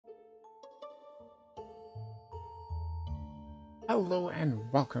Hello and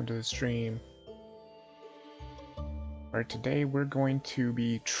welcome to the stream, where today we're going to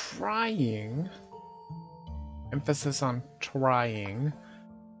be trying, emphasis on trying,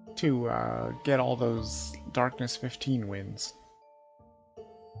 to get all those Darkness 15 wins.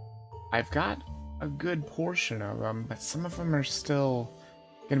 I've got a good portion of them, but some of them are still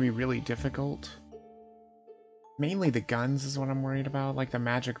going to be really difficult. Mainly the guns is what I'm worried about, like the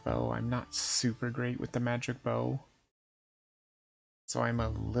magic bow. I'm not super great with the magic bow. So I'm a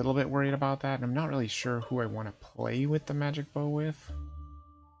little bit worried about that, and I'm not really sure who I want to play with the magic bow with.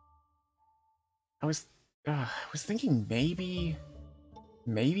 I was thinking maybe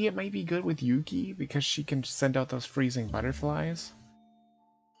it might be good with Yuki because she can send out those freezing butterflies,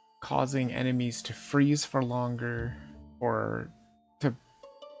 causing enemies to freeze for longer or to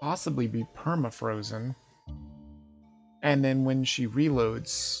possibly be perma-frozen. And then when she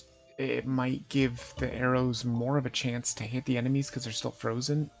reloads, it might give the arrows more of a chance to hit the enemies because they're still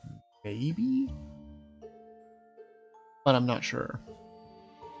frozen. Maybe? But I'm not sure.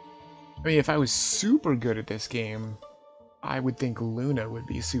 I mean, if I was super good at this game, I would think Luna would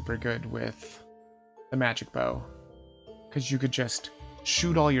be super good with the magic bow. Because you could just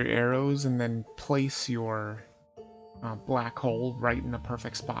shoot all your arrows and then place your black hole right in the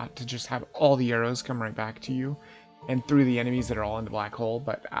perfect spot to just have all the arrows come right back to you and through the enemies that are all in the black hole,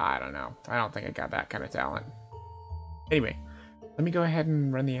 but I don't know. I don't think I got that kind of talent. Anyway, let me go ahead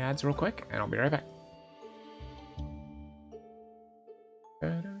and run the ads real quick, and I'll be right back.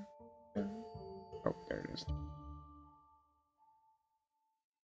 Oh, there it is.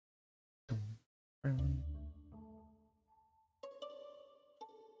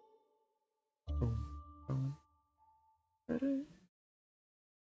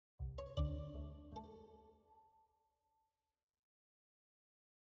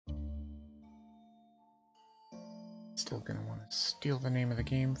 Still gonna want to steal the name of the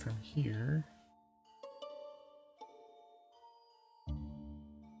game from here.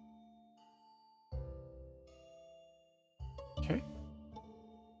 Okay.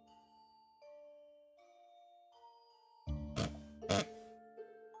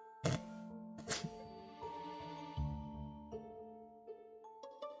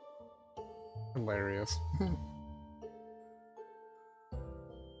 Hilarious.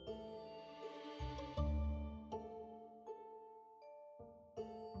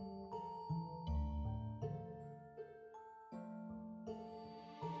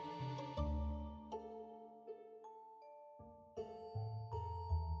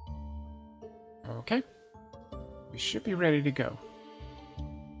 Okay. We should be ready to go.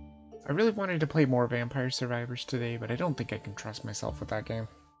 I really wanted to play more Vampire Survivors today, but I don't think I can trust myself with that game.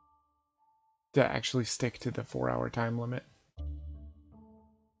 To actually stick to the 4-hour time limit.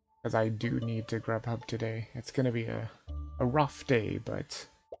 Because I do need to Grubhub today. It's going to be a rough day, but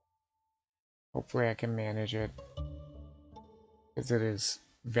hopefully I can manage it. Because it is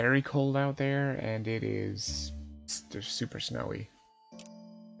very cold out there, and it is super snowy.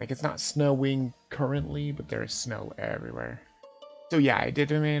 Like, it's not snowing currently, but there is snow everywhere. So yeah, I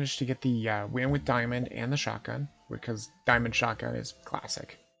did manage to get the win with Diamond and the shotgun, because Diamond shotgun is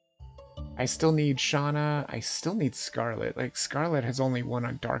classic. I still need Shauna, I still need Scarlet. Like, Scarlet has only won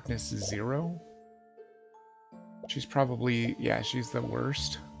on Darkness 0. She's probably, yeah, she's the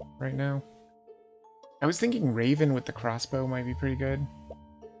worst right now. I was thinking Raven with the crossbow might be pretty good.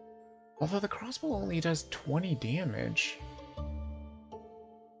 Although the crossbow only does 20 damage.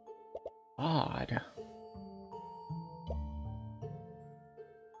 Odd.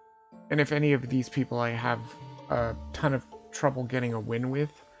 And if any of these people I have a ton of trouble getting a win with,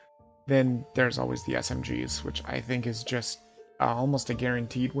 then there's always the SMGs, which I think is just almost a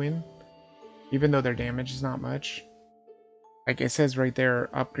guaranteed win, even though their damage is not much. Like it says right there,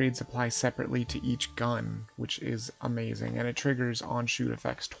 upgrades apply separately to each gun, which is amazing, and it triggers on-shoot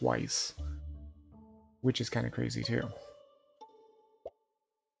effects twice, which is kind of crazy too.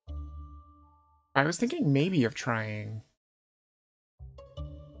 I was thinking maybe of trying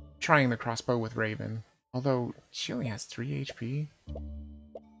the crossbow with Raven, although she only has 3 HP.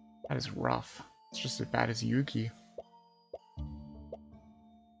 That is rough. It's just as bad as Yuki.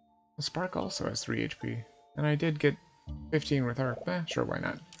 The Spark also has 3 HP, and I did get 15 with her. Sure, why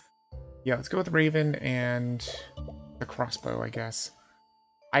not? Yeah, let's go with Raven and the crossbow, I guess.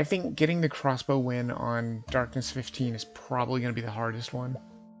 I think getting the crossbow win on Darkness 15 is probably going to be the hardest one.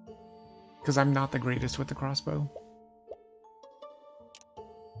 Because I'm not the greatest with the crossbow.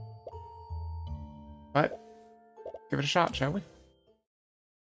 But, give it a shot, shall we?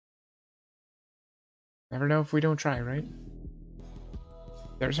 Never know if we don't try, right?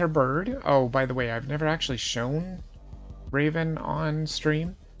 There's her bird. Oh, by the way, I've never actually shown Raven on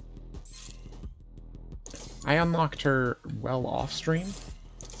stream. I unlocked her well off stream.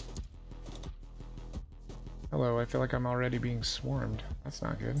 Hello, I feel like I'm already being swarmed. That's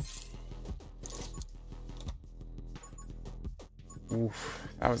not good. Oof,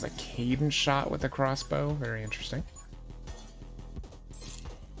 that was a cadence shot with the crossbow. Very interesting.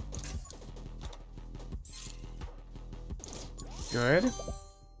 Good.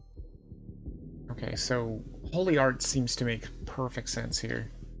 Okay, so Holy Arts seems to make perfect sense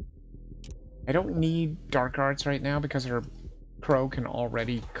here. I don't need Dark Arts right now because her Crow can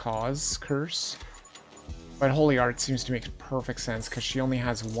already cause Curse. But Holy Arts seems to make perfect sense because she only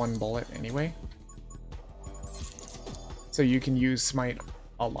has one bullet anyway. So you can use Smite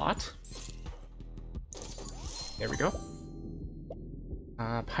a lot. There we go.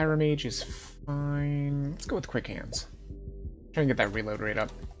 Pyromage is fine. Let's go with Quick Hands. Try and get that reload rate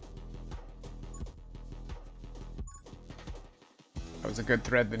up. That was a good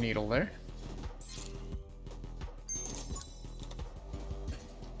thread the needle there.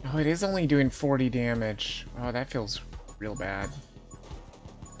 Oh, it is only doing 40 damage. Oh, that feels real bad.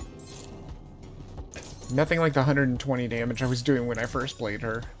 Nothing like the 120 damage I was doing when I first played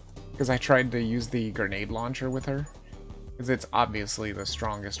her. Because I tried to use the grenade launcher with her. Because it's obviously the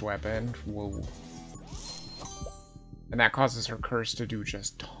strongest weapon. Whoa. And that causes her curse to do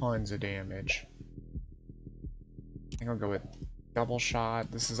just tons of damage. I think I'll go with double shot.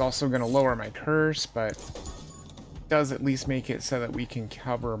 This is also going to lower my curse, but does at least make it so that we can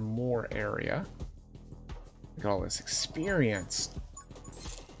cover more area. Look at all this experience.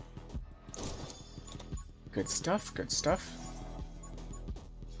 Good stuff, good stuff.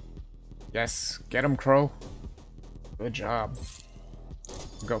 Yes, get him, Crow. Good job.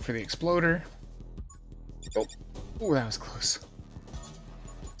 Go for the exploder. Oh, ooh, that was close.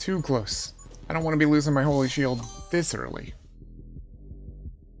 Too close. I don't want to be losing my holy shield this early.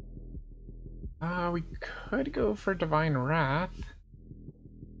 We could go for Divine Wrath.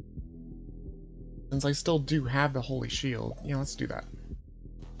 Since I still do have the holy shield. Yeah, let's do that.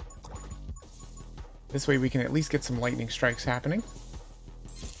 This way we can at least get some lightning strikes happening.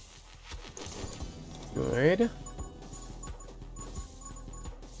 Good.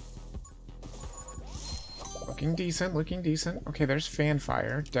 Looking decent, looking decent. Okay, there's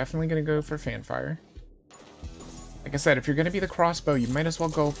Fanfire. Definitely gonna go for Fanfire. Like I said, if you're gonna be the crossbow, you might as well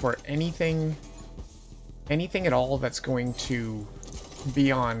go for anything at all that's going to be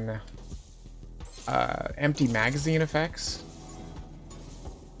on empty magazine effects.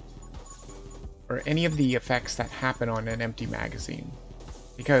 Or any of the effects that happen on an empty magazine.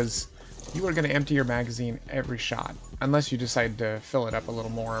 Because you are going to empty your magazine every shot. Unless you decide to fill it up a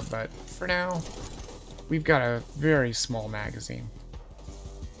little more. But for now, we've got a very small magazine.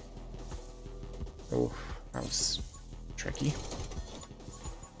 Oh, that was tricky.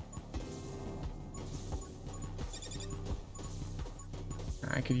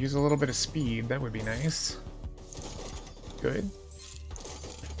 I could use a little bit of speed. That would be nice. Good.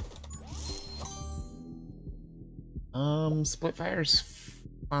 Splitfire's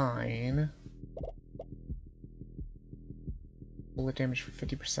fine. Bullet damage for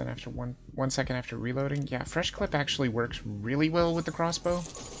 50% after one second after reloading. Yeah, Fresh Clip actually works really well with the crossbow.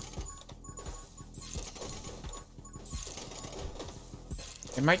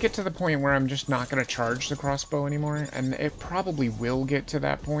 It might get to the point where I'm just not going to charge the crossbow anymore, and it probably will get to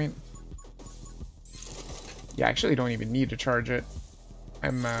that point. Yeah, I actually don't even need to charge it.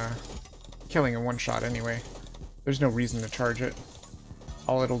 I'm killing in one shot anyway. There's no reason to charge it.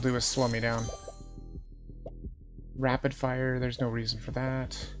 All it'll do is slow me down. Rapid fire, there's no reason for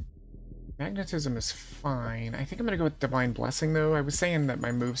that. Magnetism is fine. I think I'm going to go with Divine Blessing, though. I was saying that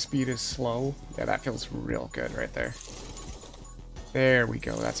my move speed is slow. Yeah, that feels real good right there. There we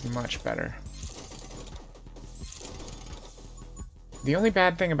go. That's much better. The only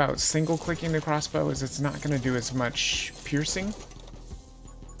bad thing about single-clicking the crossbow is it's not going to do as much piercing.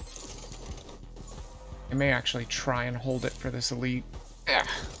 I may actually try and hold it for this elite. Yeah,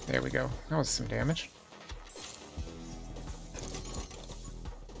 there we go. That was some damage.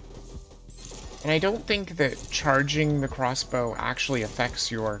 And I don't think that charging the crossbow actually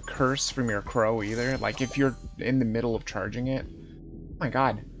affects your curse from your crow either. Like, if you're in the middle of charging it... Oh my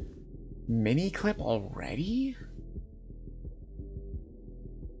god. Mini clip already?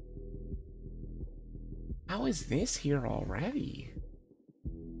 How is this here already?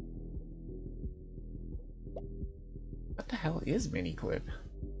 What the hell is mini clip?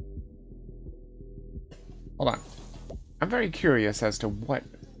 Hold on. I'm very curious as to what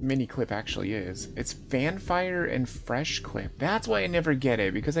mini clip actually is. It's Fanfire and Fresh Clip. That's why I never get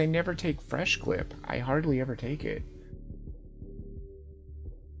it, because I never take Fresh Clip. I hardly ever take it.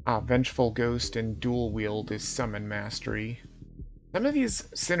 Vengeful Ghost and Dual Wield is Summon Mastery. Some of these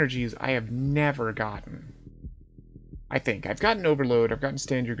synergies I have never gotten. I think. I've gotten Overload, I've gotten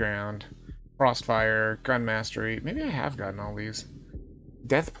Stand Your Ground, Frostfire, Gun Mastery. Maybe I have gotten all these.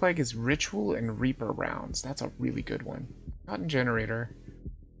 Death Plague is Ritual and Reaper rounds. That's a really good one. Gotten Generator.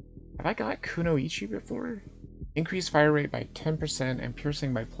 Have I got Kunoichi before? Increase fire rate by 10% and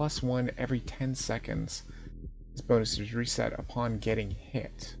piercing by +1 every 10 seconds. This bonus is reset upon getting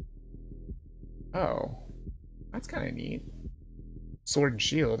hit. Oh. That's kind of neat. Sword and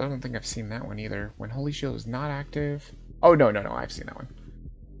Shield. I don't think I've seen that one either. When Holy Shield is not active. Oh, no, I've seen that one.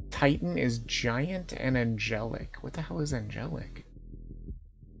 Titan is Giant and Angelic. What the hell is Angelic?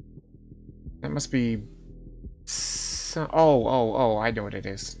 That must be... Oh, I know what it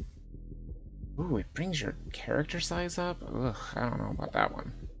is. Ooh, it brings your character size up? Ugh, I don't know about that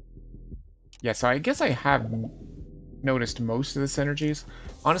one. Yeah, so I guess I have noticed most of the synergies.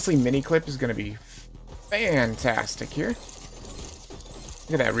 Honestly, Miniclip is going to be fantastic here.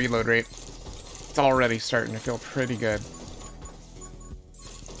 Look at that reload rate. It's already starting to feel pretty good.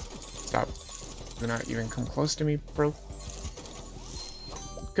 Stop. Do not even come close to me, bro.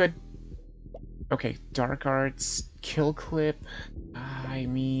 Good. Okay, Dark Arts, Kill Clip. I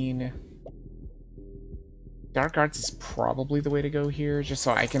mean... Dark Arts is probably the way to go here, just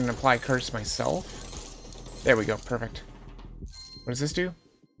so I can apply Curse myself. There we go, perfect. What does this do?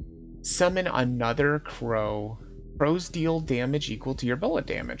 Summon another crow. Crows deal damage equal to your bullet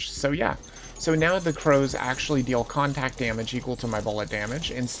damage. So yeah, so now the crows actually deal contact damage equal to my bullet damage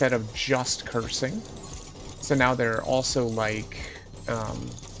instead of just cursing. So now they're also like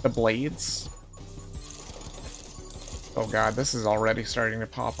the blades. Oh god, this is already starting to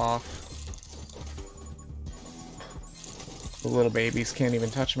pop off. The little babies can't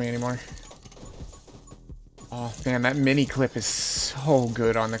even touch me anymore. Oh man, that mini clip is so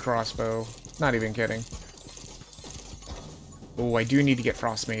good on the crossbow. Not even kidding. Oh, I do need to get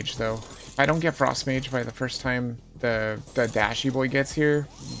Frost Mage though. If I don't get Frost Mage by the first time the Dashy boy gets here,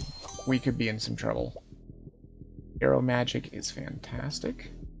 we could be in some trouble. Arrow Magic is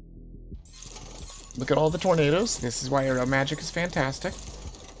fantastic. Look at all the tornadoes. This is why Arrow Magic is fantastic.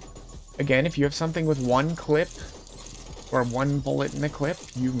 Again, if you have something with one clip or one bullet in the clip,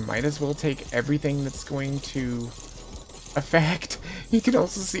 you might as well take everything that's going to affect. You can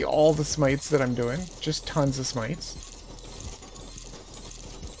also see all the smites that I'm doing. Just tons of smites.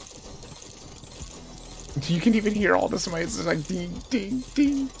 You can even hear all the smites. It's like ding, ding,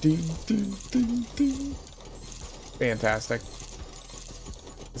 ding, ding, ding, ding, ding. Fantastic.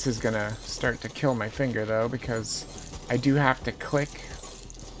 This is gonna start to kill my finger though, because I do have to click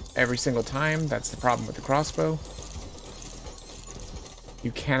every single time. That's the problem with the crossbow.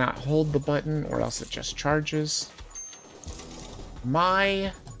 You cannot hold the button or else it just charges.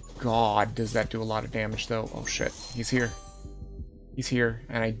 My god, does that do a lot of damage though. Oh shit, he's here. He's here,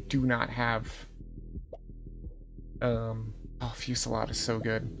 and I do not have... Oh, Fusillade is so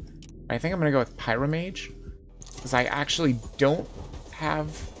good. I think I'm gonna go with Pyromage, because I actually don't have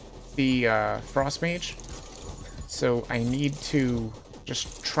the Frost Mage, so I need to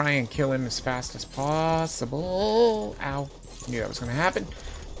just try and kill him as fast as possible. Ow. Knew that was gonna happen.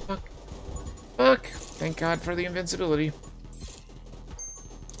 Fuck. Fuck. Thank God for the invincibility.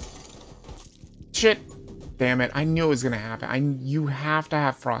 Shit. Damn it. I knew it was gonna happen. You have to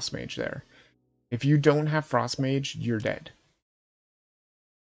have Frost Mage there. If you don't have Frost Mage, you're dead.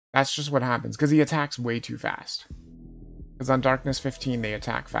 That's just what happens, because he attacks way too fast. Because on Darkness 15, they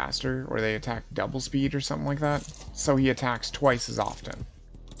attack faster, or they attack double speed or something like that. So he attacks twice as often.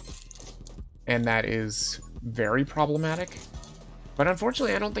 And that is very problematic. But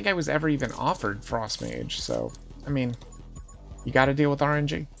unfortunately, I don't think I was ever even offered Frost Mage, so, I mean, you gotta deal with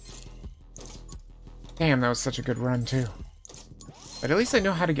RNG. Damn, that was such a good run, too. But at least I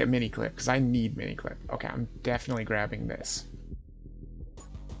know how to get Miniclip, because I need Miniclip. Okay, I'm definitely grabbing this.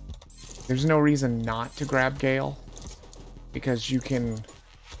 There's no reason not to grab Gale, because you can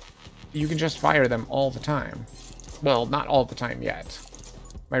just fire them all the time. Well, not all the time yet.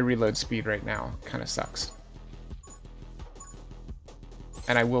 My reload speed right now kind of sucks.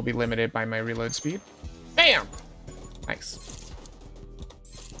 And I will be limited by my reload speed. Bam! Nice.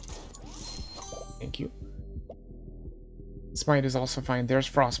 Thank you. Smite is also fine. There's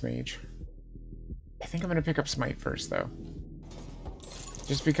Frost Mage. I think I'm going to pick up Smite first, though.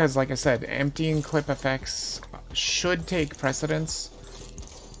 Just because, like I said, emptying clip effects should take precedence.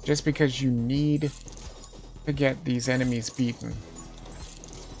 Just because you need to get these enemies beaten.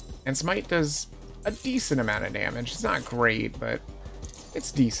 And Smite does a decent amount of damage. It's not great, but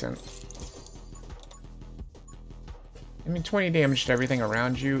it's decent. I mean, 20 damage to everything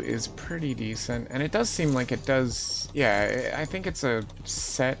around you is pretty decent, and it does seem like it does... Yeah, I think it's a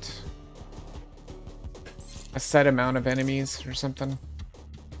set amount of enemies or something.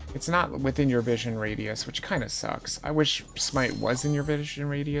 It's not within your vision radius, which kind of sucks. I wish Smite was in your vision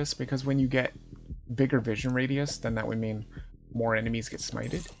radius, because when you get bigger vision radius, then that would mean more enemies get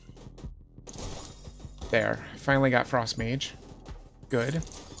smited. There. Finally got Frost Mage. Good.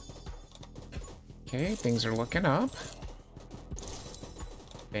 Okay, things are looking up.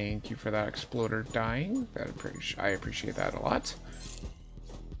 Thank you for that exploder dying. I appreciate that a lot.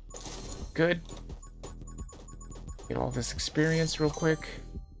 Good. Get all this experience real quick.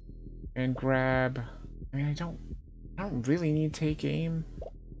 And grab... I mean, I don't really need take aim.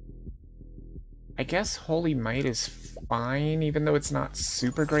 I guess Holy Might is fine, even though it's not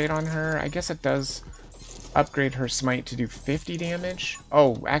super great on her. I guess it does upgrade her smite to do 50 damage.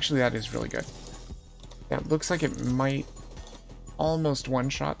 Oh, actually that is really good. That looks like it might almost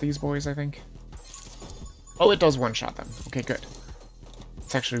one-shot these boys, I think. Oh, it does one-shot them. Okay, good.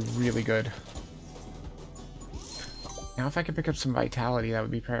 It's actually really good. Now if I could pick up some vitality, that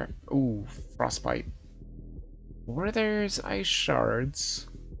would be ooh, frostbite. Or there's ice shards.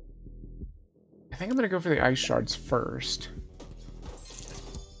 I think I'm gonna go for the ice shards first.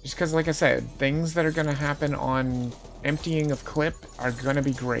 Just because, like I said, things that are gonna happen on emptying of clip are gonna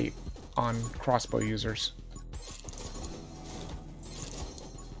be great on crossbow users.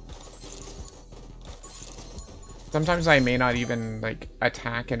 Sometimes I may not even, like,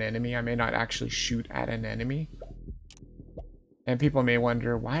 attack an enemy. I may not actually shoot at an enemy. And people may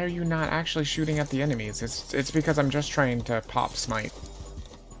wonder, why are you not actually shooting at the enemies? It's because I'm just trying to pop smite.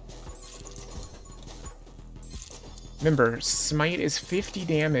 Remember, smite is 50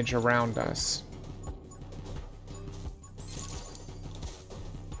 damage around us.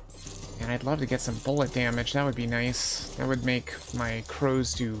 And I'd love to get some bullet damage. That would be nice. That would make my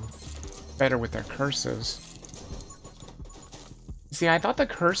crows do better with their curses. See, I thought the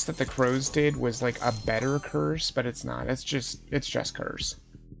curse that the crows did was like a better curse, but it's not. It's just curse.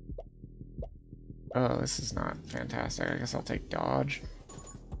 Oh, this is not fantastic. I guess I'll take dodge.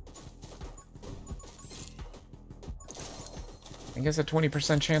 I guess a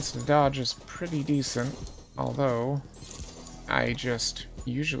 20% chance to dodge is pretty decent, although I just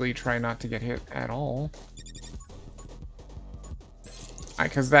usually try not to get hit at all.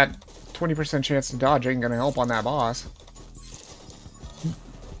 Because that 20% chance to dodge ain't gonna help on that boss.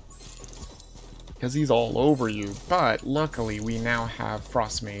 Because he's all over you, but luckily we now have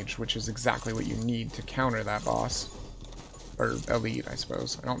Frost Mage, which is exactly what you need to counter that boss. Or elite, I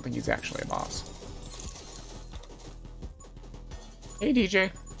suppose. I don't think he's actually a boss. Hey,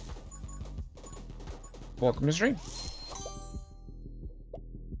 DJ. Welcome to stream.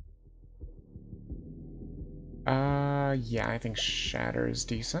 Yeah, I think Shatter is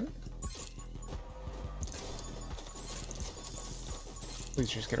decent. Please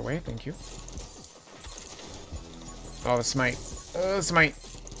just get away, thank you. Oh, the smite. Oh, the smite.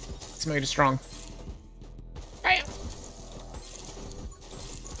 Smite is strong. Bam!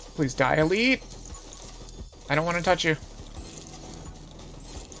 Please die, elite! I don't want to touch you.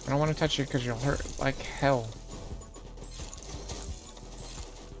 I don't want to touch you because you'll hurt like hell.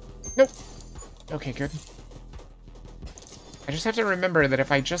 Nope. Okay, good. I just have to remember that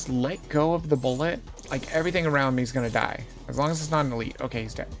if I just let go of the bullet, like, everything around me is gonna die. As long as it's not an elite. Okay,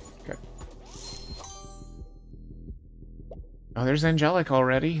 he's dead. Good. Oh, there's Angelic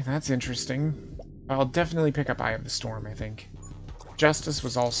already. That's interesting. I'll definitely pick up Eye of the Storm, I think. Justice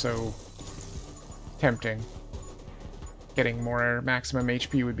was also tempting. Getting more maximum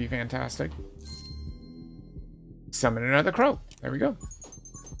HP would be fantastic. Summon another crow. There we go.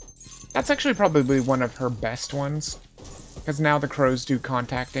 That's actually probably one of her best ones. Because now the crows do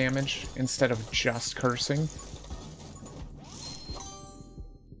contact damage instead of just cursing.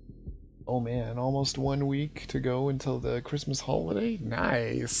 Oh man, almost 1 week to go until the Christmas holiday?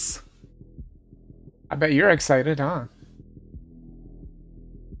 Nice. I bet you're excited, huh?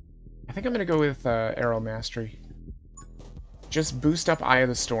 I think I'm gonna go with Arrow Mastery. Just boost up Eye of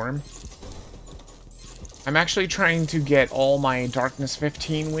the Storm. I'm actually trying to get all my Darkness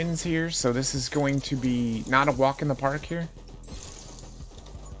 15 wins here, so this is going to be not a walk in the park here.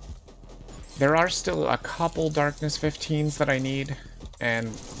 There are still a couple Darkness 15s that I need, and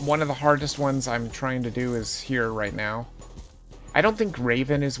one of the hardest ones I'm trying to do is here right now. I don't think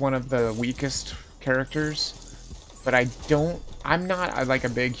Raven is one of the weakest characters, but I'm not like a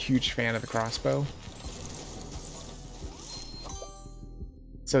big, huge fan of the crossbow.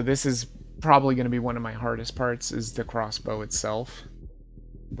 So this is probably going to be one of my hardest parts, is the crossbow itself.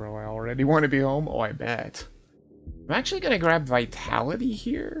 Bro, I already want to be home? Oh, I bet. I'm actually going to grab Vitality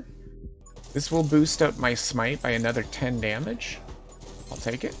here. This will boost up my Smite by another 10 damage. I'll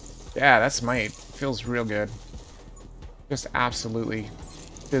take it. Yeah, that Smite feels real good. Just absolutely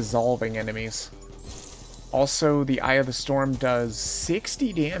dissolving enemies. Also, the Eye of the Storm does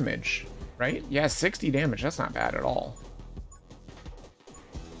 60 damage, right? Yeah, 60 damage. That's not bad at all.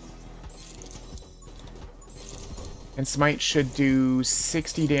 And Smite should do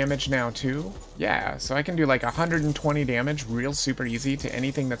 60 damage now, too. Yeah, so I can do like 120 damage real super easy to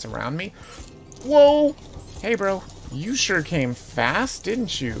anything that's around me. Whoa! Hey, bro. You sure came fast,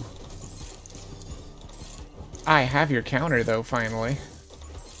 didn't you? I have your counter, though, finally.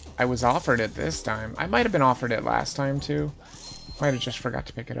 I was offered it this time. I might have been offered it last time, too. Might have just forgot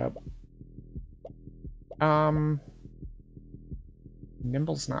to pick it up.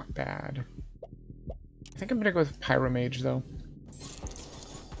 Nimble's not bad. I think I'm gonna go with Pyromage, though.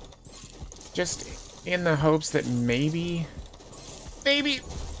 Just in the hopes that maybe...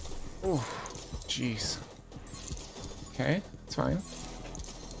 Oh, jeez. Okay, it's fine.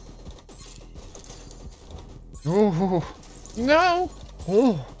 Oh, no!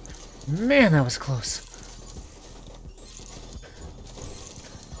 Oh, man, that was close.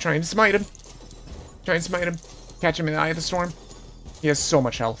 Try and smite him. Try and smite him. Catch him in the Eye of the Storm. He has so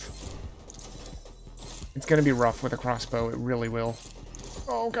much health. It's gonna be rough with a crossbow, it really will.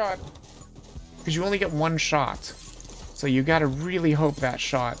 Oh god. Because you only get one shot. So you gotta really hope that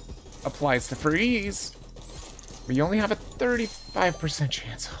shot applies to freeze. But you only have a 35%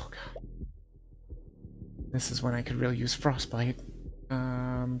 chance. Oh god. This is when I could really use Frostbite.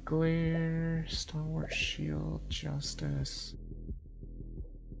 Glare, Stalwart Shield, Justice.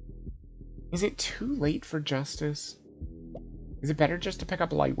 Is it too late for Justice? Is it better just to pick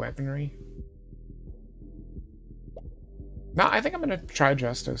up light weaponry? No, I think I'm gonna try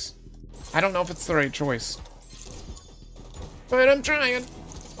Justice. I don't know if it's the right choice. But I'm trying!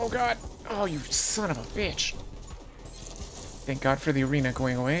 Oh god. Oh, you son of a bitch. Thank god for the arena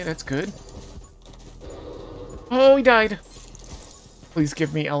going away, that's good. Oh, he died! Please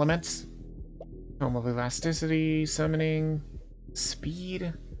give me elements. Tome of Elasticity, Summoning,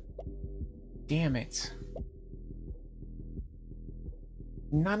 Speed. Damn it.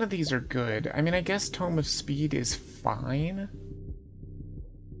 None of these are good. I mean, I guess Tome of Speed is fine.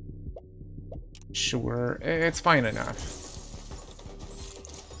 Sure, it's fine enough.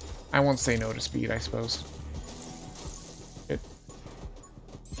 I won't say no to Speed, I suppose.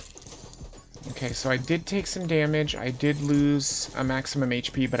 Okay, so I did take some damage. I did lose a maximum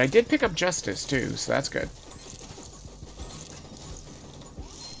HP, but I did pick up Justice, too, so that's good.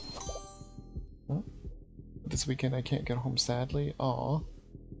 Well, this weekend I can't get home, sadly. Aw.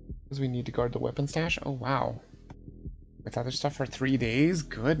 Because we need to guard the weapon stash? Oh, wow. With other stuff for 3 days?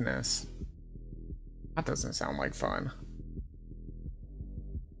 Goodness. That doesn't sound like fun.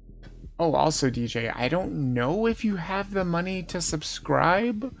 Oh, also, DJ, I don't know if you have the money to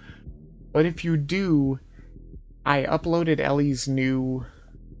subscribe, but if you do, I uploaded Ellie's new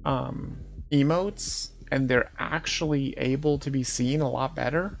emotes, and they're actually able to be seen a lot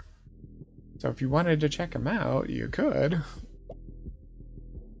better. So if you wanted to check them out, you could.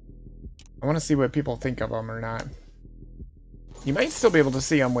 I want to see what people think of them or not. You might still be able to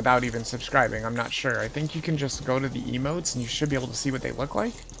see them without even subscribing, I'm not sure. I think you can just go to the emotes and you should be able to see what they look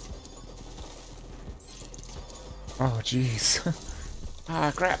like. Oh, jeez.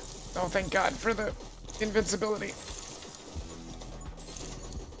 Ah, crap. Oh, thank God for the invincibility.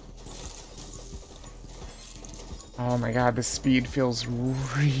 Oh my god, the speed feels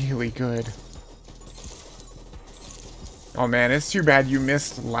really good. Oh man, it's too bad you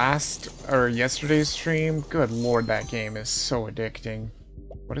missed yesterday's stream. Good lord, that game is so addicting.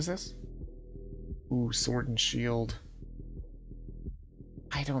 What is this? Ooh, Sword and Shield.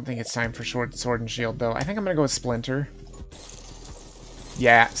 I don't think it's time for Sword and Shield, though. I think I'm gonna go with Splinter.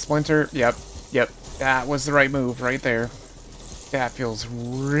 Yeah, Splinter. Yep. That was the right move right there. That feels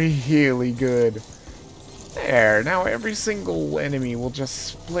really good. There, now every single enemy will just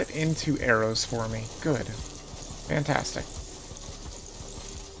split into arrows for me. Good. Fantastic.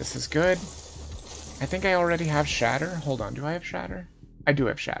 This is good. I think I already have Shatter. Hold on, do I have Shatter? I do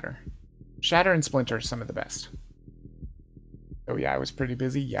have Shatter. Shatter and Splinter are some of the best. Oh yeah, I was pretty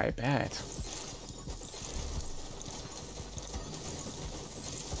busy? Yeah, I bet.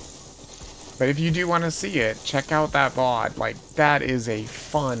 But if you do want to see it, check out that VOD. Like, that is a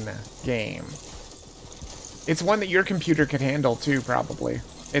fun game. It's one that your computer could handle too, probably.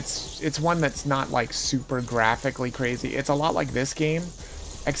 It's one that's not, like, super graphically crazy. It's a lot like this game,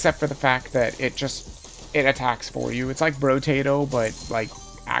 except for the fact that it attacks for you. It's like Brotato, but, like,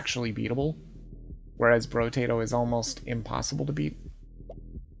 actually beatable. whereas Brotato is almost impossible to beat.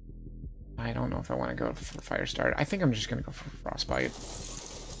 I don't know if I want to go for Fire Start. I think I'm just going to go for Frostbite.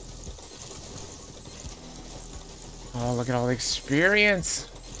 Oh, look at all the experience.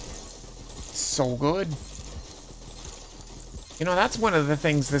 So good. You know, that's one of the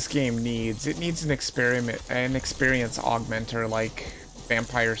things this game needs. It needs an experience augmenter like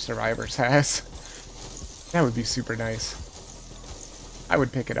Vampire Survivors has. That would be super nice. I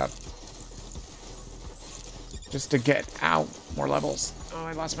would pick it up. Just to get out more levels. Oh,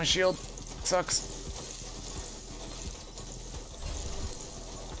 I lost my shield. Sucks.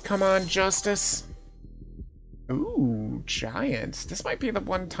 Come on, Justice. Ooh, Giant. This might be the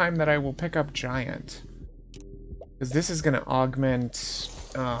one time that I will pick up Giant. Because this is going to augment...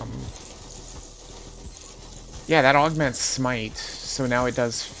 yeah, that augments Smite. So now it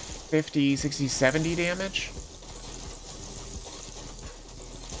does 50, 60, 70 damage.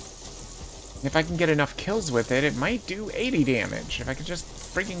 If I can get enough kills with it, it might do 80 damage. If I could just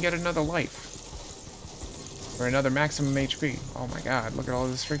freaking get another life. Or another maximum HP. Oh my god, look at all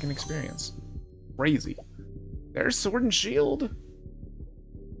this freaking experience. Crazy. There's Sword and Shield.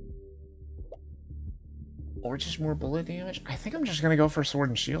 Or just more bullet damage. I think I'm just going to go for Sword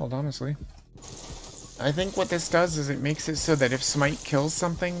and Shield, honestly. I think what this does is it makes it so that if Smite kills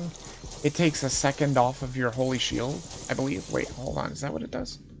something, it takes a second off of your Holy Shield, I believe. Wait, hold on. Is that what it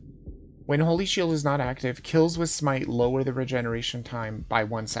does? When Holy Shield is not active, kills with Smite lower the regeneration time by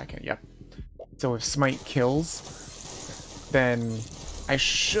 1 second. Yep. So if Smite kills, then I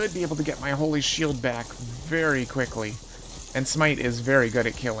should be able to get my Holy Shield back very quickly. And Smite is very good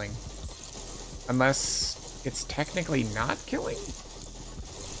at killing. Unless it's technically not killing?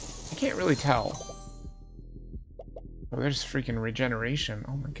 I can't really tell. Oh, there's freaking regeneration.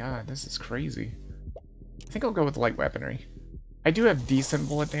 Oh my god, this is crazy. I think I'll go with light weaponry. I do have decent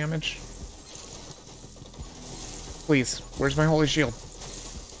bullet damage. Please, where's my Holy Shield?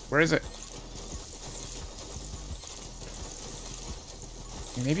 Where is it?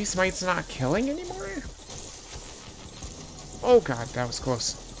 Maybe Smite's not killing anymore? Oh god, that was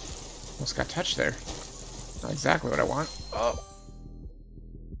close. Almost got touched there. Not exactly what I want. Oh!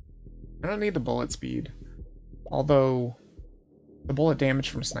 I don't need the bullet speed. Although, the bullet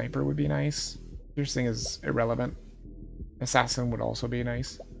damage from Sniper would be nice. Piercing is irrelevant. Assassin would also be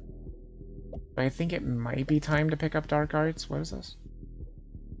nice. But I think it might be time to pick up Dark Arts. What is this?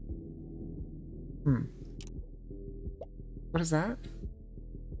 What is that?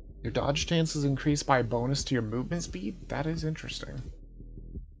 Your dodge chances increase by a bonus to your movement speed? That is interesting.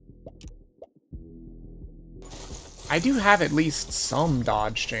 I do have at least some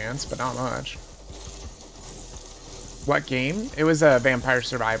dodge chance, but not much. What game? It was Vampire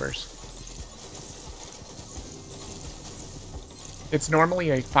Survivors. It's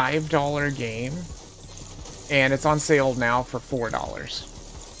normally a $5 game, and it's on sale now for $4.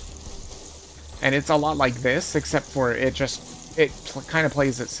 And it's a lot like this, except for it kind of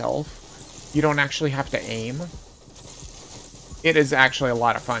plays itself. You don't actually have to aim. It is actually a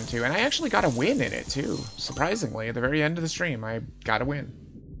lot of fun, too. And I actually got a win in it, too. Surprisingly, at the very end of the stream, I got a win.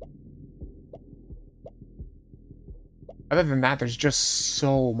 Other than that, there's just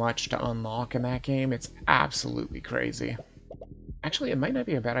so much to unlock in that game. It's absolutely crazy. Actually, it might not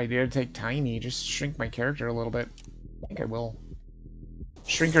be a bad idea to take Tiny. Just shrink my character a little bit. I think I will.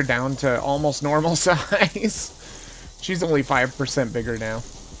 Shrink her down to almost normal size. She's only 5% bigger now.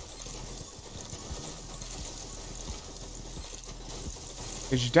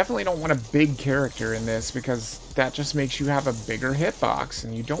 Because you definitely don't want a big character in this, because that just makes you have a bigger hitbox,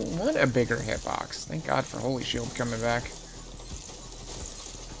 and you don't want a bigger hitbox. Thank God for Holy Shield coming back.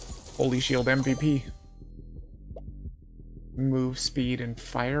 Holy Shield MVP. Move speed and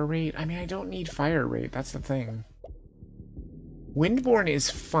fire rate? I mean, I don't need fire rate, that's the thing. Windborne is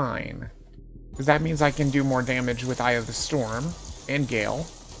fine, because that means I can do more damage with Eye of the Storm and Gale.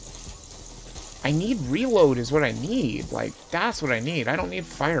 I need reload is what I need. Like, that's what I need. I don't need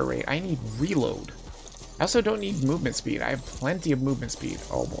fire rate. I need reload. I also don't need movement speed. I have plenty of movement speed.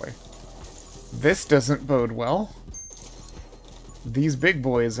 Oh boy. This doesn't bode well. These big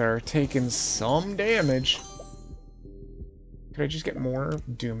boys are taking some damage. Could I just get more?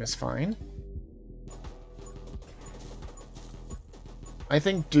 Doom is fine. I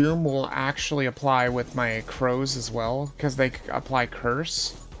think Doom will actually apply with my crows as well, because they apply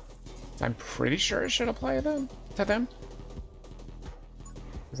Curse. I'm pretty sure it should apply to them.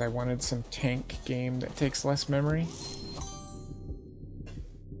 Because I wanted some tank game that takes less memory.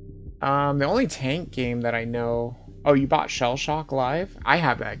 The only tank game that I know... Oh, you bought Shell Shock Live? I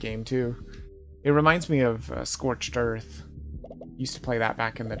have that game too. It reminds me of Scorched Earth. Used to play that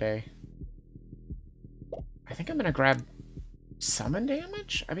back in the day. I think I'm gonna grab summon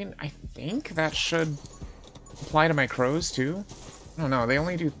damage? I mean, I think that should apply to my crows too. I don't know, they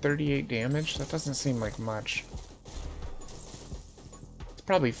only do 38 damage. That doesn't seem like much. It's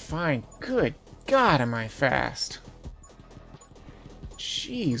probably fine. Good God, am I fast?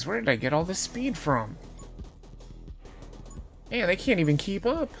 Jeez, where did I get all this speed from? Man, they can't even keep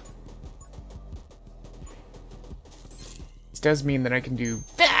up. This does mean that I can do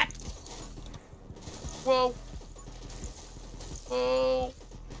that! Whoa! Whoa!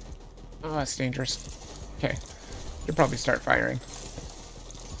 Oh, that's dangerous. Okay. Should probably start firing.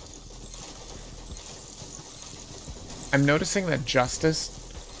 I'm noticing that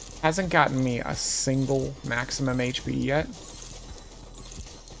Justice hasn't gotten me a single maximum HP yet.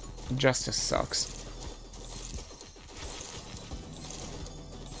 Justice sucks.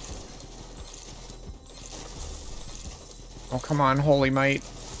 Oh, come on, Holy Might.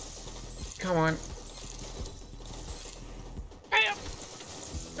 Come on. Bam!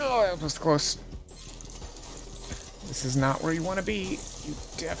 Oh, that was close. This is not where you want to be. You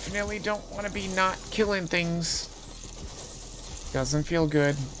definitely don't want to be not killing things. Doesn't feel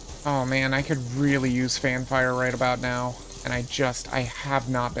good. Oh man, I could really use Fanfire right about now. And I have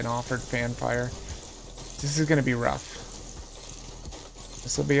not been offered Fanfire. This is gonna be rough.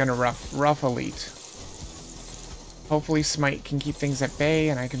 This will be in a rough elite. Hopefully Smite can keep things at bay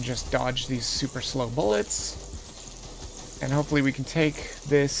and I can just dodge these super slow bullets. And hopefully we can take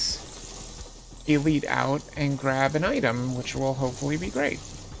this elite out and grab an item, which will hopefully be great.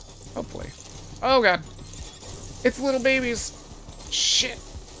 Hopefully. Oh god. It's little babies. Shit.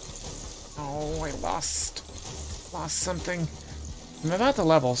 Oh, I lost something. I'm about to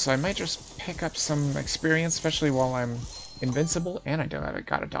level, so I might just pick up some experience, especially while I'm invincible. And I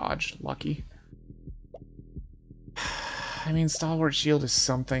got a dodge. Lucky. I mean, Stalwart Shield is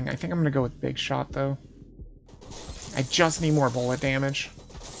something. I think I'm gonna go with Big Shot, though. I just need more bullet damage.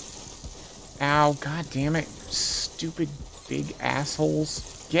 Ow, god damn it. Stupid big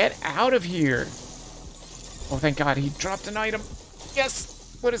assholes. Get out of here! Oh, thank god, he dropped an item.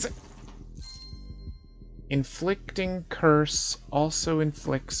 Yes! What is it? Inflicting Curse also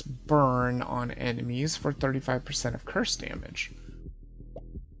inflicts burn on enemies for 35% of curse damage.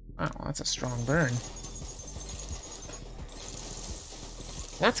 Wow, that's a strong burn.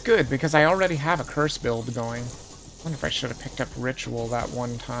 That's good, because I already have a curse build going. I wonder if I should have picked up Ritual that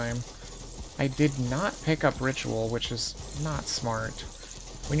one time. I did not pick up Ritual, which is not smart.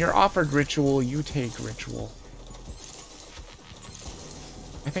 When you're offered Ritual, you take Ritual.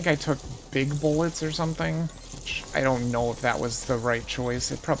 I think I took big bullets or something, which I don't know if that was the right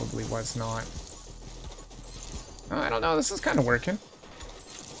choice. It probably was not. I don't know, this is kind of working.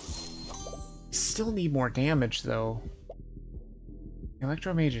 Still need more damage, though.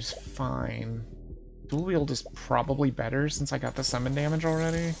 Electromage is fine. Dual Wield is probably better since I got the summon damage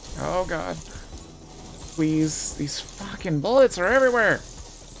already. Oh god. Please, these fucking bullets are everywhere!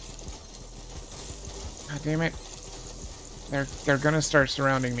 God damn it. They're gonna start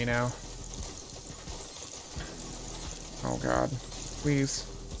surrounding me now. Oh god. Please.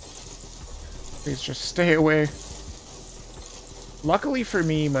 Please just stay away. Luckily for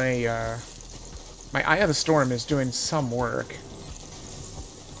me, my Eye of the Storm is doing some work.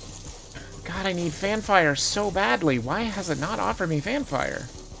 God, I need Fanfire so badly. Why has it not offered me Fanfire?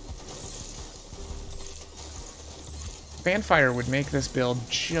 Fanfire would make this build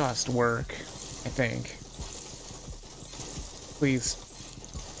just work, I think. Please.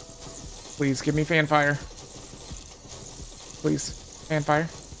 Please, give me Fanfire. Please. Fanfire.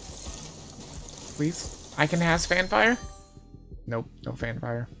 Please. I can has Fanfire? Nope, no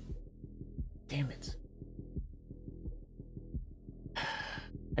Fanfire. Damn it.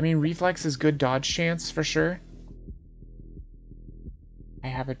 I mean, Reflex is good dodge chance, for sure. I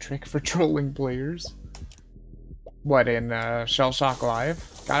have a trick for trolling players. What, in Shell Shock Live?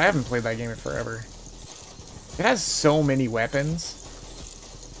 God, I haven't played that game in forever. It has so many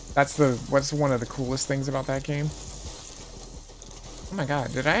weapons. That's one of the coolest things about that game. Oh my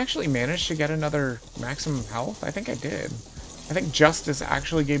god, did I actually manage to get another maximum health? I think I did. I think Justice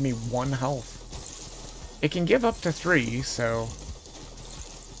actually gave me 1 health. It can give up to 3, so...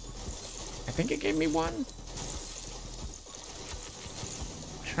 I think it gave me 1?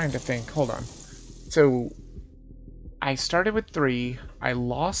 I'm trying to think, hold on. So, I started with 3, I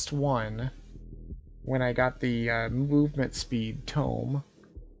lost 1 when I got the movement speed tome.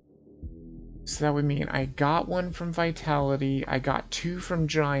 So that would mean I got 1 from Vitality, I got 2 from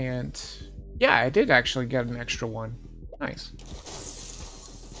Giant. Yeah, I did actually get an extra 1. Nice.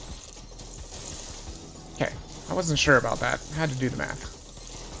 Okay, I wasn't sure about that. I had to do the math.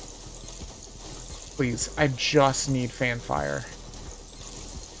 please. I just need Fanfire.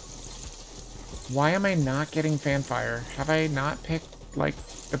 Why am I not getting Fanfire? Have I not picked, like,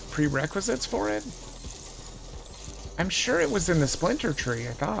 the prerequisites for it? I'm sure it was in the Splinter tree,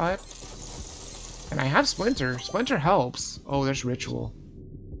 I thought. And I have Splinter. Splinter helps. Oh, there's Ritual.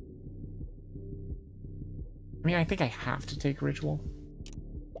 I mean, I think I have to take Ritual.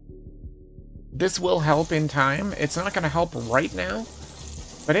 This will help in time. It's not going to help right now,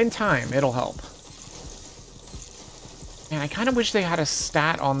 but in time, it'll help. Man, I kind of wish they had a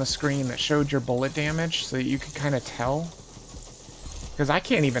stat on the screen that showed your bullet damage so that you could kind of tell. Because I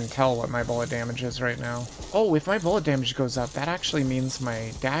can't even tell what my bullet damage is right now. Oh, if my bullet damage goes up, that actually means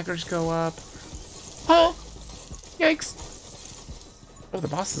my daggers go up. Oh! Yikes! Oh, the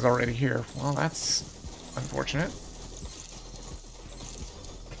boss is already here. Well, that's unfortunate.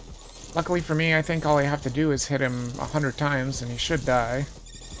 Luckily for me, I think all I have to do is hit him 100 times and he should die.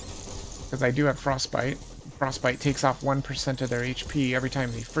 Because I do have Frostbite. Frostbite takes off 1% of their HP every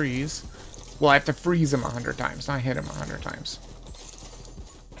time they freeze. Well, I have to freeze him 100 times, not hit him 100 times.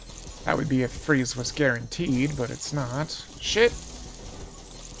 That would be if freeze was guaranteed, but it's not. Shit!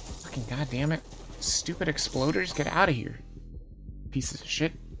 Fucking goddamn it. Stupid exploders, get out of here. Pieces of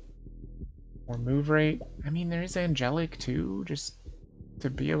shit. More move rate. I mean, there is Angelic too, just to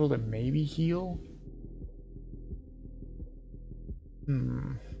be able to maybe heal.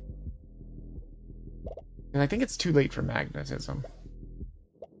 And I think it's too late for Magnetism.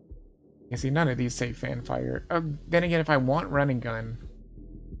 You see, none of these say Fanfire. Then again, if I want Running Gun,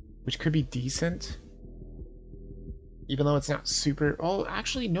 which could be decent, even though it's not super... Oh,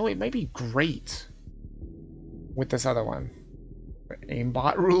 actually, no, it might be great with this other one.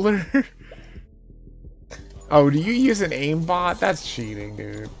 Aimbot ruler? Oh, do you use an aimbot? That's cheating,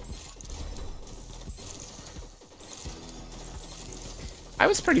 dude. I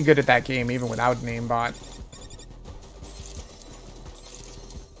was pretty good at that game, even without an aimbot.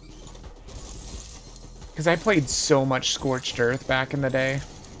 Because I played so much Scorched Earth back in the day.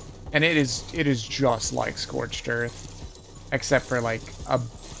 And it is just like Scorched Earth. Except for like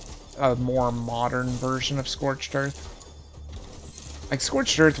a more modern version of Scorched Earth. Like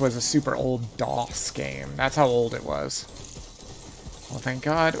Scorched Earth was a super old DOS game. That's how old it was. Oh, thank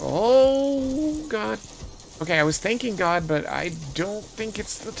God. Oh, God. Okay, I was thanking God, but I don't think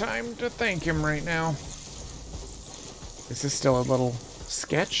it's the time to thank him right now. This is still a little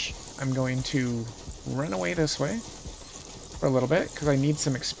sketch. I'm going to run away this way for a little bit, because I need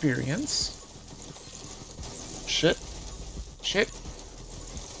some experience. Shit. Shit.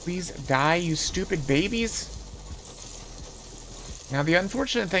 Please die, you stupid babies. Now, the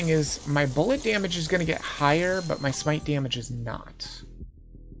unfortunate thing is, my bullet damage is going to get higher, but my smite damage is not.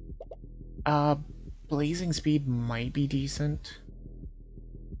 Blazing speed might be decent.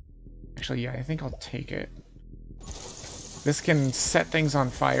 Actually, yeah, I think I'll take it. This can set things on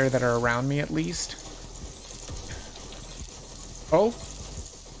fire that are around me, at least. Oh.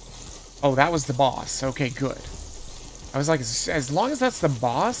 Oh, that was the boss. Okay, good. I was like, as long as that's the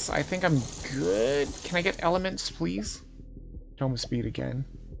boss, I think I'm good. Can I get elements, please? Tome of Speed again.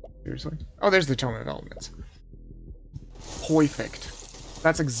 Seriously? Oh, there's the Tome of Elements. Perfect.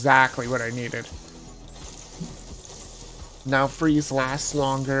 That's exactly what I needed. Now freeze lasts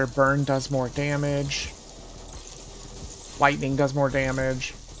longer, burn does more damage. Lightning does more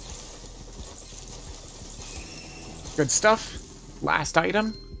damage. Good stuff. Last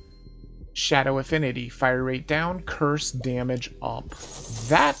item. Shadow Affinity. Fire rate down, curse damage up.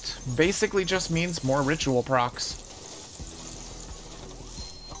 That basically just means more ritual procs.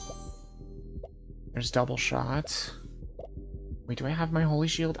 There's double shot. Wait, do I have my Holy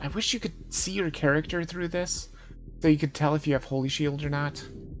Shield? I wish you could see your character through this, so you could tell if you have Holy Shield or not.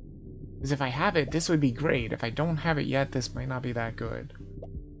 Because if I have it, this would be great. If I don't have it yet, this might not be that good.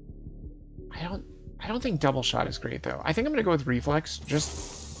 I don't think double shot is great, though. I think I'm going to go with Reflex,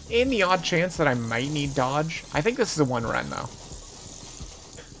 just in the odd chance that I might need dodge. I think this is a one run, though.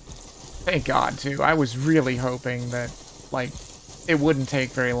 Thank God, too. I was really hoping that, like, it wouldn't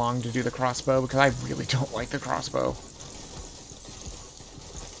take very long to do the crossbow, because I really don't like the crossbow.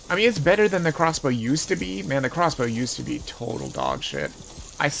 I mean, it's better than the crossbow used to be. Man, the crossbow used to be total dog shit.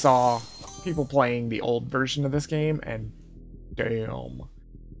 I saw people playing the old version of this game, and damn,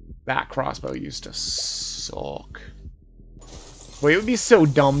 that crossbow used to suck. Well, it would be so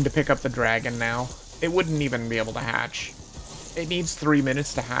dumb to pick up the dragon now. It wouldn't even be able to hatch. It needs 3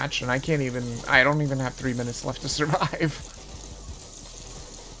 minutes to hatch, and I don't even have 3 minutes left to survive.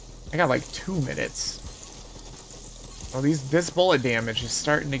 I got like 2 minutes. Well, this bullet damage is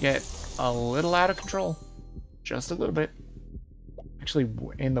starting to get a little out of control. Just a little bit. Actually,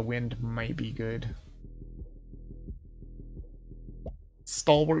 in the wind might be good.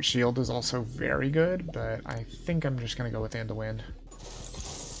 Stalwart Shield is also very good, but I think I'm just going to go with End of Wind.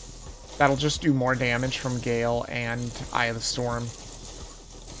 That'll just do more damage from Gale and Eye of the Storm.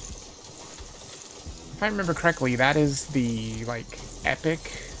 If I remember correctly, that is the, like, epic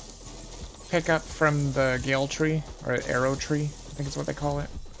pickup from the Gale tree, or Arrow tree, I think is what they call it.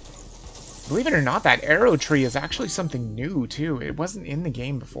 Believe it or not, that Arrow tree is actually something new, too. It wasn't in the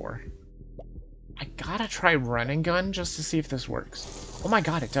game before. I gotta try Run and Gun just to see if this works. Oh my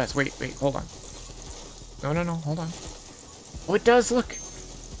god, it does. Wait, hold on. No, hold on. Oh, it does, look!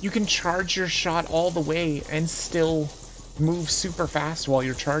 You can charge your shot all the way and still move super fast while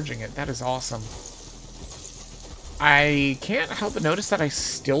you're charging it. That is awesome. I can't help but notice that I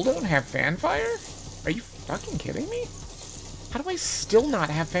still don't have Fanfire? Are you fucking kidding me? How do I still not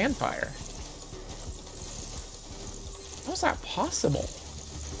have Fanfire? How is that possible?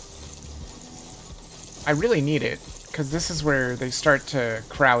 I really need it, because this is where they start to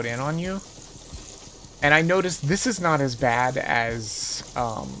crowd in on you. And I noticed this is not as bad as,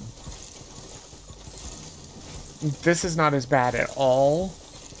 this is not as bad at all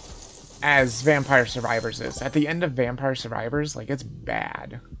as Vampire Survivors is. At the end of Vampire Survivors, like, it's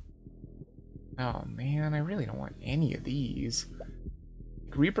bad. Oh, man, I really don't want any of these.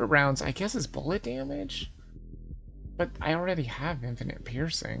 Reaper rounds, I guess, is bullet damage? But I already have infinite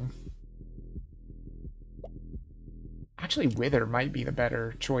piercing. Actually, Wither might be the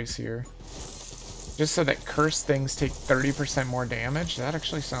better choice here. Just so that cursed things take 30% more damage. That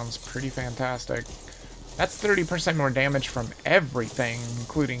actually sounds pretty fantastic. That's 30% more damage from everything,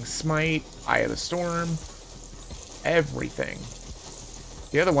 including Smite, Eye of the Storm, everything.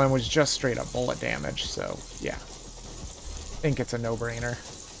 The other one was just straight up bullet damage, so yeah. I think it's a no-brainer.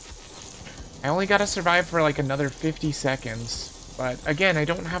 I only gotta survive for like another 50 seconds, but again, I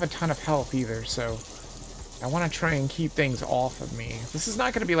don't have a ton of health either, so I want to try and keep things off of me. This is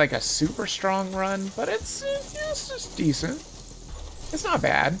not going to be like a super strong run, but it's just decent. It's not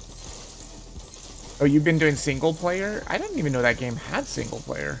bad. Oh, you've been doing single player? I didn't even know that game had single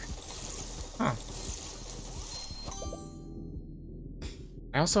player. Huh.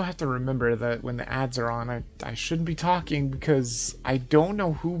 I also have to remember that when the ads are on, I shouldn't be talking because I don't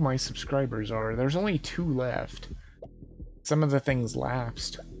know who my subscribers are. There's only 2 left. Some of the things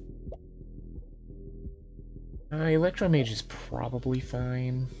lapsed. Electromage is probably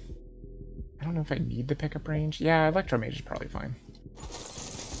fine. I don't know if I need the pickup range. Yeah, Electromage is probably fine.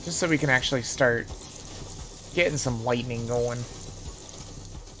 Just so we can actually start getting some lightning going.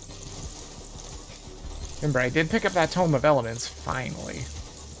 Remember, I did pick up that Tome of Elements, finally.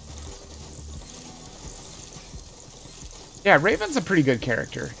 Yeah, Raven's a pretty good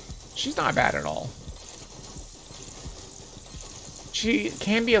character. She's not bad at all. She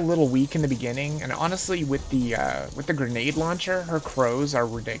can be a little weak in the beginning, and honestly, with the grenade launcher, her crows are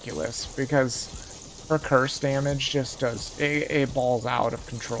ridiculous because her curse damage just does it balls out of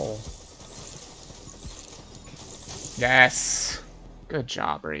control. Yes, good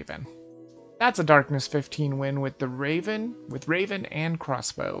job, Raven. That's a Darkness 15 win with the Raven, and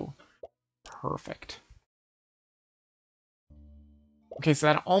Crossbow. Perfect. Okay, so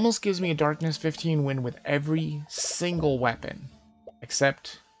that almost gives me a Darkness 15 win with every single weapon.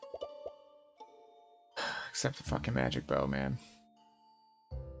 Except the fucking magic bow, man.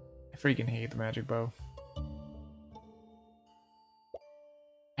 I freaking hate the magic bow.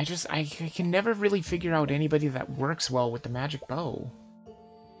 I can never really figure out anybody that works well with the magic bow.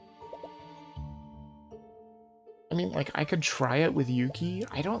 I mean, like, I could try it with Yuki.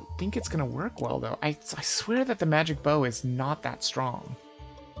 I don't think it's gonna work well, though. I swear that the magic bow is not that strong.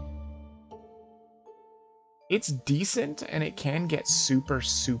 It's decent, and it can get super,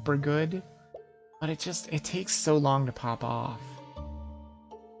 super good, but it takes so long to pop off.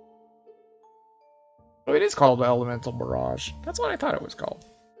 Oh, it is called Elemental Barrage. That's what I thought it was called.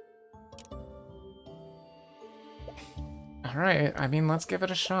 Alright, I mean, let's give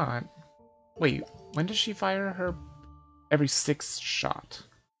it a shot. Wait, when does she fire her? Every 6th shot.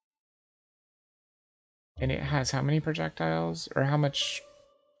 And it has how many projectiles? Or how much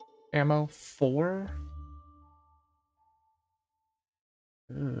ammo? 4?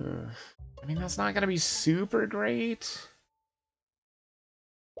 Ugh. I mean, that's not gonna be super great.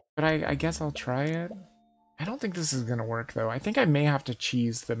 But I guess I'll try it. I don't think this is gonna work, though. I think I may have to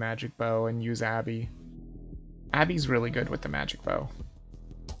cheese the magic bow and use Abby. Abby's really good with the magic bow.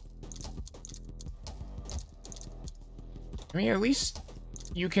 I mean, at least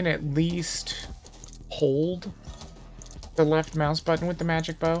you can at least hold the left mouse button with the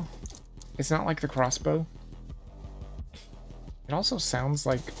magic bow. It's not like the crossbow. It also sounds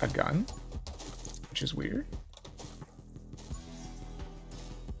like a gun, which is weird.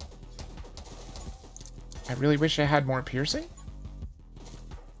 I really wish I had more piercing.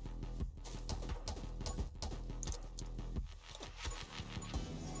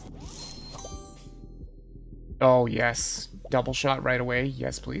 Oh, yes. Double shot right away.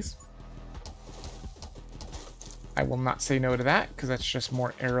 Yes, please. I will not say no to that, because that's just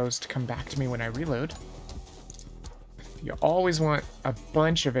more arrows to come back to me when I reload. You always want a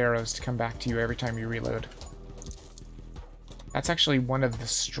bunch of arrows to come back to you every time you reload. That's actually one of the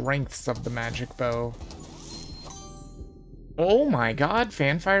strengths of the magic bow. Oh my god,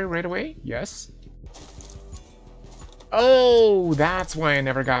 fanfire right away? Yes. Oh, that's why I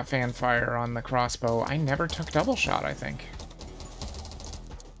never got fanfire on the crossbow. I never took double shot, I think.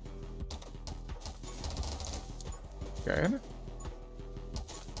 Good.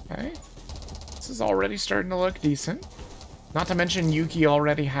 Okay. This is already starting to look decent. Not to mention Yuki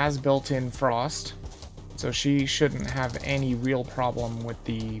already has built-in frost, so she shouldn't have any real problem with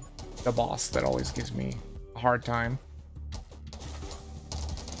the boss that always gives me a hard time.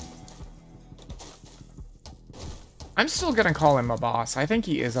 I'm still gonna call him a boss. I think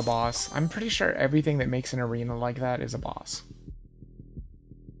he is a boss. I'm pretty sure everything that makes an arena like that is a boss.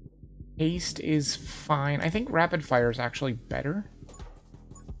 Haste is fine. I think rapid fire is actually better.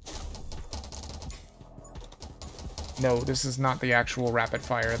 No, this is not the actual rapid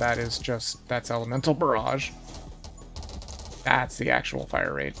fire. That is just, that's elemental barrage. That's the actual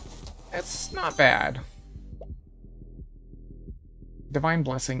fire rate. It's not bad. Divine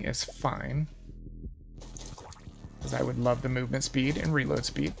Blessing is fine. Because I would love the movement speed and reload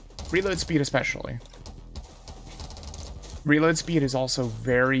speed. Reload speed especially. Reload speed is also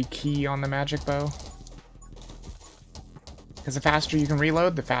very key on the magic bow. Because the faster you can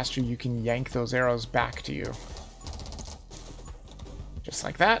reload, the faster you can yank those arrows back to you. Just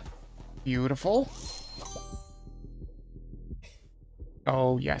like that. Beautiful.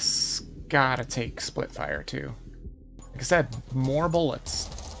 Oh, yes. Gotta take split fire, too. Like I said, more bullets.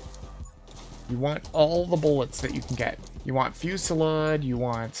 You want all the bullets that you can get. You want Fusillade, you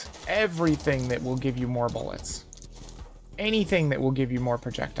want everything that will give you more bullets. Anything that will give you more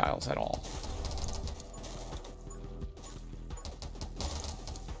projectiles at all.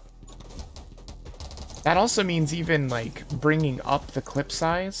 That also means even, like, bringing up the clip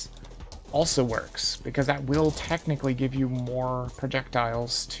size also works, because that will technically give you more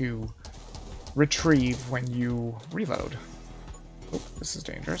projectiles to retrieve when you reload. Oh, this is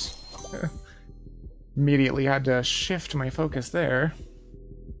dangerous. Immediately had to shift my focus there.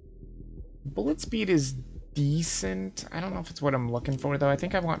 Bullet speed is decent. I don't know if it's what I'm looking for, though. I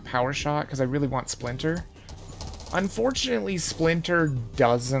think I want Power Shot, because I really want Splinter. Unfortunately, Splinter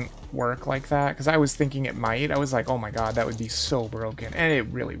doesn't work like that, because I was thinking it might. I was like, oh my god, that would be so broken. And it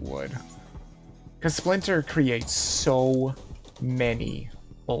really would. Because Splinter creates so many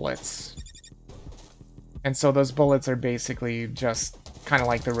bullets. And so those bullets are basically just kind of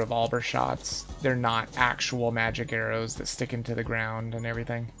like the revolver shots. They're not actual magic arrows that stick into the ground and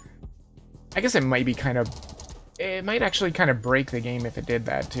everything. I guess it might be kind of... It might actually kind of break the game if it did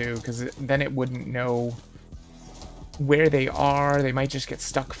that too, because then it wouldn't know where they are. They might just get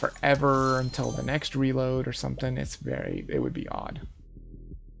stuck forever until the next reload or something. It's very... It would be odd.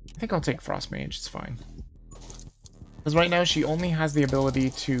 I think I'll take Frost Mage, it's fine. Because right now she only has the ability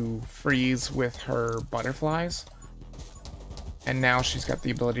to freeze with her butterflies. And now she's got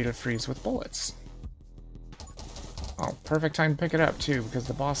the ability to freeze with bullets. Oh, perfect time to pick it up too, because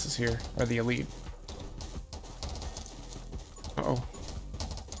the boss is here, or the elite. Uh-oh.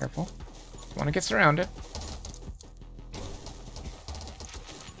 Careful. Want to get surrounded.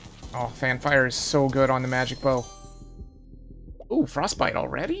 Oh, Fanfire is so good on the magic bow. Ooh, Frostbite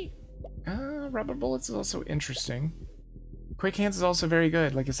already? Rubber Bullets is also interesting. Quick Hands is also very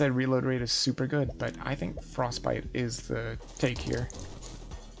good. Like I said, reload rate is super good, but I think Frostbite is the take here.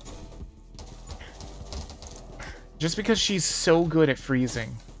 Just because she's so good at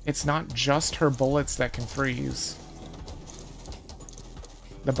freezing. It's not just her bullets that can freeze.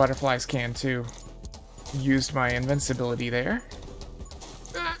 The butterflies can too. Used my invincibility there.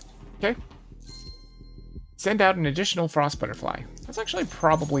 Okay. Send out an additional Frost Butterfly. That's actually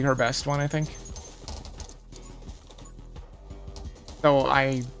probably her best one, I think. Though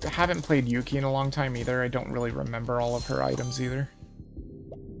I haven't played Yuki in a long time either. I don't really remember all of her items either.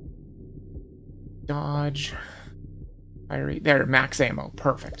 Dodge. Fiery. There, max ammo.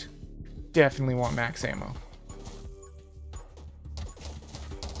 Perfect. Definitely want max ammo.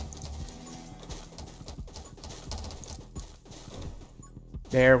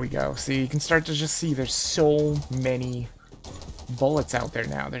 There we go. See, you can start to just see there's so many bullets out there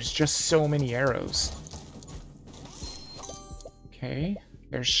now. There's just so many arrows. Okay.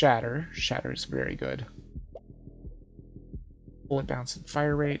 There's Shatter. Shatter's very good. Bullet bounce and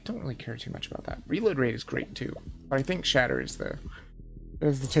fire rate. Don't really care too much about that. Reload rate is great too. But I think Shatter is the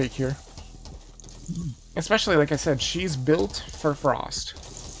take here. Especially, like I said, she's built for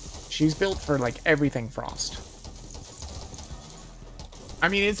Frost. She's built for, like, everything Frost. I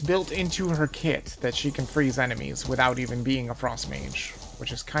mean, it's built into her kit that she can freeze enemies without even being a Frost Mage,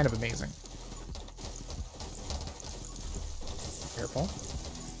 which is kind of amazing. Careful.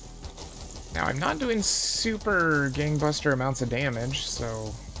 Now, I'm not doing super gangbuster amounts of damage,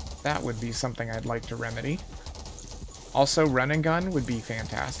 so that would be something I'd like to remedy. Also, run and gun would be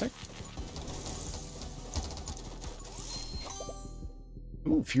fantastic.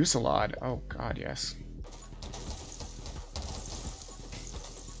 Ooh, Fusillade. Oh god, yes.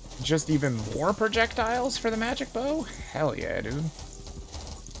 Just even more projectiles for the magic bow? Hell yeah, dude.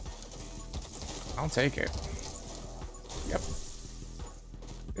 I'll take it. Yep.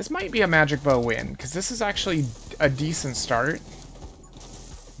 This might be a magic bow win, because this is actually a decent start.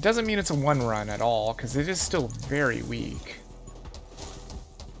 Doesn't mean it's a one run at all, because it is still very weak.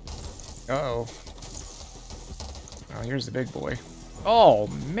 Uh-oh. Oh, here's the big boy. Oh,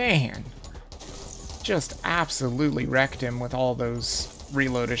 man! Just absolutely wrecked him with all those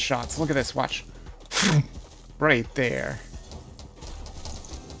reloaded shots. Look at this, watch. Right there.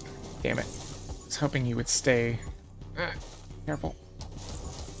 Damn it. I was hoping he would stay. Careful.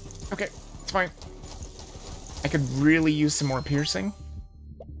 Okay, it's fine. I could really use some more piercing.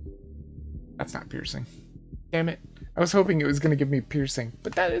 That's not piercing. Damn it. I was hoping it was going to give me piercing,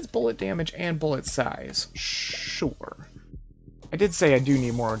 but that is bullet damage and bullet size. Sure. I did say I do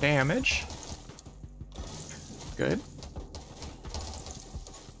need more damage. Good.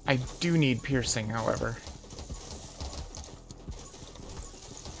 I do need piercing, however.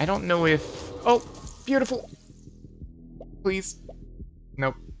 I don't know if... Oh! Beautiful! Please.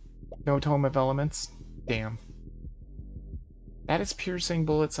 Nope. No Tome of Elements. Damn. That is piercing,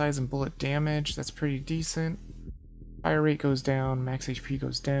 bullet size, and bullet damage. That's pretty decent. Fire rate goes down, max HP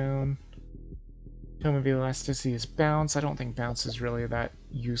goes down. Tome of Elasticity is bounce. I don't think bounce is really that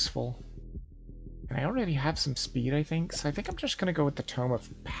useful. And I already have some speed, I think, so I think I'm just gonna go with the Tome of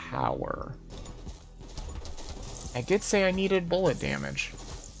Power. I did say I needed bullet damage.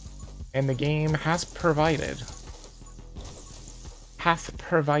 And the game has provided. Hath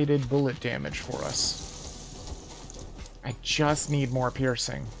provided bullet damage for us. I just need more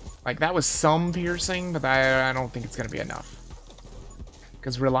piercing. Like, that was some piercing, but I don't think it's gonna be enough.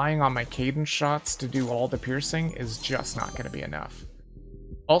 Because relying on my cadence shots to do all the piercing is just not gonna be enough.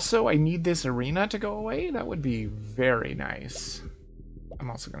 Also, I need this arena to go away. That would be very nice. I'm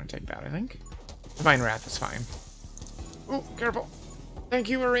also gonna take that, I think. Divine Wrath is fine. Ooh, careful. Thank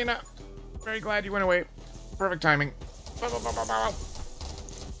you, arena. Very glad you went away. Perfect timing.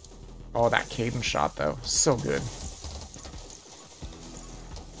 Oh, that cadence shot, though. So good.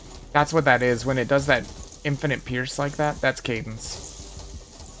 That's what that is. When it does that infinite pierce like that, that's cadence.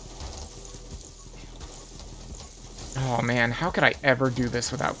 Oh man, how could I ever do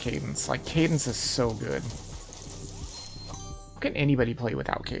this without cadence? Like, cadence is so good. How can anybody play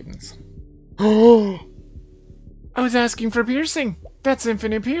without cadence? Oh! I was asking for piercing! That's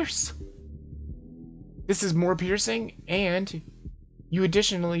infinite pierce! This is more piercing, and you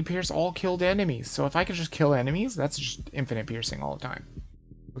additionally pierce all killed enemies. So if I could just kill enemies, that's just infinite piercing all the time.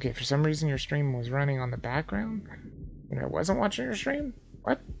 Okay, for some reason your stream was running on the background when I wasn't watching your stream?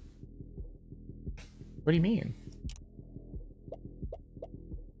 What? What do you mean?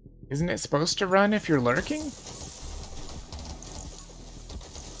 Isn't it supposed to run if you're lurking?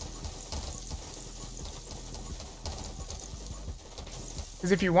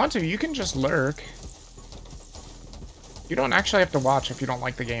 Because if you want to, you can just lurk. You don't actually have to watch if you don't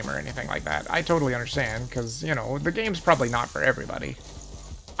like the game or anything like that. I totally understand, because, you know, the game's probably not for everybody.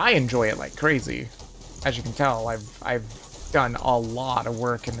 I enjoy it like crazy. As you can tell, I've done a lot of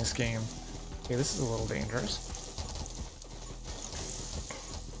work in this game. Okay, this is a little dangerous.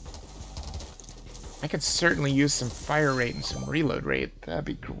 I could certainly use some fire rate and some reload rate. That'd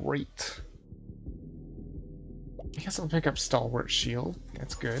be great. I guess I'll pick up Stalwart Shield.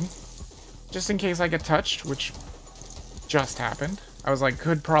 That's good. Just in case I get touched, which just happened. I was like,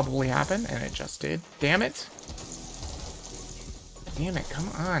 could probably happen, and it just did. Damn it. Damn it, come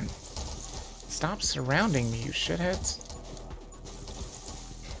on. Stop surrounding me, you shitheads.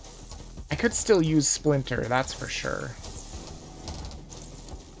 I could still use Splinter, that's for sure.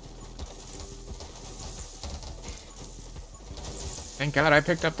 Thank God I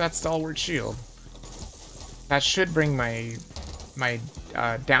picked up that Stalwart Shield. That should bring my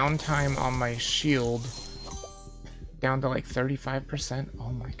downtime on my shield down to like 35%. Oh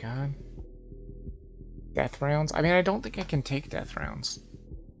my God. Death rounds? I mean, I don't think I can take death rounds.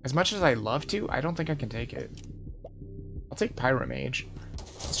 As much as I love to, I don't think I can take it. I'll take Pyromage.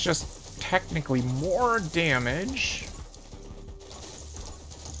 It's just technically more damage.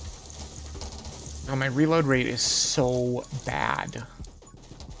 Oh, my reload rate is so bad.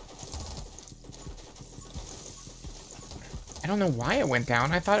 I don't know why it went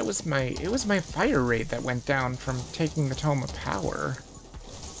down. I thought it was my fire rate that went down from taking the Tome of Power.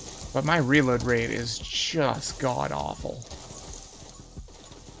 But my reload rate is just god-awful.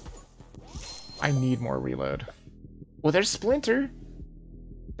 I need more reload. Well, there's Splinter.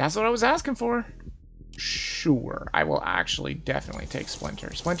 That's what I was asking for. Sure, I will actually definitely take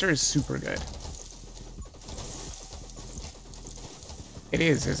Splinter. Splinter is super good. It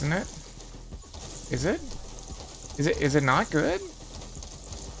is, isn't it? Is it? Is it not good?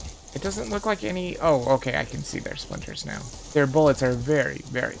 It doesn't look like any... Oh, okay, I can see their splinters now. Their bullets are very,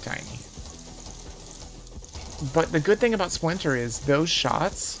 very tiny. But the good thing about Splinter is those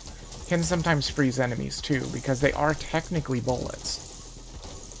shots can sometimes freeze enemies too, because they are technically bullets.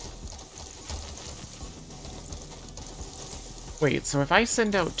 Wait, so if I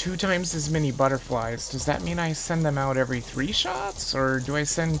send out 2 times as many butterflies, does that mean I send them out every 3 shots? Or do I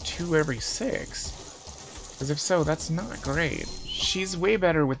send 2 every 6? Because if so, that's not great. She's way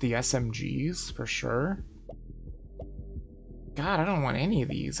better with the SMGs, for sure. God, I don't want any of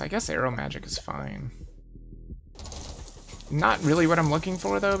these. I guess Arrow Magic is fine. Not really what I'm looking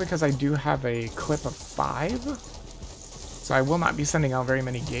for, though, because I do have a clip of 5. So I will not be sending out very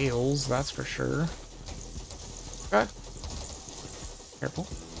many Gales, that's for sure. But careful.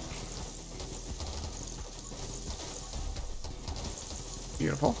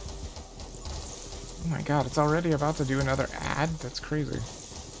 Beautiful. Oh my god, it's already about to do another ad? That's crazy. I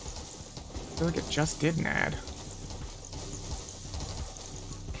feel like it just did an ad.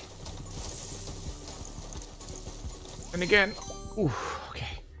 And again, ooh,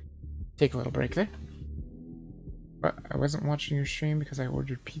 okay. Take a little break there. But I wasn't watching your stream because I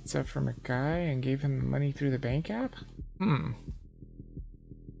ordered pizza from a guy and gave him the money through the bank app?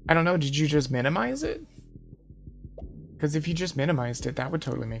 I don't know, did you just minimize it? Because if you just minimized it, that would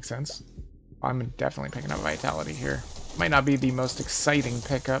totally make sense. I'm definitely picking up Vitality here. Might not be the most exciting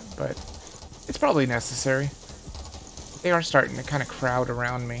pickup, but it's probably necessary. They are starting to kind of crowd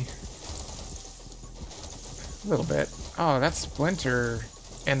around me. A little bit. Oh, that Splinter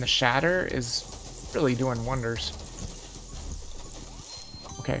and the Shatter is really doing wonders.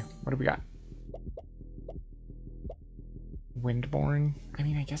 Okay, what do we got? Windborne? I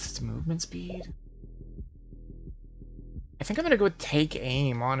mean, I guess it's movement speed. I think I'm gonna go with Take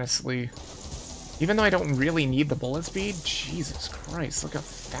Aim, honestly. Even though I don't really need the bullet speed, Jesus Christ, look how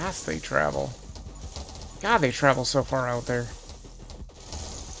fast they travel. God, they travel so far out there.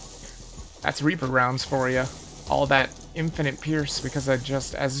 That's Reaper rounds for you. All that infinite pierce, because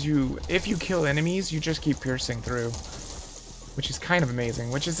if you kill enemies, you just keep piercing through. Which is kind of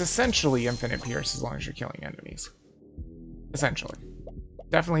amazing, which is essentially infinite pierce as long as you're killing enemies. Essentially.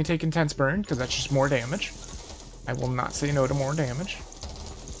 Definitely take Intense Burn, because that's just more damage. I will not say no to more damage.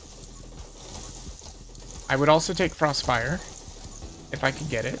 I would also take Frostfire, if I could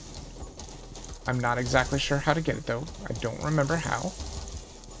get it. I'm not exactly sure how to get it, though. I don't remember how.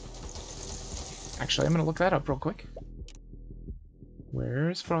 Actually, I'm going to look that up real quick.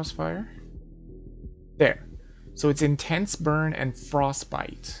 Where's Frostfire? There. So it's Intense Burn and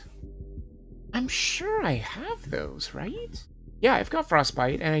Frostbite. I'm sure I have those, right? Yeah, I've got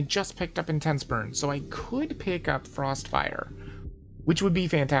Frostbite, and I just picked up Intense Burn, so I could pick up Frostfire. Which would be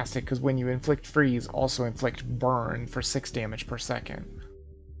fantastic, because when you inflict freeze, also inflict burn for 6 damage per second.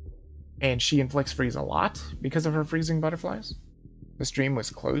 And she inflicts freeze a lot because of her freezing butterflies. The stream was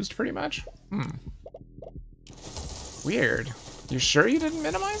closed pretty much? Weird. You sure you didn't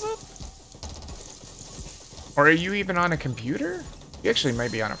minimize it? Or are you even on a computer? You actually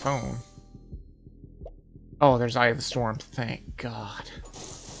might be on a phone. Oh, there's Eye of the Storm. Thank God.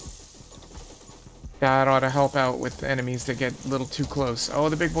 That ought to help out with enemies that get a little too close. Oh,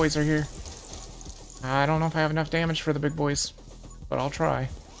 the big boys are here. I don't know if I have enough damage for the big boys, but I'll try.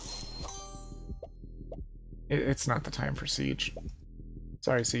 It's not the time for Siege.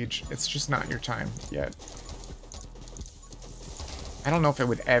 Sorry, Siege. It's just not your time yet. I don't know if it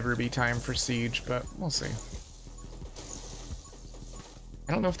would ever be time for Siege, but we'll see.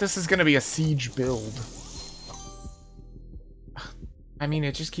 I don't know if this is going to be a Siege build. I mean,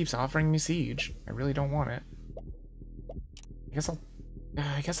 it just keeps offering me Siege. I really don't want it.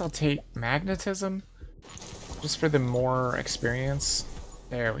 I guess I'll take Magnetism, just for the more experience.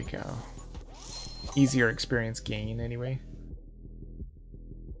 There we go. Easier experience gain, anyway.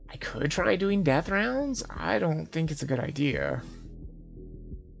 could try doing death rounds. I don't think it's a good idea.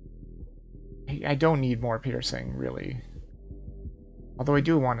 I don't need more piercing, really. Although I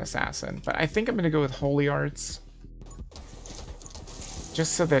do want assassin, but I think I'm gonna go with holy arts.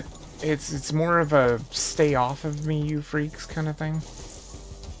 Just so that it's more of a stay off of me, you freaks kind of thing.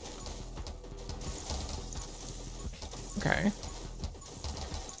 Okay.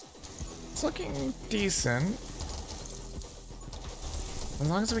 It's looking decent. As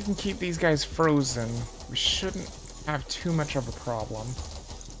long as we can keep these guys frozen, we shouldn't have too much of a problem.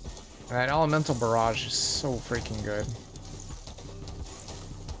 And that elemental barrage is so freaking good.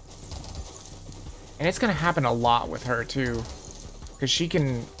 And it's gonna happen a lot with her too. Because she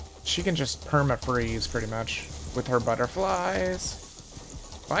can just perma-freeze pretty much with her butterflies.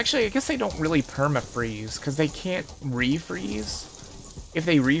 Well, actually, I guess they don't really perma-freeze because they can't refreeze. If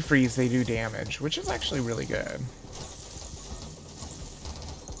they refreeze, they do damage, which is actually really good.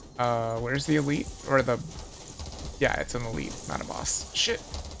 Where's the elite? Or the... Yeah, it's an elite, not a boss. Shit.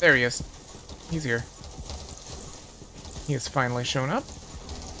 There he is. He's here. He has finally shown up.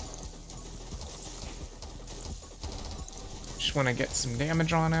 Just want to get some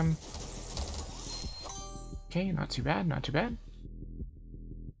damage on him. Okay, not too bad, not too bad.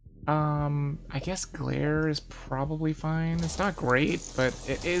 I guess glare is probably fine. It's not great, but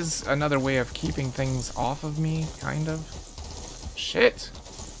it is another way of keeping things off of me, kind of. Shit!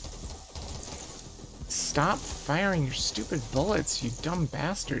 Stop firing your stupid bullets, you dumb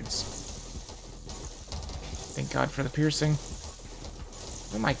bastards. Thank God for the piercing.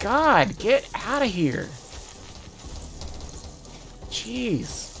 Oh my God, get out of here!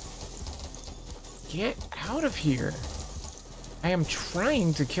 Jeez. Get out of here. I am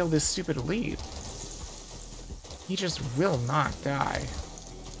trying to kill this stupid elite. He just will not die.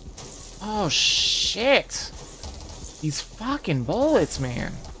 Oh, shit. These fucking bullets,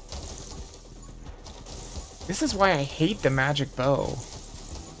 man. This is why I hate the magic bow.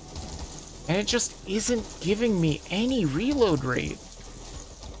 And it just isn't giving me any reload rate.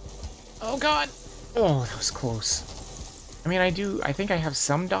 Oh, God. Oh, that was close. I mean, I think I have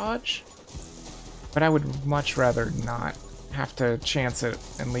some dodge, but I would much rather not have to chance it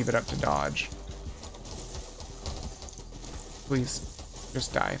and leave it up to dodge. Please,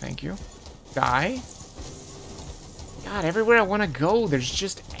 just die, thank you. Die? God, everywhere I want to go, there's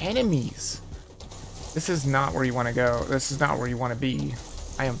just enemies. This is not where you want to go. This is not where you want to be.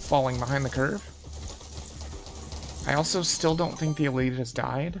 I am falling behind the curve. I also still don't think the elite has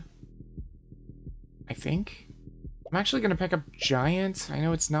died. I think. I'm actually going to pick up Giant. I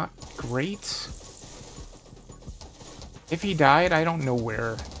know it's not great. If he died, I don't know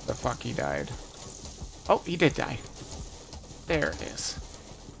where the fuck he died. Oh, he did die. There it is.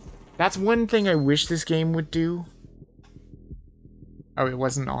 That's one thing I wish this game would do. Oh, it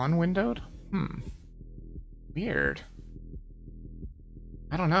wasn't on windowed? Weird.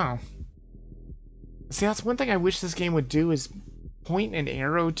 I don't know. See, that's one thing I wish this game would do is point an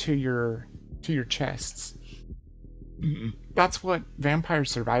arrow to your chests. That's what Vampire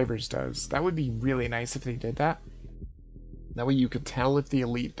Survivors does. That would be really nice if they did that. That way you could tell if the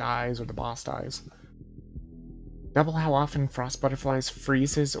elite dies or the boss dies. Double how often Frost Butterflies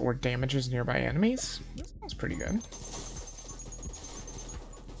freezes or damages nearby enemies? That sounds pretty good.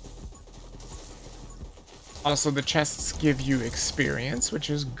 Also, the chests give you experience, which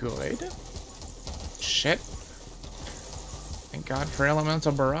is good. Shit. Thank God for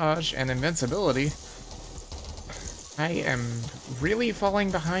Elemental Barrage and Invincibility. I am really falling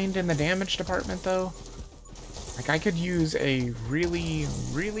behind in the damage department, though. Like, I could use a really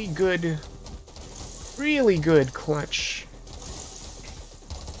good clutch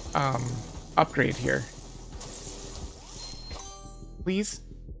upgrade here. Please.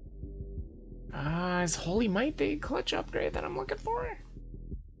 Is Holy Might the clutch upgrade that I'm looking for?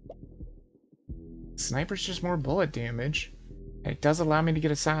 Sniper's just more bullet damage. And it does allow me to get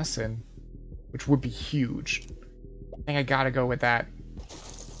Assassin, which would be huge. I think I gotta go with that.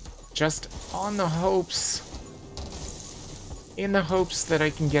 Just on the hopes... in the hopes that I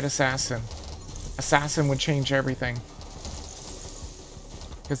can get Assassin. Assassin would change everything.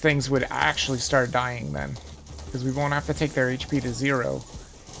 Because things would actually start dying then. Because we won't have to take their HP to 0.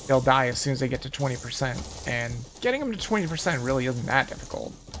 They'll die as soon as they get to 20%. And getting them to 20% really isn't that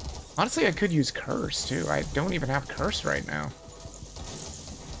difficult. Honestly, I could use Curse, too. I don't even have Curse right now.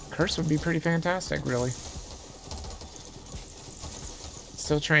 Curse would be pretty fantastic, really.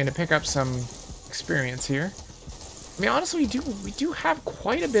 Still trying to pick up some experience here. I mean, honestly, we do have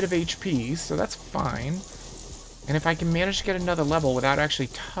quite a bit of HP, so that's fine. And if I can manage to get another level without actually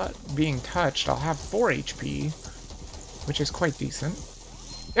being touched, I'll have 4 HP, which is quite decent.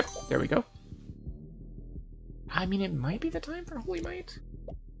 Yep, there we go. I mean, it might be the time for Holy Might.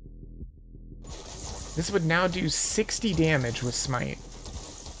 This would now do 60 damage with Smite.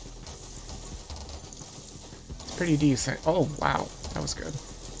 It's pretty decent. Oh, wow. That was good.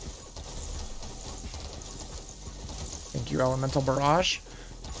 Thank you, Elemental Barrage.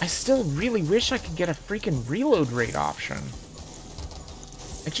 I still really wish I could get a freaking reload rate option.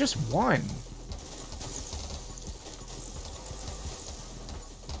 Like, just one.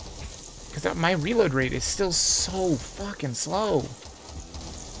 Because my reload rate is still so fucking slow.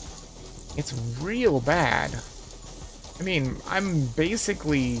 It's real bad. I mean, I'm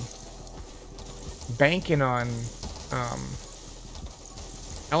basically banking on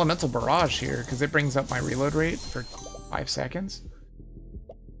Elemental Barrage here, because it brings up my reload rate for 5 seconds.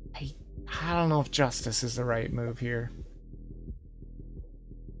 I don't know if Justice is the right move here.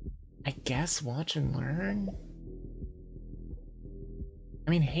 I guess Watch and Learn? I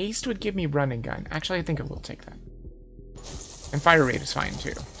mean, Haste would give me Run and Gun. Actually, I think I will take that. And Fire Rate is fine,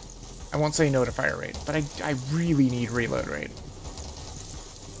 too. I won't say no to Fire Rate, but I really need Reload Rate.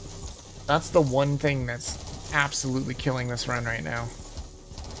 That's the one thing that's absolutely killing this run right now.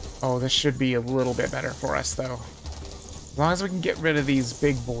 Oh, this should be a little bit better for us, though. As long as we can get rid of these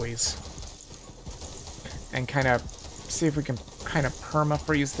big boys. And kind of see if we can kind of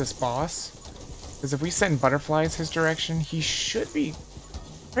perma-freeze this boss. Because if we send butterflies his direction, he should be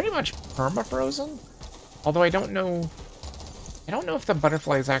pretty much perma-frozen. Although I don't know if the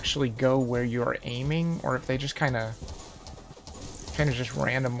butterflies actually go where you're aiming, or if they just kind of just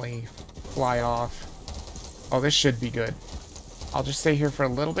randomly fly off. Oh, this should be good. I'll just stay here for a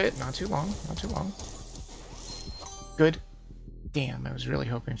little bit. Not too long. Not too long. Good. Damn, I was really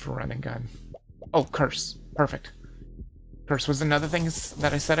hoping for Run and Gun. Oh, Curse. Perfect. Curse was another thing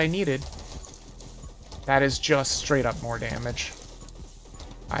that I said I needed. That is just straight up more damage.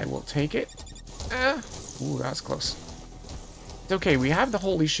 I will take it. Ooh, that was close. It's okay, we have the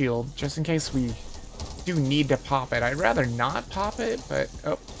Holy Shield, just in case we do need to pop it. I'd rather not pop it, but...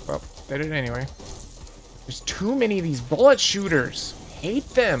 Oh, well, did it anyway. There's too many of these bullet shooters. Hate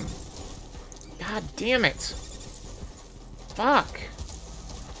them. God damn it. Fuck.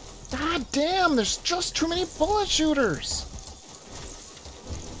 God damn, there's just too many bullet shooters.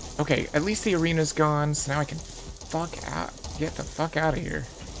 Okay, at least the arena's gone, so now I can get the fuck out of here.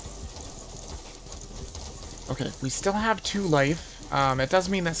 Okay, we still have 2 life. It does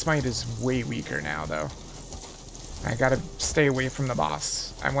mean that Smite is way weaker now, though. I gotta stay away from the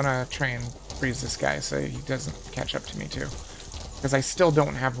boss. I wanna try and freeze this guy so he doesn't catch up to me, too. Because I still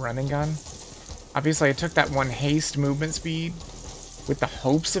don't have Run and Gun. Obviously, I took that 1 haste movement speed with the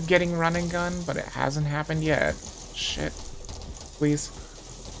hopes of getting Run and Gun, but it hasn't happened yet. Shit. Please.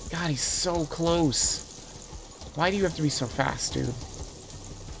 God, he's so close. Why do you have to be so fast, dude?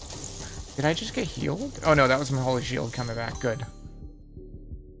 Did I just get healed? Oh no, that was my Holy Shield coming back. Good.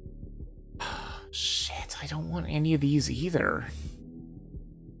 Shit, I don't want any of these either.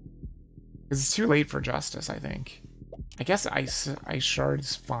 Because it's too late for Justice, I think. I guess Ice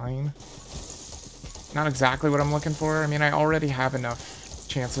Shard's fine. Not exactly what I'm looking for. I mean, I already have enough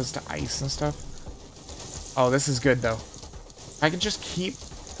chances to ice and stuff. Oh, this is good, though. I can just keep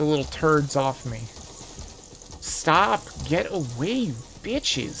the little turds off me. Stop! Get away, you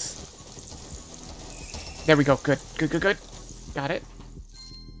bitches! There we go. Good. Good, good, good. Got it.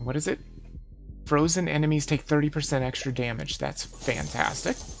 What is it? Frozen enemies take 30% extra damage. That's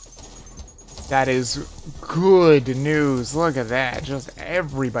fantastic. That is good news. Look at that. Just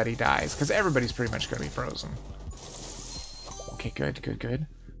everybody dies, because everybody's pretty much going to be frozen. Okay, good, good, good.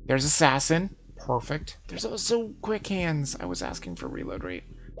 There's Assassin. Perfect. There's also Quick Hands. I was asking for reload rate.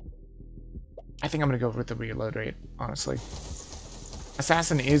 I think I'm going to go with the reload rate, honestly.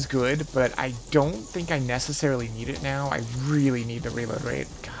 Assassin is good, but I don't think I necessarily need it now. I really need the reload rate.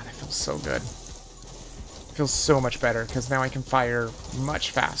 God, I feel so good. It feels so much better, because now I can fire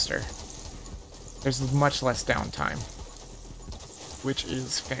much faster. There's much less downtime, which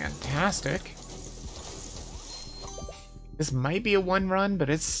is fantastic. This might be a 1 run,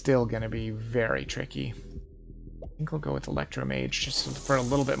 but it's still going to be very tricky. I think we'll go with Electromage just for a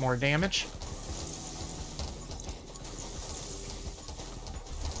little bit more damage.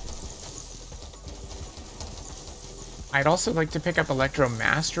 I'd also like to pick up Electro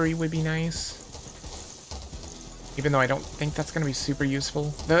Mastery would be nice. Even though I don't think that's going to be super useful.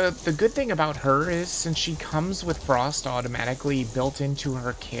 The good thing about her is, since she comes with Frost automatically built into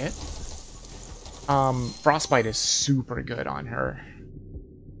her kit, Frostbite is super good on her.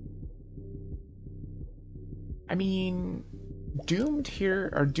 I mean, Doomed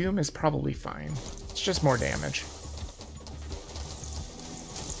here, or Doom is probably fine. It's just more damage.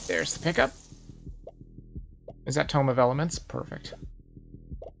 There's the pickup. Is that Tome of Elements? Perfect.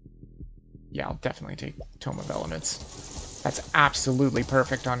 Yeah, I'll definitely take Tome of Elements. That's absolutely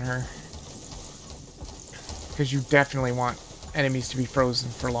perfect on her. Because you definitely want enemies to be frozen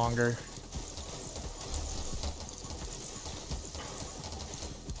for longer.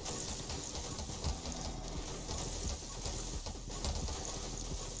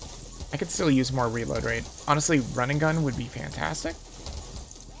 I could still use more reload rate. Honestly, Run and Gun would be fantastic.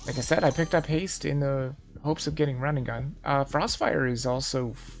 Like I said, I picked up Haste in the hopes of getting Run and Gun. Frostfire is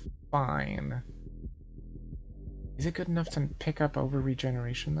also fine. Is it good enough to pick up over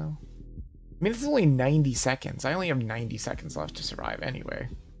regeneration, though? I mean, it's only 90 seconds. I only have 90 seconds left to survive anyway.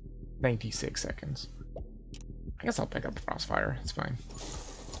 96 seconds. I guess I'll pick up Frostfire. It's fine.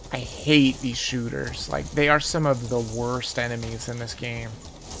 I hate these shooters. Like, they are some of the worst enemies in this game.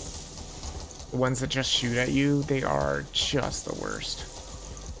 The ones that just shoot at you, they are just the worst.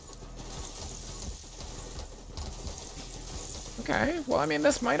 Okay, well, I mean,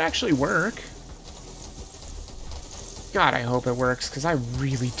 this might actually work. God, I hope it works, because I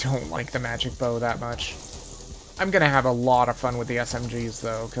really don't like the magic bow that much. I'm gonna have a lot of fun with the SMGs,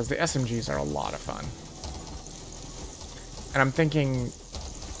 though, because the SMGs are a lot of fun. And I'm thinking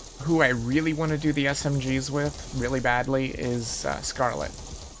who I really want to do the SMGs with, really badly, is Scarlet.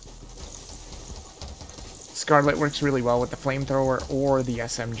 Scarlet works really well with the flamethrower or the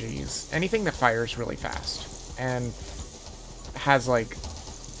SMGs. Anything that fires really fast. And has, like,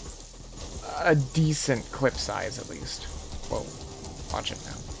 a decent clip size, at least. Whoa. Watch it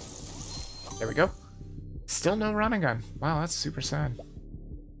now. There we go. Still no Run and Gun. Wow, that's super sad.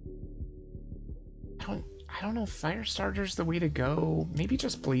 I don't know if Firestarter's the way to go. Maybe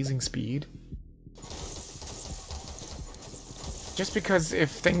just Blazing Speed. Just because if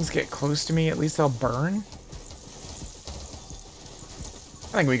things get close to me, at least they'll burn.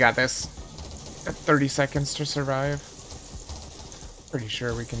 I think we got this. Got 30 seconds to survive. Pretty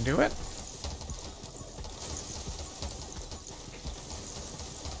sure we can do it.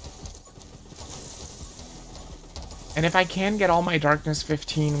 And if I can get all my Darkness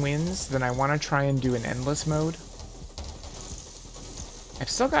 15 wins, then I want to try and do an endless mode. I've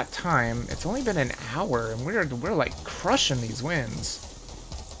still got time. It's only been an hour, and we're like crushing these wins.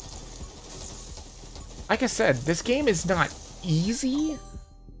 Like I said, this game is not easy,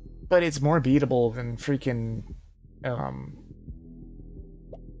 but it's more beatable than freaking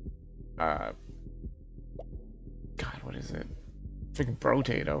God, what is it? Freaking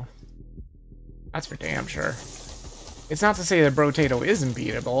Brotato. That's for damn sure. It's not to say that Brotato isn't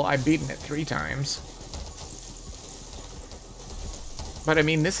beatable. I've beaten it 3 times. But I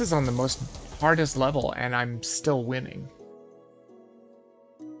mean, this is on the most hardest level, and I'm still winning.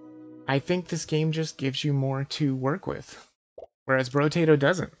 I think this game just gives you more to work with, whereas Brotato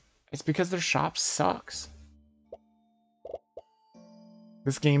doesn't. It's because their shop sucks.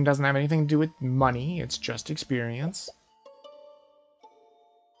 This game doesn't have anything to do with money, it's just experience.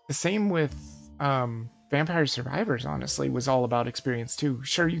 The same with Vampire Survivors, honestly, was all about experience too.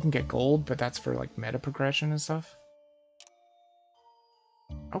 Sure, you can get gold, but that's for like meta progression and stuff.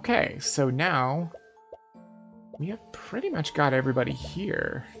 Okay, so now we have pretty much got everybody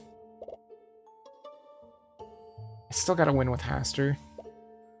here. I still gotta win with Haster.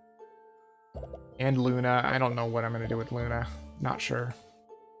 And Luna. I don't know what I'm gonna do with Luna. Not sure.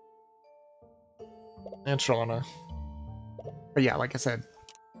 And Shauna. But yeah, like I said,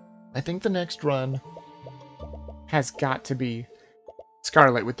 I think the next run has got to be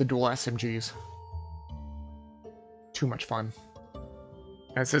Scarlet with the dual SMGs. Too much fun.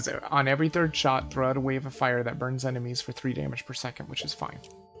 And it says, on every 3rd shot, throw out a wave of fire that burns enemies for 3 damage per second, which is fine.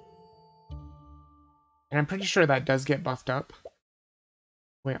 And I'm pretty sure that does get buffed up.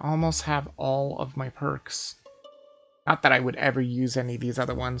 We almost have all of my perks. Not that I would ever use any of these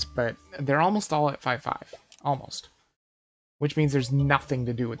other ones, but they're almost all at 5/5. Almost. Which means there's nothing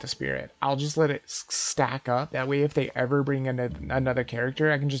to do with the spirit. I'll just let it stack up. That way if they ever bring in another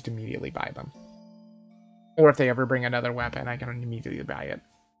character, I can just immediately buy them. Or if they ever bring another weapon, I can immediately buy it.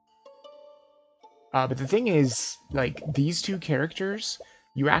 But the thing is, like, these 2 characters,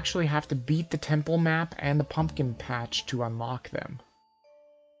 you actually have to beat the temple map and the pumpkin patch to unlock them.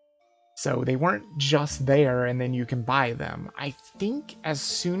 So they weren't just there and then you can buy them. I think as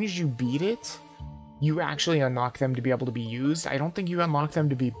soon as you beat it, you actually unlock them to be able to be used. I don't think you unlock them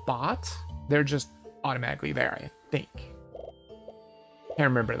to be bought. They're just automatically there, I think. Can't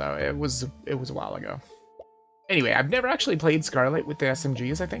remember though. It was a while ago. Anyway, I've never actually played Scarlet with the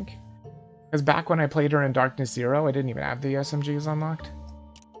SMGs, I think. Because back when I played her in Darkness 0, I didn't even have the SMGs unlocked.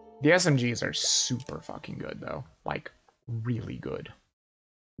 The SMGs are super fucking good though. Like, really good.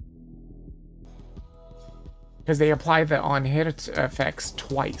 Because they apply the on-hit effects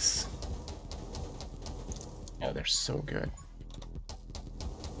twice. Oh, they're so good.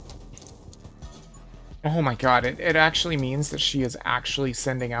 Oh my god, it actually means that she is actually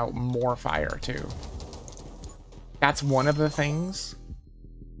sending out more fire, too. That's one of the things.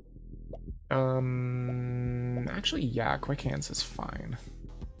 Actually, yeah, Quick Hands is fine.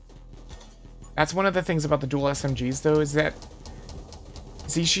 That's one of the things about the dual SMGs, though, is that...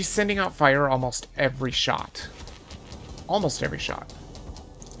 See, she's sending out fire almost every shot. Almost every shot.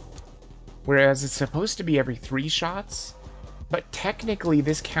 Whereas it's supposed to be every 3 shots, but technically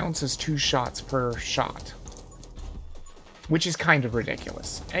this counts as 2 shots per shot. Which is kind of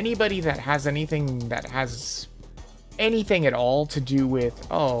ridiculous. Anybody that has anything that has anything at all to do with,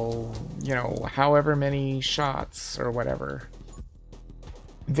 oh, you know, however many shots or whatever,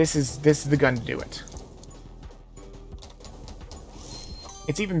 this is the gun to do it.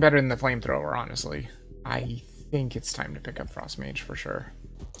 It's even better than the flamethrower, honestly. I think it's time to pick up Frost Mage for sure.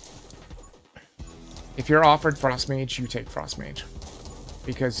 If you're offered Frost Mage, you take Frost Mage.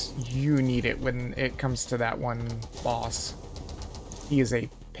 Because you need it when it comes to that one boss. He is a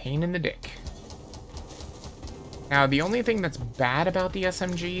pain in the dick. Now, the only thing that's bad about the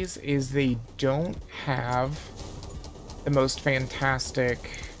SMGs is they don't have the most fantastic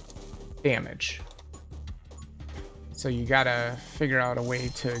damage. So you gotta figure out a way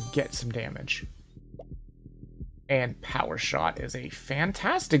to get some damage. And Power Shot is a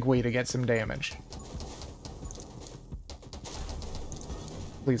fantastic way to get some damage.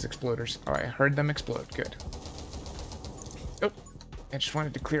 Please, exploders. Oh, I heard them explode. Good. Oh, I just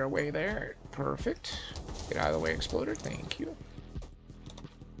wanted to clear away there. Perfect. Get out of the way, exploder. Thank you.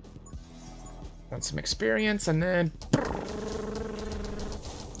 Want some experience, and then...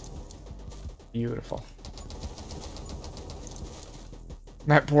 Beautiful.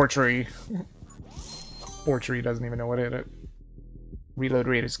 That poor tree. Poor tree doesn't even know what hit it. Reload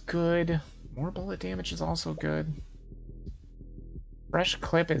rate is good. More bullet damage is also good. Fresh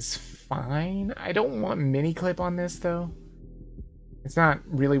clip is fine. I don't want mini clip on this, though. It's not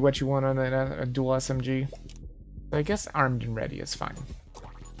really what you want on a dual SMG. So I guess armed and ready is fine.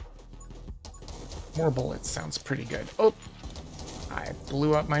 More bullets sounds pretty good. Oh! I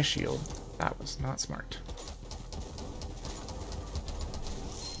blew up my shield. That was not smart.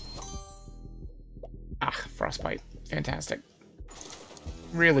 Ah, Frostbite. Fantastic.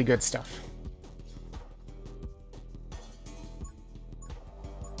 Really good stuff.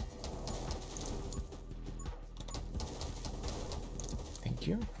 Thank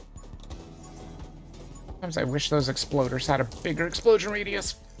you. Sometimes I wish those exploders had a bigger explosion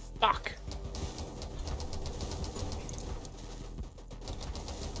radius. Fuck.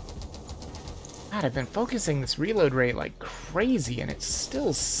 God, I've been focusing this reload rate like crazy, and it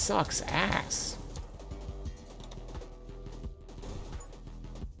still sucks ass.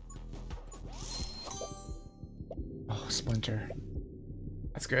 Oh, Splinter.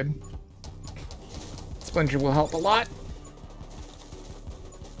 That's good. Splinter will help a lot.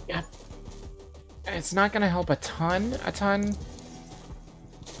 Yeah. It's not gonna help a ton,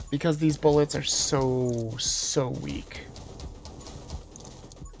 because these bullets are so weak.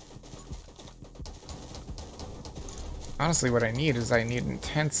 Honestly, what I need is I need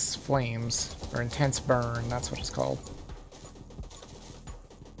intense flames, or intense burn, that's what it's called.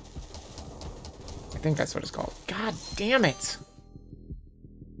 I think that's what it's called. God damn it!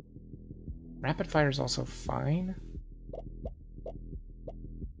 Rapid fire is also fine.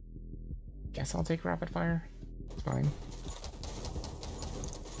 Guess I'll take rapid fire. It's fine.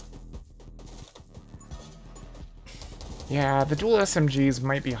 Yeah, the dual SMGs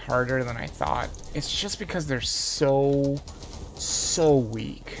might be harder than I thought. It's just because they're so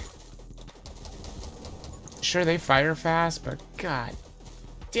weak. Sure, they fire fast, but god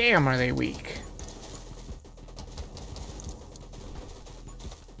damn are they weak.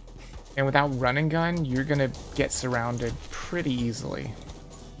 And without run and gun, you're gonna get surrounded pretty easily.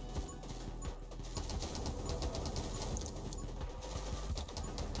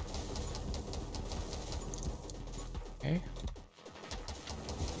 Okay.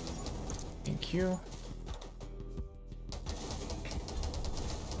 Thank you.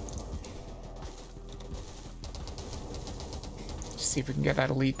 Just see if we can get that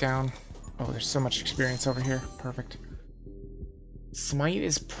elite down. Oh, there's so much experience over here. Perfect. Smite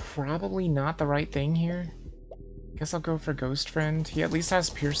is probably not the right thing here. Guess I'll go for Ghost Friend. He at least has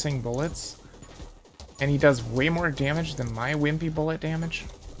piercing bullets. And he does way more damage than my wimpy bullet damage.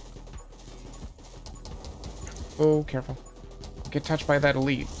 Oh, careful. Get touched by that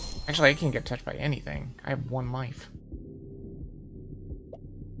elite. Actually, I can't get touched by anything. I have 1 life.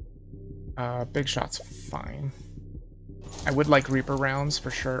 Big shot's fine. I would like Reaper rounds for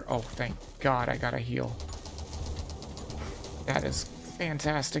sure. Oh, thank God I got a heal. That is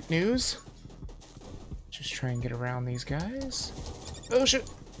fantastic news. Just try and get around these guys. Oh, shit.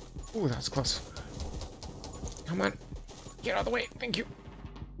 Ooh, that was close. Come on. Get out of the way. Thank you.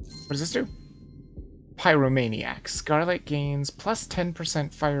 What does this do? Pyromaniac. Scarlet gains plus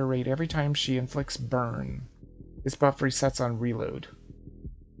 10% fire rate every time she inflicts burn. This buff resets on reload.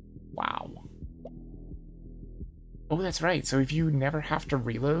 Wow. Oh, that's right. So if you never have to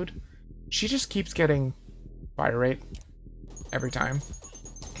reload, she just keeps getting fire rate every time.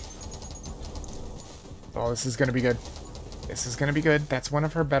 Oh, this is going to be good. This is going to be good. That's one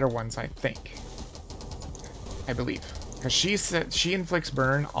of her better ones, I think. I believe. Because she inflicts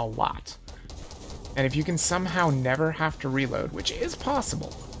burn a lot. And if you can somehow never have to reload, which is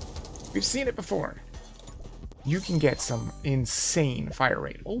possible, we've seen it before, you can get some insane fire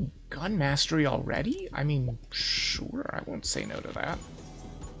rate. Oh, gun mastery already? I mean, sure, I won't say no to that.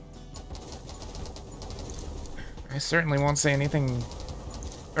 I certainly won't say anything,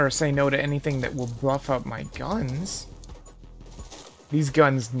 or say no to anything that will buff up my guns. These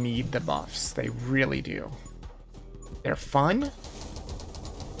guns need the buffs. They really do. They're fun.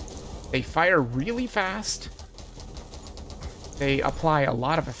 They fire really fast. They apply a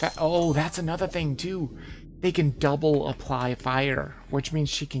lot of effect. Oh, that's another thing too. They can double apply fire, which means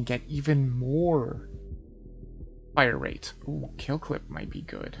she can get even more fire rate. Ooh, kill clip might be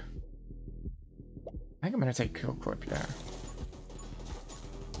good. I think I'm gonna take kill clip, yeah.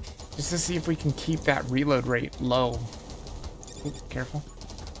 Just to see if we can keep that reload rate low. Ooh, careful.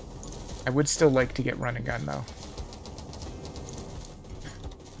 I would still like to get run and gun though.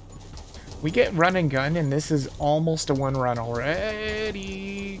 We get run and gun, and this is almost a one run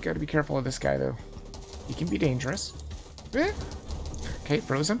already. Gotta be careful of this guy though. He can be dangerous. Okay,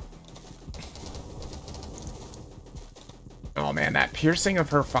 frozen. Oh man, that piercing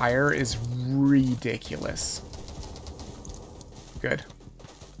of her fire is ridiculous. Good.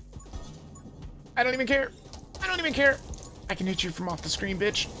 I don't even care. I don't even care. I can hit you from off the screen,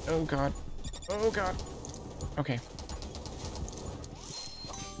 bitch. Oh god. Oh god. Okay.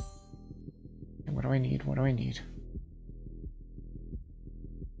 What do I need? What do I need?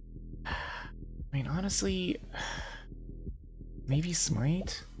 I mean, honestly, maybe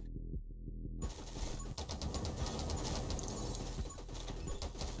smite?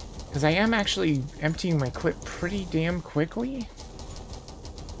 Because I am actually emptying my clip pretty damn quickly.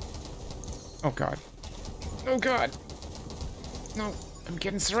 Oh god. Oh god. No, I'm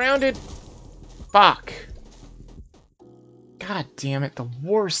getting surrounded. Fuck. God damn it, the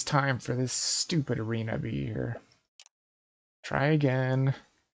worst time for this stupid arena to be here. Try again.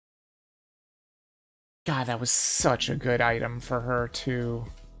 God, that was such a good item for her, too.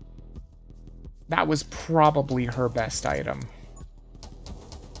 That was probably her best item.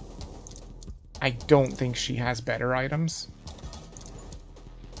 I don't think she has better items.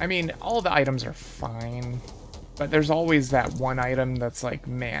 I mean, all the items are fine, but there's always that one item that's like,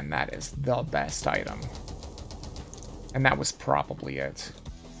 man, that is the best item. And that was probably it.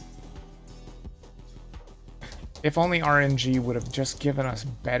 If only RNG would have just given us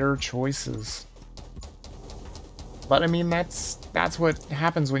better choices. But I mean, that's what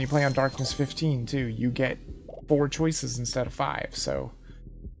happens when you play on Darkness 15 too. You get 4 choices instead of 5, so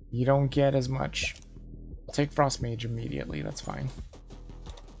you don't get as much. I'll take Frost Mage immediately, that's fine.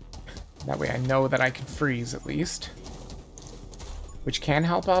 That way I know that I can freeze at least. Which can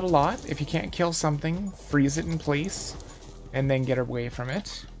help out a lot. If you can't kill something, freeze it in place, and then get away from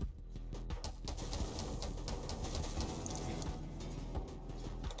it.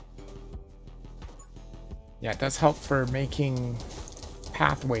 Yeah, it does help for making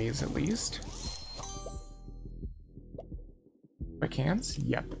pathways, at least. Quick hands?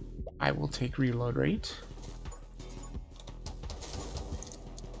 Yep. I will take reload rate.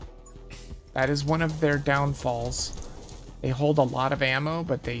 That is one of their downfalls. They hold a lot of ammo,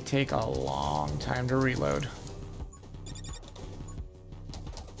 but they take a long time to reload.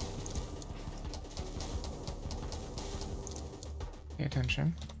 Pay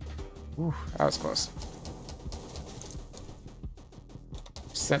attention. Ooh, that was close.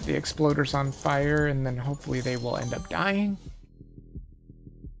 Set the exploders on fire, and then hopefully they will end up dying.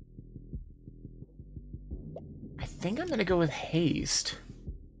 I think I'm gonna go with haste.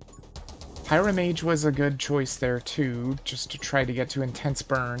 Pyromage was a good choice there too, just to try to get to intense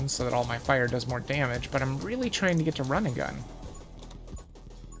burn so that all my fire does more damage, but I'm really trying to get to run and gun.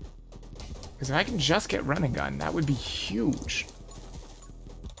 Because if I can just get run and gun, that would be huge.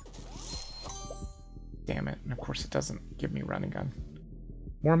 Damn it, and of course it doesn't give me run and gun.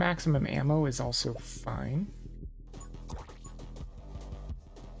 More maximum ammo is also fine.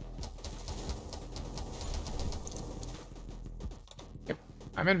 Yep,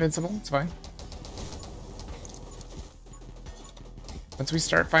 I'm invincible, it's fine. Once we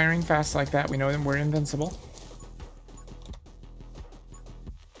start firing fast like that, we know that we're invincible.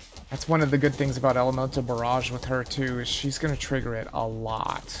 That's one of the good things about Elemental Barrage with her, too, is she's going to trigger it a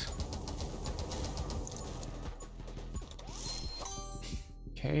lot.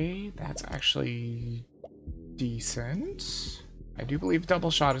 Okay, that's actually decent. I do believe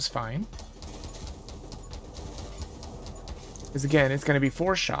double shot is fine. Because again, it's going to be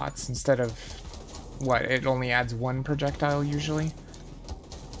 4 shots instead of, what, it only adds 1 projectile usually.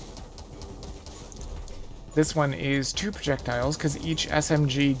 This one is 2 projectiles because each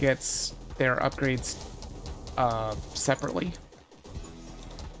SMG gets their upgrades separately.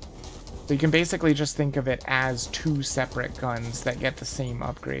 So you can basically just think of it as 2 separate guns that get the same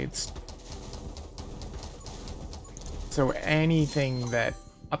upgrades. So anything that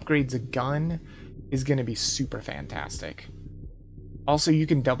upgrades a gun is going to be super fantastic. Also, you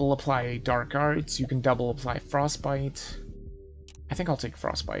can double apply Dark Arts, you can double apply Frostbite. I think I'll take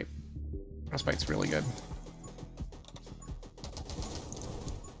Frostbite. Frostbite's really good.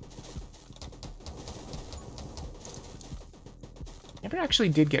 Never actually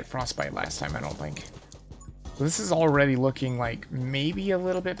did get Frostbite last time, I don't think. So this is already looking like maybe a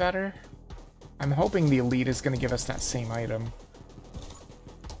little bit better. I'm hoping the Elite is going to give us that same item.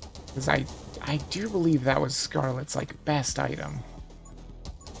 Because I do believe that was Scarlet's, like, best item.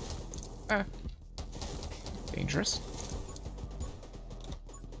 Dangerous.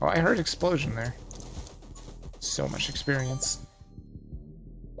 Oh, I heard explosion there. So much experience.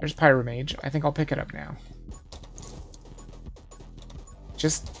 There's Pyromage. I think I'll pick it up now.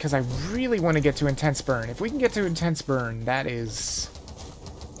 Just because I really want to get to Intense Burn. If we can get to Intense Burn, that is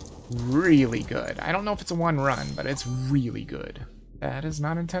really good. I don't know if it's a 1 run, but it's really good. That is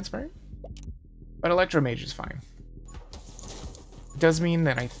not Intense Burn. But Electromage is fine. It does mean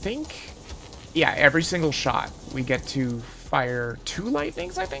that I think, yeah, every single shot we get to fire 2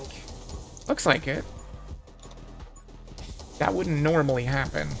 lightnings, I think? Looks like it. That wouldn't normally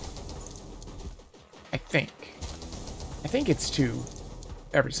happen. I think. I think it's 2.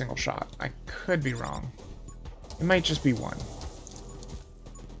 Every single shot. I could be wrong. It might just be 1.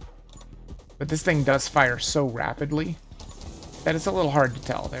 But this thing does fire so rapidly that it's a little hard to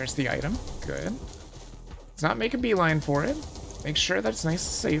tell. There's the item. Good. Let's not make a beeline for it. Make sure that it's nice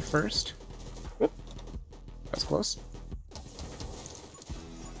and safe first. Whoop. That's close.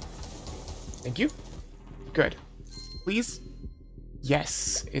 Thank you. Good. Please?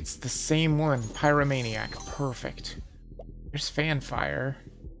 Yes, it's the same one. Pyromaniac. Perfect. There's Fanfire.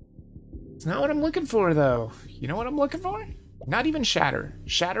 It's not what I'm looking for, though. You know what I'm looking for? Not even Shatter.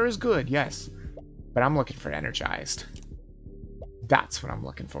 Shatter is good, yes. But I'm looking for Energized. That's what I'm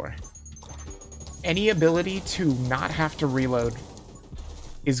looking for. Any ability to not have to reload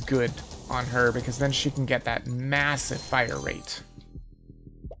is good on her, because then she can get that massive fire rate.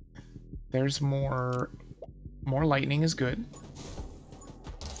 There's more lightning is good.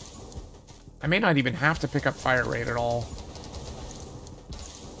 I may not even have to pick up fire rate at all.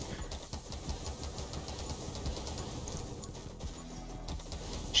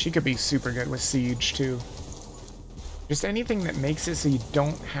 She could be super good with Siege, too. Just anything that makes it so you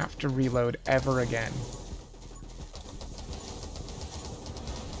don't have to reload ever again.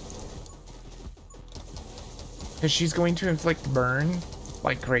 Because she's going to inflict burn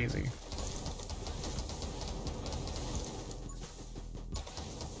like crazy.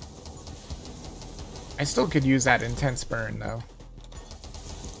 I still could use that intense burn, though.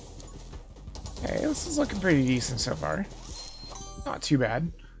 Okay, this is looking pretty decent so far. Not too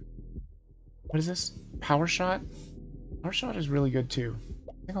bad. What is this? Power Shot? Power Shot is really good, too.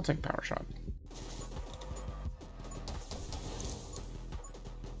 I think I'll take Power Shot.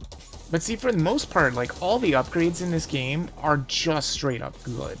 But see, for the most part, like, all the upgrades in this game are just straight up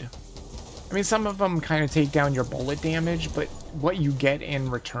good. I mean, some of them kind of take down your bullet damage, but what you get in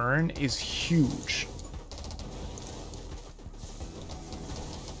return is huge.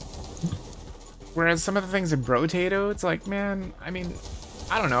 Whereas some of the things in Brotato, it's like, man, I mean,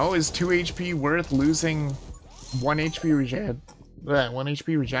 I don't know, is 2 HP worth losing 1 HP regen? 1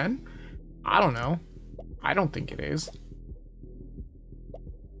 HP regen? I don't know. I don't think it is.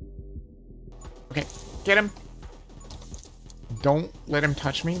 Okay, get him. Don't let him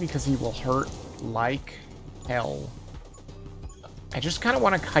touch me because he will hurt like hell. I just kind of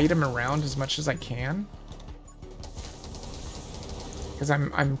want to kite him around as much as I can. Because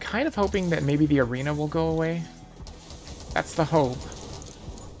I'm kind of hoping that maybe the arena will go away. That's the hope.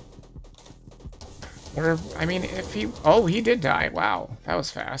 Or, I mean, if he... Oh, he did die. Wow, that was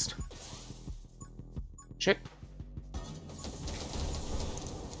fast. Shit.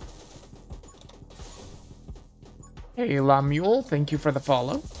 Hey, La Mule, thank you for the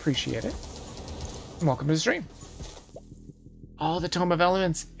follow. Appreciate it. And welcome to the stream. Oh, the Tome of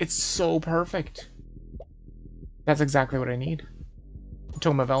Elements. It's so perfect. That's exactly what I need. The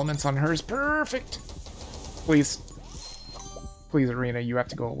Tome of Elements on her is perfect. Please. Please, Arena, you have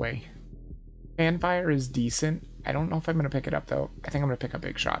to go away. Fanfire is decent. I don't know if I'm going to pick it up, though. I think I'm going to pick up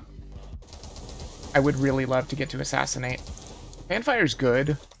Big Shot. I would really love to get to Assassinate. Fanfire's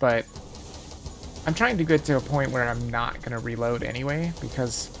good, but I'm trying to get to a point where I'm not going to reload anyway,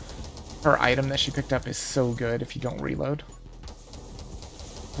 because her item that she picked up is so good if you don't reload.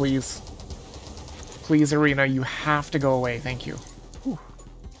 Please. Please, Arena, you have to go away. Thank you. Whew.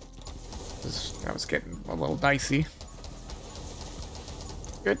 That was getting a little dicey.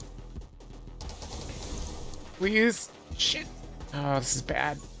 Good. Please. Shit. Oh, this is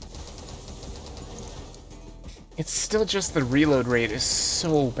bad. It's still just the reload rate is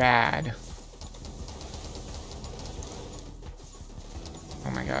so bad.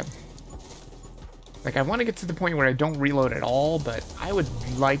 Oh my god. Like, I want to get to the point where I don't reload at all, but I would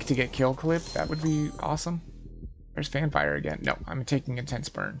like to get Kill Clip. That would be awesome. There's Fanfire again. No, I'm taking Intense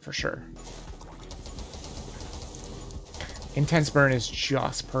Burn for sure. Intense Burn is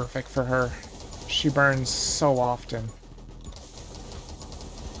just perfect for her. She burns so often.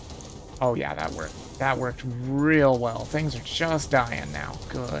 Oh yeah, that worked. That worked real well. Things are just dying now.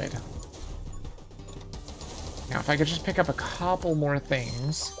 Good. Now, if I could just pick up a couple more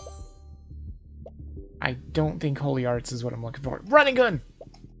things. I don't think Holy Arts is what I'm looking for. Running Gun!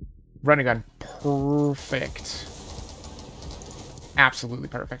 Running Gun. Perfect. Absolutely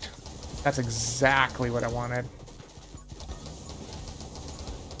perfect. That's exactly what I wanted.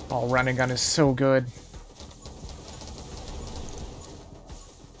 Oh, Running Gun is so good.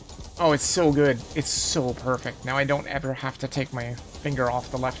 Oh, it's so good. It's so perfect. Now I don't ever have to take my finger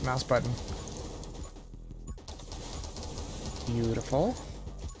off the left mouse button. Beautiful.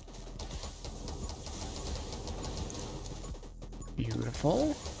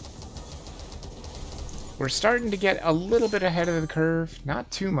 Beautiful. We're starting to get a little bit ahead of the curve. Not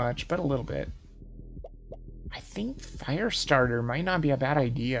too much, but a little bit. I think Firestarter might not be a bad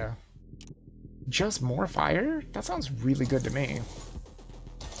idea. Just more fire? That sounds really good to me.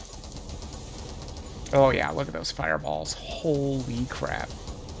 Oh yeah, look at those fireballs. Holy crap.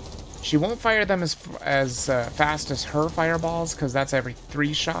 She won't fire them as fast as her fireballs, because that's every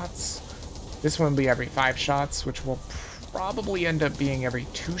 3 shots. This one will be every 5 shots, which will probably end up being every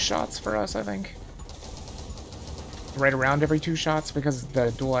 2 shots for us, I think. Right around every 2 shots, because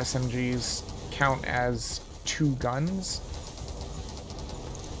the dual SMGs count as 2 guns.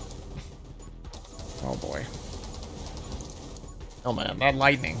 Oh boy. Oh man, that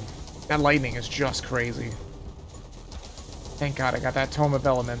lightning. That lightning is just crazy. Thank God I got that Tome of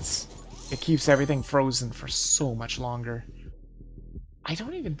Elements. It keeps everything frozen for so much longer. I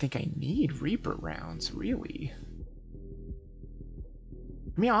don't even think I need Reaper rounds, really.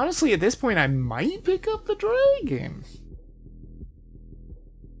 I mean, honestly, at this point, I might pick up the dragon.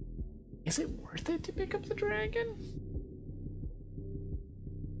 Is it worth it to pick up the dragon?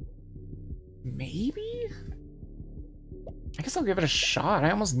 Maybe? I guess I'll give it a shot.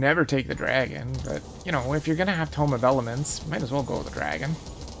 I almost never take the dragon, but, you know, if you're gonna have Tome of Elements, might as well go with the dragon.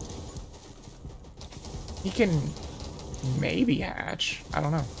 He can maybe hatch. I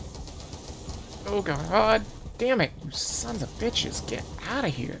don't know. Oh god, damn it, you sons of bitches, get out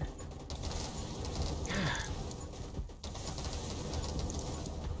of here.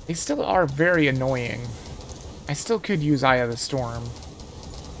 They still are very annoying. I still could use Eye of the Storm.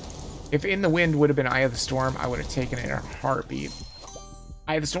 If In the Wind would have been Eye of the Storm, I would have taken it in a heartbeat.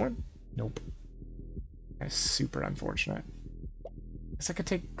 Eye of the Storm? Nope. That's super unfortunate. Guess I could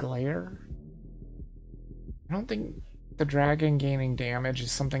take Glare. I don't think the dragon gaining damage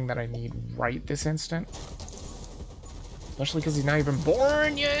is something that I need right this instant. Especially because he's not even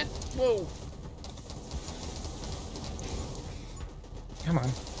born yet. Whoa. Come on.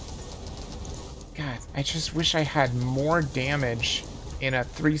 God, I just wish I had more damage in a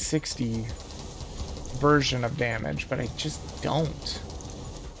 360 version of damage, but I just don't.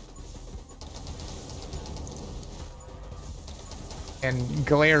 And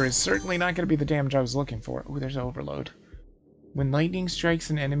Glare is certainly not going to be the damage I was looking for. Ooh, there's Overload. When lightning strikes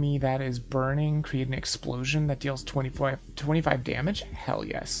an enemy that is burning, create an explosion that deals 25 damage? Hell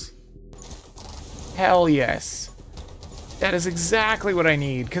yes. Hell yes. That is exactly what I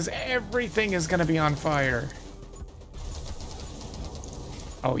need, because everything is going to be on fire.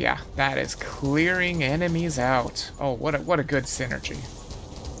 Oh yeah, that is clearing enemies out. Oh, what a good synergy.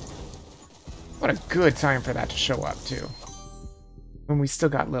 What a good time for that to show up, too. When we still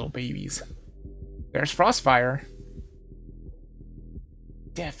got little babies. There's Frostfire.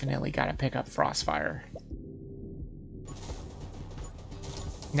 Definitely gotta pick up Frostfire.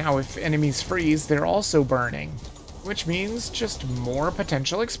 Now, if enemies freeze, they're also burning. Which means just more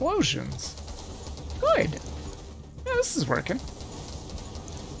potential explosions. Good. Yeah, this is working.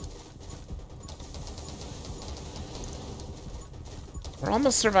 We're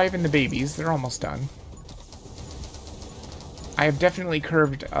almost surviving the babies. They're almost done. I have definitely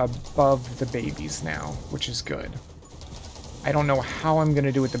curved above the babies now, which is good. I don't know how I'm going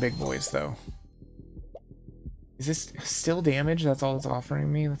to do with the big boys, though. Is this still damage? That's all it's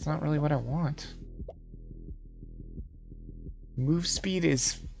offering me? That's not really what I want. Move speed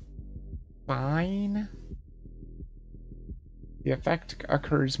is fine. The effect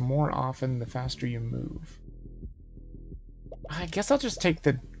occurs more often the faster you move. I guess I'll just take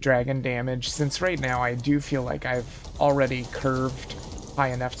the dragon damage, since right now I do feel like I've already curved high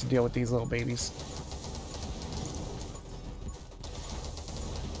enough to deal with these little babies.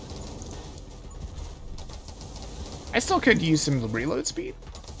 I still could use some reload speed,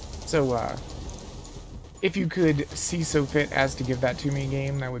 so if you could see so fit as to give that to me,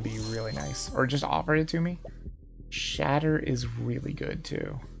 game, that would be really nice. Or just offer it to me. Shatter is really good,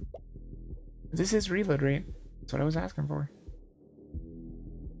 too. This is reload rate. That's what I was asking for.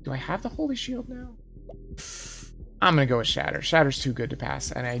 Do I have the Holy Shield now? I'm gonna go with Shatter. Shatter's too good to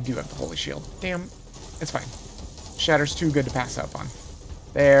pass, and I do have the Holy Shield. Damn, it's fine. Shatter's too good to pass up on.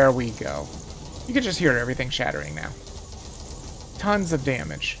 There we go. You can just hear everything shattering now. Tons of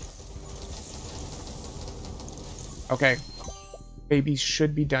damage. Okay. Babies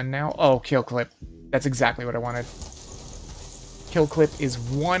should be done now. Oh, kill clip. That's exactly what I wanted. Kill clip is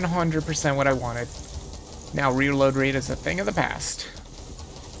 100% what I wanted. Now reload rate is a thing of the past.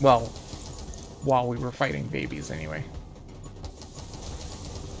 Well, while we were fighting babies anyway.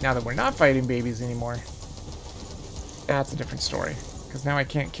 Now that we're not fighting babies anymore, that's a different story. Because now I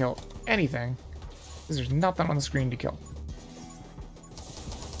can't kill anything. Because there's nothing on the screen to kill.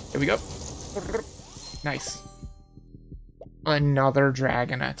 Here we go. Nice. Another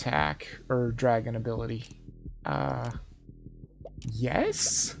dragon attack. Or dragon ability.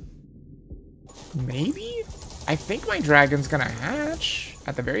 Yes? Maybe? I think my dragon's gonna hatch,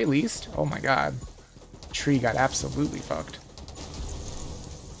 at the very least. Oh my god. Tree got absolutely fucked.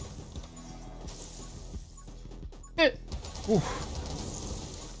 Ooh.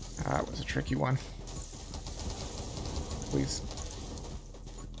 That was a tricky one. Please.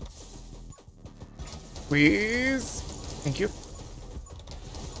 Please. Thank you.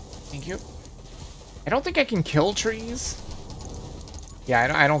 Thank you. I don't think I can kill trees.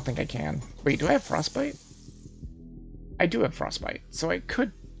 Yeah, I don't think I can. Wait, do I have Frostbite? I do have Frostbite, so I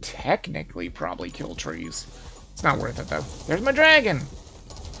could technically probably kill trees. It's not worth it, though. There's my dragon!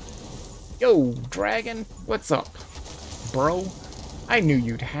 Yo, dragon, what's up? Bro, I knew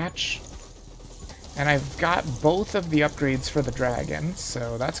you'd hatch. And I've got both of the upgrades for the dragon,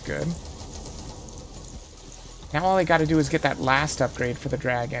 so that's good. Now all I gotta do is get that last upgrade for the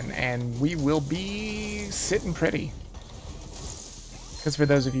dragon, and we will be sitting pretty. Because for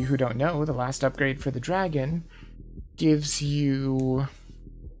those of you who don't know, the last upgrade for the dragon gives you...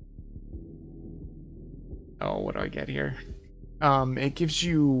 Oh, what do I get here? It gives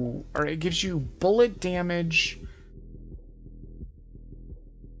you bullet damage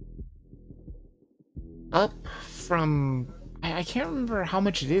up from... I can't remember how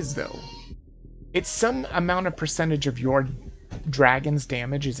much it is, though. It's some amount of percentage of your dragon's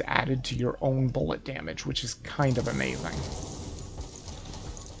damage is added to your own bullet damage, which is kind of amazing.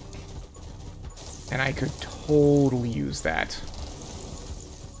 And I could totally use that.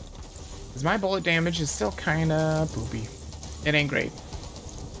 Because my bullet damage is still kind of poopy. It ain't great.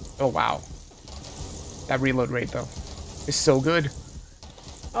 Oh, wow. That reload rate, though, is so good.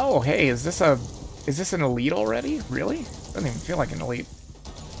 Oh, hey, is this an elite already? Really? Doesn't even feel like an elite.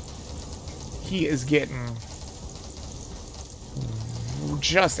 He is getting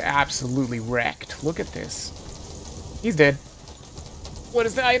just absolutely wrecked. Look at this. He's dead. What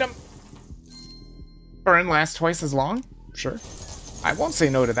is the item? Burn lasts twice as long? Sure. I won't say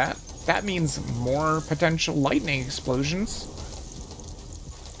no to that. That means more potential lightning explosions.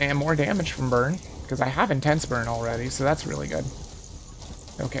 And more damage from burn. Because I have intense burn already, so that's really good.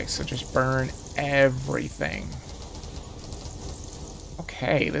 Okay, so just burn everything.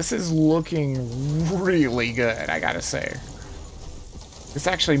 Okay, this is looking really good, I gotta say. This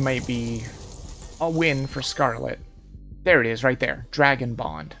actually might be a win for Scarlet. There it is, right there. Dragon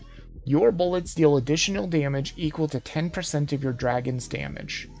Bond. Your bullets deal additional damage equal to 10% of your dragon's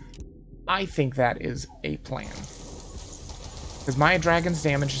damage. I think that is a plan. Because my dragon's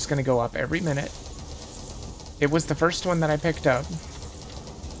damage is going to go up every minute. It was the first one that I picked up.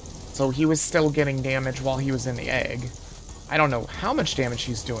 So he was still getting damage while he was in the egg. I don't know how much damage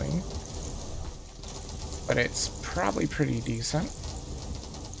he's doing. But it's probably pretty decent.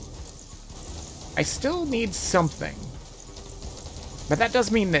 I still need something. But that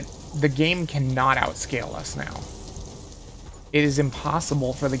does mean that the game cannot outscale us now. It is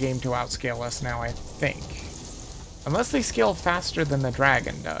impossible for the game to outscale us now, I think. Unless they scale faster than the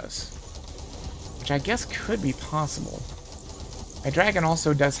dragon does. Which I guess could be possible. My dragon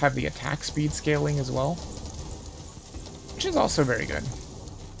also does have the attack speed scaling as well. Which is also very good.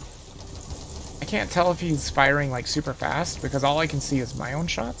 I can't tell if he's firing like super fast because all I can see is my own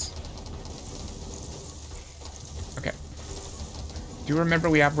shots. Okay. Do remember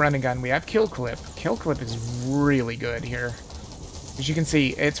we have Run and Gun, we have Kill Clip. Kill Clip is really good here. As you can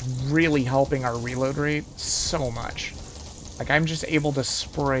see, it's really helping our reload rate so much. Like, I'm just able to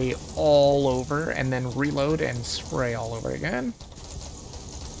spray all over and then reload and spray all over again.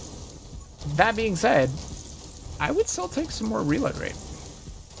 That being said, I would still take some more reload rate.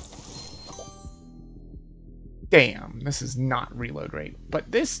 Damn, this is not reload rate.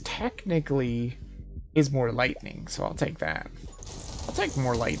 But this technically is more lightning, so I'll take that. I'll take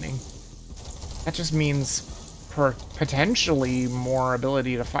more lightning. That just means potentially more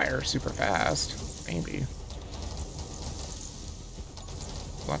ability to fire super fast. Maybe.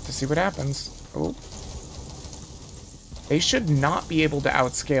 We'll have to see what happens. Oh. They should not be able to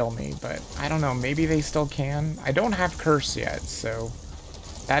outscale me, but I don't know. Maybe they still can. I don't have Curse yet, so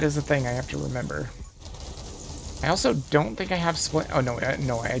that is a thing I have to remember. I also don't think I have Splinter. Oh, no,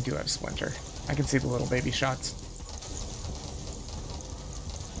 no, I do have Splinter. I can see the little baby shots.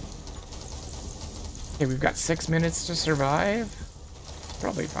 Okay, we've got 6 minutes to survive.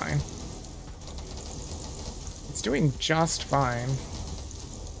 Probably fine. It's doing just fine.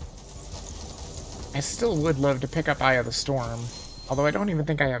 I still would love to pick up Eye of the Storm. Although I don't even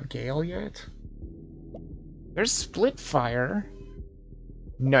think I have Gale yet. There's Split Fire.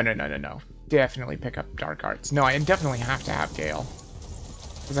 No, no, no, no, no. Definitely pick up Dark Arts. No, I definitely have to have Gale.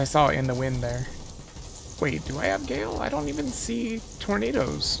 Because I saw it in the wind there. Wait, do I have Gale? I don't even see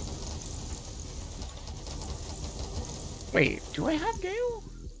tornadoes. Wait, do I have Gale?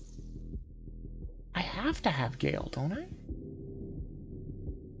 I have to have Gale, don't I?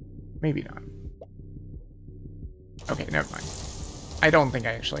 Maybe not. Okay, never mind. I don't think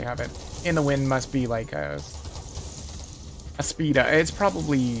I actually have it. In the Wind must be like a speed up. It's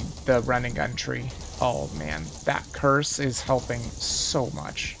probably the Run and Gun tree. Oh man, that curse is helping so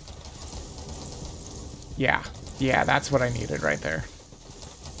much. Yeah, that's what I needed right there.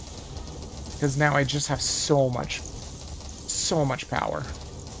 Because now I just have so much power.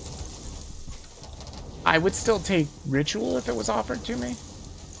 I would still take Ritual if it was offered to me.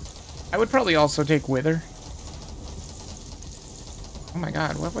 I would probably also take Wither. Oh my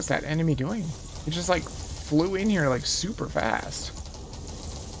god, what was that enemy doing? He just like flew in here like super fast.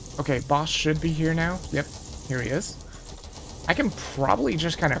 Okay, boss should be here now. Yep, here he is. I can probably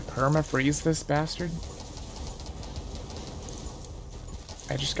just kind of perma-freeze this bastard.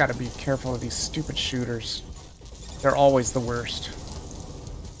 I just gotta be careful of these stupid shooters. They're always the worst.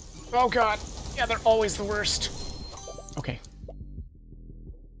 Oh god, yeah, they're always the worst. Okay.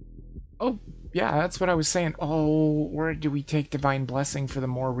 Oh, yeah, that's what I was saying. Oh, where do we take Divine Blessing for the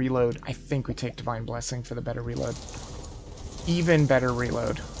more reload? I think we take Divine Blessing for the better reload. Even better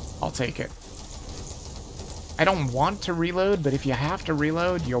reload. I'll take it. I don't want to reload, but if you have to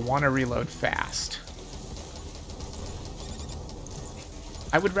reload, you'll want to reload fast.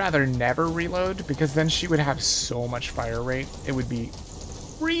 I would rather never reload, because then she would have so much fire rate. It would be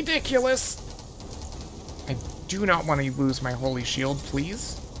ridiculous. I do not want to lose my Holy Shield,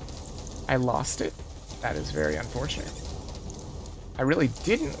 please. I lost it. That is very unfortunate. I really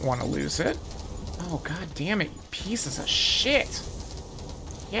didn't want to lose it. Oh, god damn it, you pieces of shit.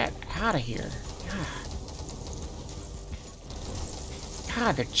 Get out of here.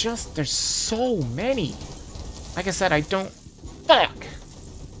 God, there's so many. Like I said, I don't... Fuck!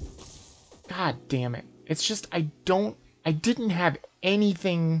 God damn it. It's just, I didn't have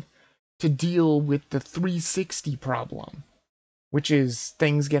anything to deal with the 360 problem. Which is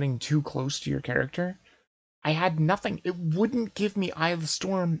things getting too close to your character. I had nothing. It wouldn't give me Eye of the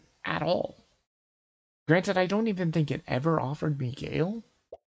Storm at all. Granted, I don't even think it ever offered me Gale.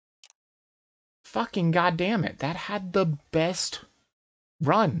 Fucking goddamn it. That had the best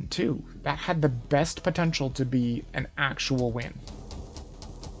run, too. That had the best potential to be an actual win.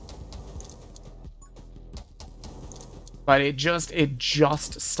 But it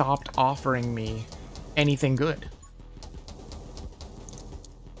just stopped offering me anything good.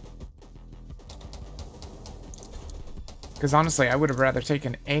 Because honestly, I would have rather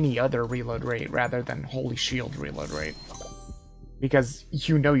taken any other reload rate rather than Holy Shield reload rate. Because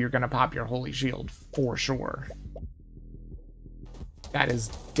you know you're going to pop your Holy Shield for sure. That is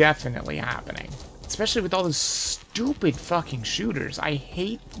definitely happening. Especially with all those stupid fucking shooters. I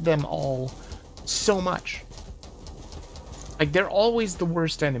hate them all so much. Like, they're always the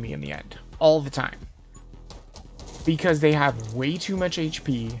worst enemy in the end. All the time. Because they have way too much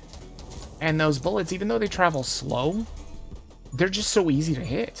HP. And those bullets, even though they travel slow, they're just so easy to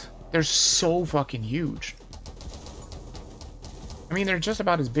hit. They're so fucking huge. I mean, they're just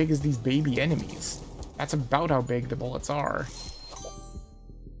about as big as these baby enemies. That's about how big the bullets are.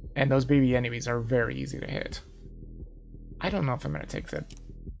 And those baby enemies are very easy to hit. I don't know if I'm going to take the...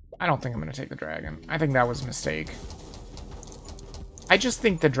 I don't think I'm going to take the dragon. I think that was a mistake. I just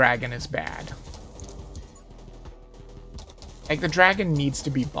think the dragon is bad. Like, the dragon needs to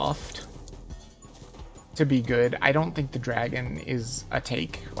be buffed to be good. I don't think the dragon is a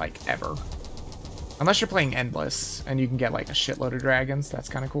take, like, ever. Unless you're playing Endless, and you can get, like, a shitload of dragons. That's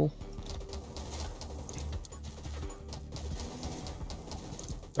kind of cool.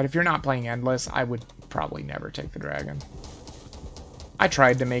 But if you're not playing Endless, I would probably never take the dragon. I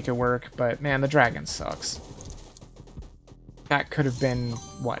tried to make it work, but, man, the dragon sucks. That could have been,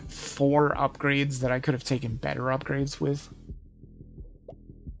 what, 4 upgrades that I could have taken better upgrades with?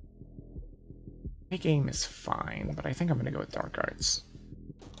 Take aim is fine, but I think I'm going to go with Dark Arts.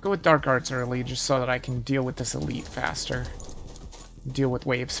 Go with Dark Arts early, just so that I can deal with this elite faster. Deal with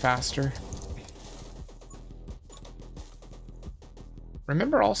waves faster.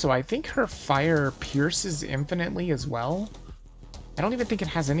 Remember also, I think her fire pierces infinitely as well. I don't even think it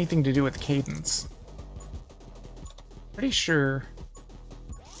has anything to do with cadence. Pretty sure...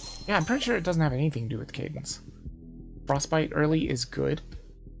 Yeah, I'm pretty sure it doesn't have anything to do with cadence. Frostbite early is good.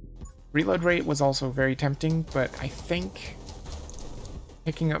 Reload rate was also very tempting, but I think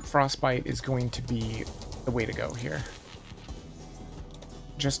picking up Frostbite is going to be the way to go here.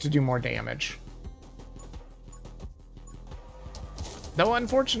 Just to do more damage. Though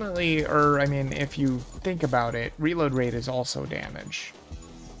unfortunately, or I mean, if you think about it, reload rate is also damage.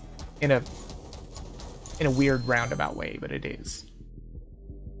 In a weird roundabout way, but it is.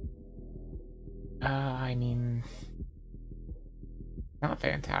 I mean... Not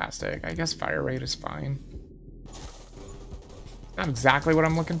fantastic. I guess fire rate is fine. Not exactly what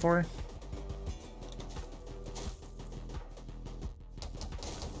I'm looking for.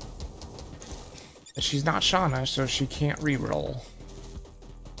 But she's not Shauna, so she can't reroll.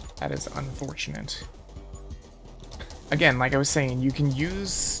 That is unfortunate. Again, like I was saying, you can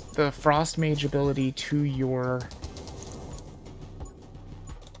use the Frost Mage ability to your...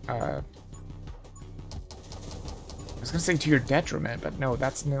 I was gonna say to your detriment, but no,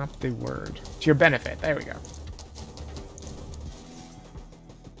 that's not the word. To your benefit, there we go.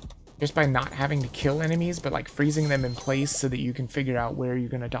 Just by not having to kill enemies, but like freezing them in place so that you can figure out where you're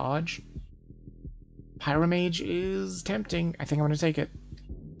gonna dodge. Pyromage is tempting. I think I'm gonna take it.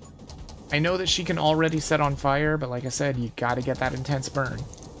 I know that she can already set on fire, but like I said, you gotta get that intense burn.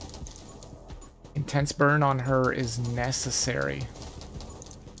 Intense burn on her is necessary.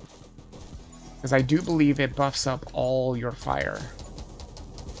 Because I do believe it buffs up all your fire.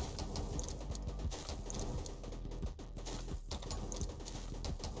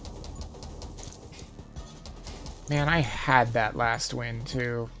 Man, I had that last win,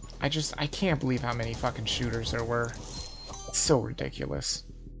 too. I can't believe how many fucking shooters there were. It's so ridiculous.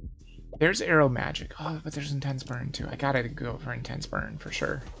 There's Arrow Magic. Oh, but there's Intense Burn, too. I gotta go for Intense Burn, for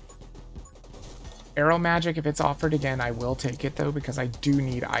sure. Arrow Magic, if it's offered again, I will take it, though, because I do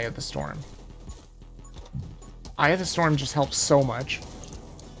need Eye of the Storm. Eye of the Storm just helps so much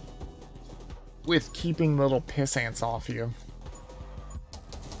with keeping little piss ants off you.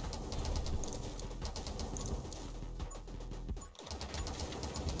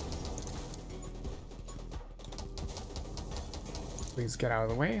 Please get out of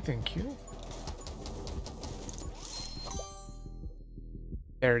the way, thank you.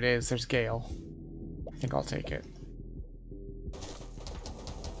 There it is, there's Gale. I think I'll take it.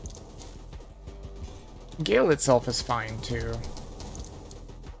 Gale itself is fine, too.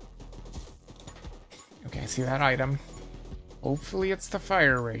 Okay, I see that item. Hopefully it's the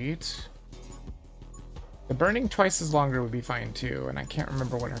fire rate. The burning twice as longer would be fine, too, and I can't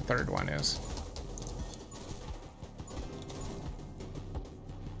remember what her third one is.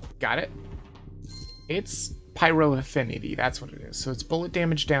 Got it. It's Pyro Affinity, that's what it is. So it's bullet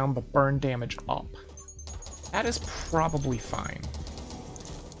damage down, but burn damage up. That is probably fine.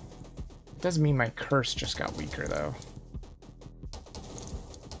 It does mean my curse just got weaker, though.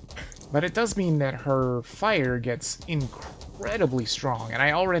 But it does mean that her fire gets incredibly strong, and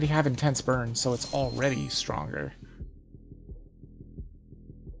I already have intense burn, so it's already stronger.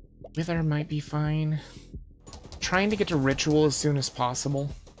 Wither might be fine. Trying to get to Ritual as soon as possible.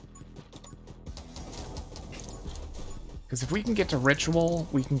 Because if we can get to Ritual,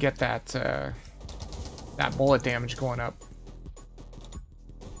 we can get that, that bullet damage going up.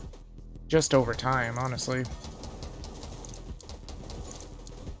 Just over time, honestly.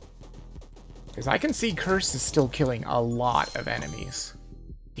 Because I can see Curse is still killing a lot of enemies.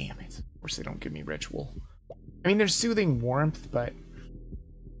 Damn it. Of course they don't give me Ritual. I mean, there's Soothing Warmth, but...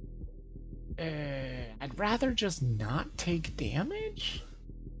 I'd rather just not take damage?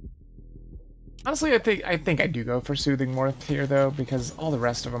 Honestly, I think I do go for Soothing Warmth here, though, because all the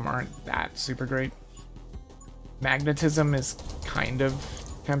rest of them aren't that super great. Magnetism is kind of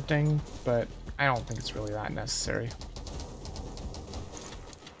tempting, but I don't think it's really that necessary.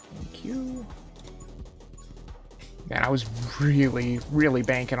 Thank you. Man, I was really, really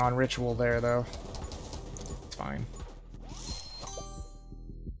banking on Ritual there, though. It's fine.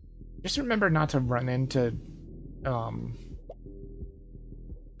 Just remember not to run into,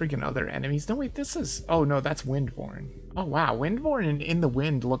 freaking other enemies. No, wait, this is... Oh, no, that's Windborn. Oh, wow. Windborn and In the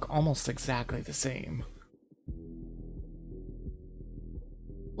Wind look almost exactly the same.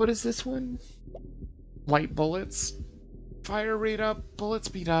 What is this one? Light bullets. Fire rate up. Bullet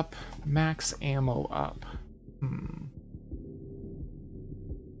speed up. Max ammo up.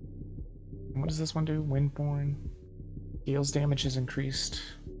 What does this one do? Windborn. Deals damage is increased.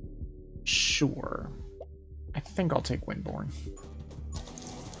 Sure. I think I'll take Windborn.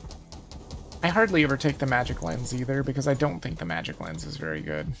 I hardly ever take the Magic Lens either, because I don't think the Magic Lens is very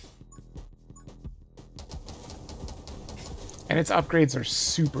good. And its upgrades are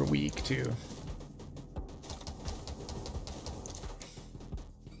super weak, too.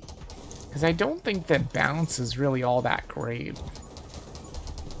 Because I don't think that Bounce is really all that great.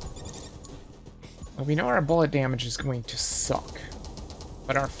 Well, we know our bullet damage is going to suck.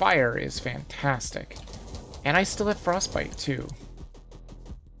 But our fire is fantastic. And I still have Frostbite, too.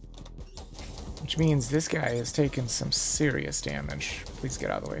 Which means this guy has taken some serious damage. Please get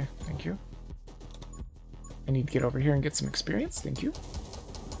out of the way. Thank you. I need to get over here and get some experience. Thank you.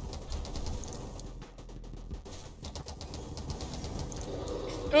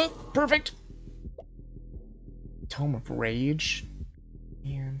 Oh, perfect! Tome of Rage.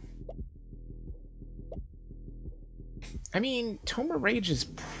 Man. I mean, Tome of Rage is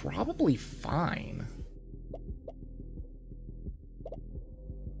probably fine.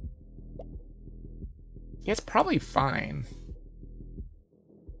 Yeah, it's probably fine.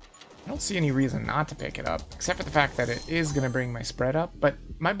 I don't see any reason not to pick it up, except for the fact that it is going to bring my spread up, but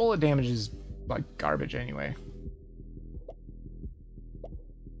my bullet damage is, like, garbage anyway.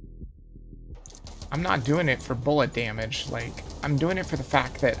 I'm not doing it for bullet damage, like, I'm doing it for the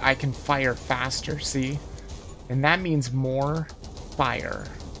fact that I can fire faster, see? And that means more fire.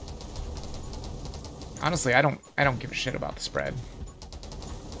 Honestly, I don't give a shit about the spread.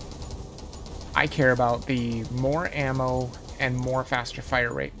 I care about the more ammo and more faster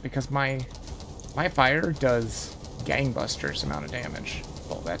fire rate, because my fire does gangbusters amount of damage.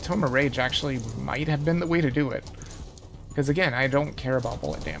 Well, that Tome of Rage actually might have been the way to do it. Because again, I don't care about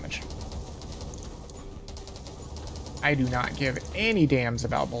bullet damage. I do not give any damns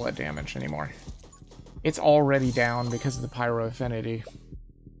about bullet damage anymore. It's already down because of the Pyro Affinity.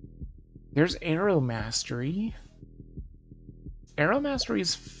 There's Arrow Mastery. Arrow Mastery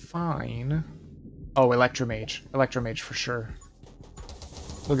is fine. Oh, Electromage. Electromage for sure.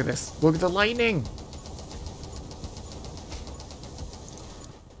 Look at this. Look at the lightning!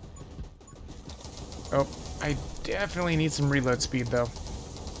 Oh, I definitely need some reload speed, though.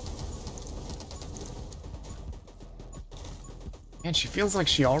 Man, she feels like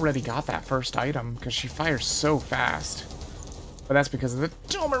she already got that first item, because she fires so fast. But that's because of the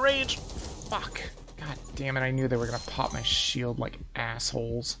Tome of Rage! Fuck. God damn it, I knew they were gonna pop my shield like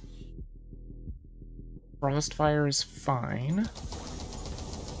assholes. Frostfire is fine.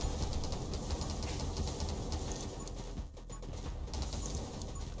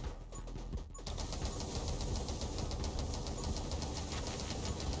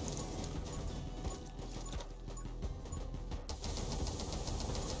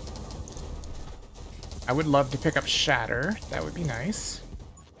 I would love to pick up Shatter. That would be nice.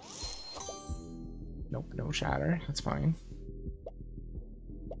 Nope, no Shatter. That's fine.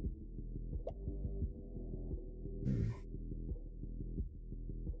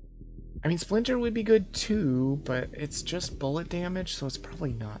 I mean, Splinter would be good too, but it's just bullet damage, so it's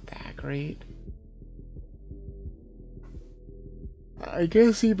probably not that great. I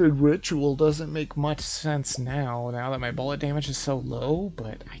guess even Ritual doesn't make much sense now that my bullet damage is so low,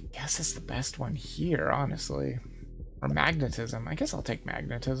 but I guess it's the best one here, honestly. Or Magnetism. I guess I'll take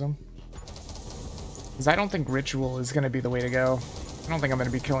Magnetism. Because I don't think Ritual is going to be the way to go. I don't think I'm going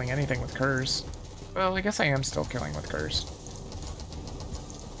to be killing anything with Curse. Well, I guess I am still killing with Curse.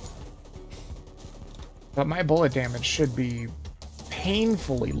 But my bullet damage should be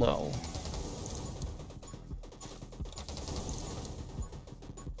painfully low.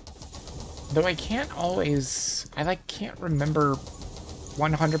 Though I can't always... I, can't remember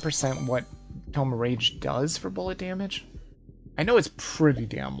 100% what Tome of Rage does for bullet damage. I know it's pretty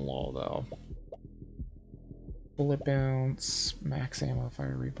damn low, though. Bullet bounce, max ammo,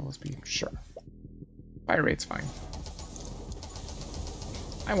 fire rate, bullet speed. Sure. Fire rate's fine.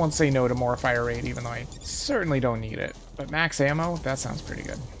 I won't say no to more fire rate, even though I certainly don't need it. But max ammo, that sounds pretty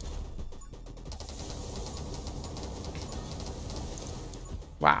good.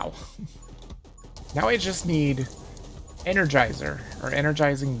 Wow. Now I just need Energizer, or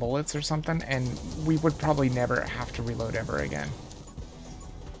Energizing Bullets or something, and we would probably never have to reload ever again.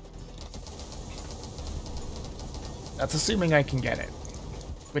 That's assuming I can get it.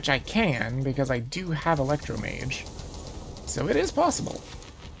 Which I can, because I do have Electromage. So it is possible.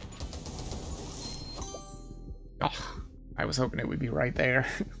 Oh, I was hoping it would be right there.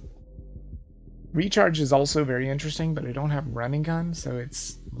 Recharge is also very interesting, but I don't have Running Gun, so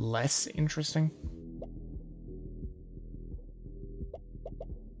it's less interesting.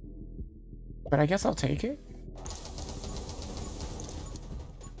 But I guess I'll take it.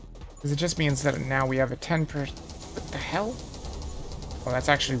 Because it just means that now we have a 10%... What the hell? Oh, that's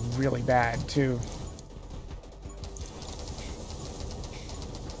actually really bad, too.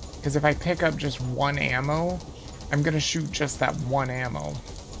 Because if I pick up just one ammo, I'm going to shoot just that one ammo.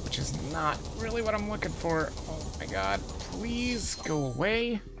 Which is not really what I'm looking for. Oh my god. Please go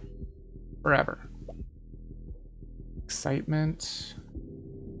away. Forever. Excitement.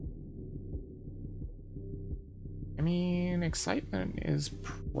 I mean, excitement is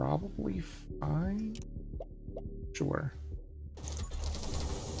probably fine. Sure.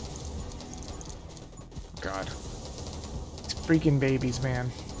 God. These freaking babies,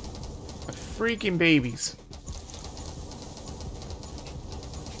 man. The freaking babies.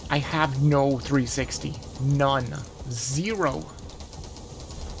 I have no 360. None. Zero.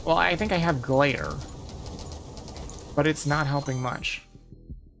 Well, I think I have Glare. But it's not helping much.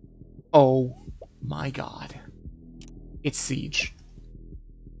 Oh my god. It's Siege.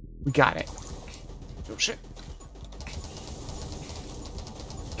 We got it. Oh shit.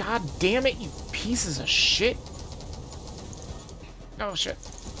 God damn it, you pieces of shit. Oh shit.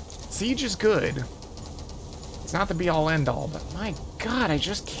 Siege is good. It's not the be-all end-all, but my god, I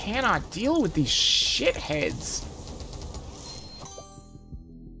just cannot deal with these shitheads.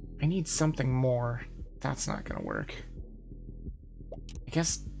 I need something more. That's not gonna work. I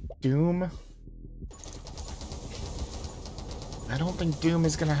guess Doom? I don't think Doom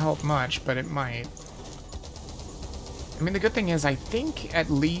is gonna help much, but it might. I mean, the good thing is, I think at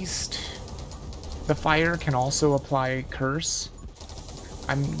least the fire can also apply Curse.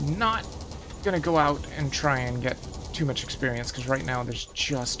 I'm not gonna go out and try and get too much experience, because right now there's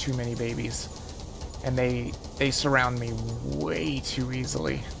just too many babies. And they surround me way too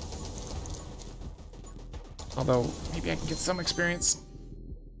easily. Although, maybe I can get some experience.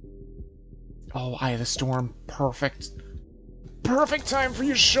 Oh, Eye of the Storm. Perfect. Perfect time for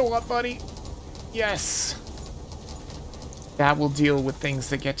you to show up, buddy. Yes. That will deal with things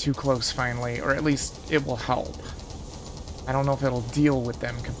that get too close finally, or at least it will help. I don't know if it'll deal with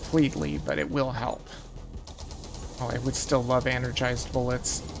them completely, but it will help. Oh, I would still love energized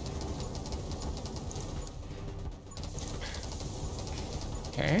bullets.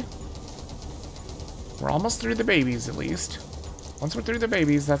 Okay. We're almost through the babies, at least. Once we're through the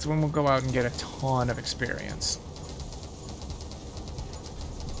babies, that's when we'll go out and get a ton of experience.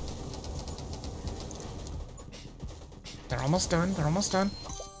 They're almost done. They're almost done.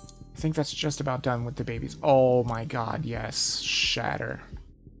 I think that's just about done with the babies. Oh my god, yes. Shatter.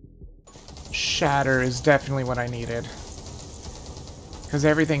 Shatter is definitely what I needed. Because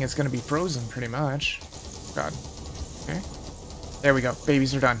everything is going to be frozen, pretty much. God. Okay. There we go.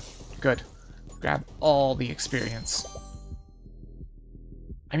 Babies are done. Good. Grab all the experience.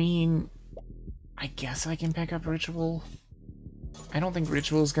 I mean, I guess I can pick up Ritual. I don't think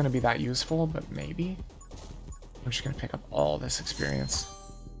Ritual is going to be that useful, but maybe. I'm just going to pick up all this experience.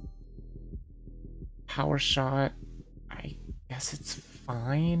 Power Shot. I guess it's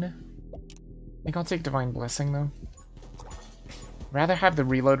fine. I think I'll take Divine Blessing, though. Rather have the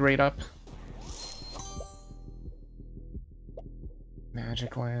reload rate up.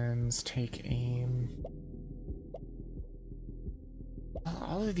 Magic Lens, take aim.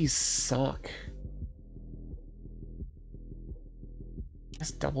 All of these suck. I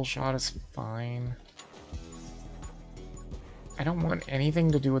guess double shot is fine. I don't want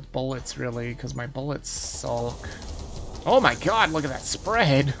anything to do with bullets, really, because my bullets suck. Oh my god, look at that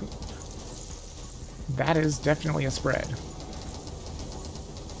spread! That is definitely a spread.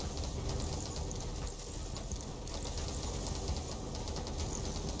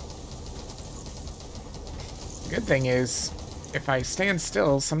 The good thing is, if I stand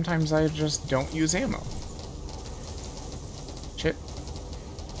still, sometimes I just don't use ammo. Shit.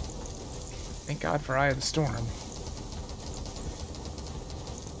 Thank God for Eye of the Storm.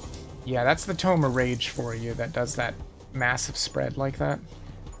 Yeah, that's the Tome of Rage for you that does that massive spread like that.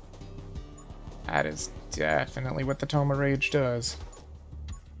 That is definitely what the Tome of Rage does.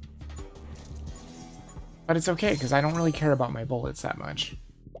 But it's okay, because I don't really care about my bullets that much.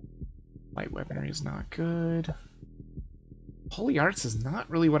 Light weaponry is not good. Holy Arts is not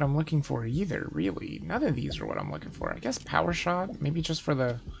really what I'm looking for either, really. None of these are what I'm looking for. I guess Power Shot, maybe just for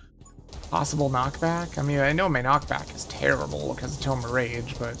the possible knockback. I mean, I know my knockback is terrible because of Tome of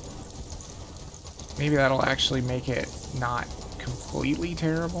Rage, but maybe that'll actually make it not completely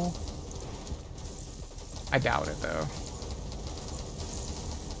terrible. I doubt it, though.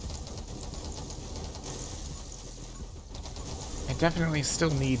 I definitely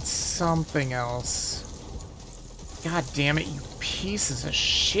still need something else. God damn it, you pieces of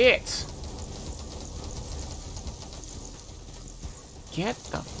shit! Get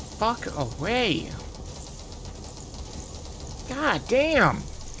the fuck away! God damn!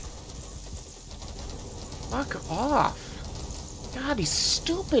 Fuck off! God, these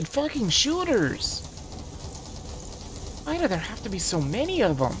stupid fucking shooters! Why do there have to be so many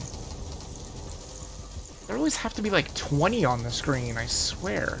of them? There always have to be like 20 on the screen, I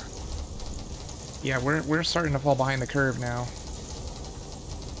swear. Yeah, we're starting to fall behind the curve now.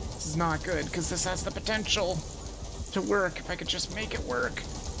 This is not good, because this has the potential to work if I could just make it work.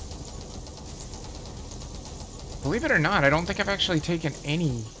 Believe it or not, I don't think I've actually taken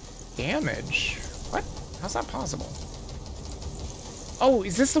any damage. What? How's that possible? Oh,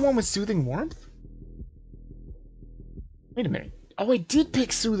 is this the one with Soothing Warmth? Wait a minute. Oh, I did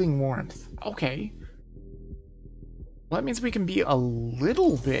pick Soothing Warmth. Okay. Well, that means we can be a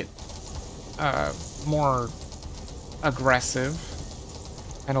little bit more aggressive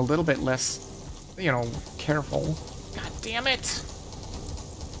and a little bit less, you know, careful. God damn it!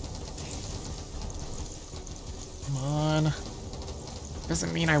 Come on.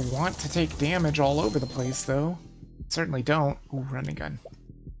 Doesn't mean I want to take damage all over the place, though. Certainly don't. Ooh, running gun.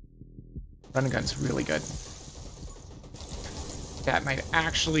 Running gun's really good. That might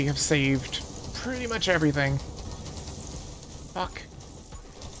actually have saved pretty much everything. Fuck.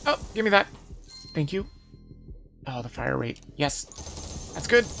 Oh, give me that. Thank you. Oh, the fire rate. Yes. That's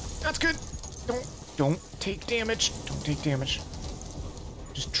good. That's good. Don't take damage. Don't take damage.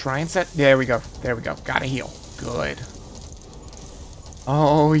 Just try and set. There we go. There we go. Gotta heal. Good.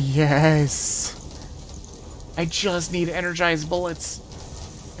 Oh, yes. I just need energized bullets.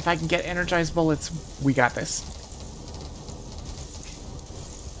 If I can get energized bullets, we got this.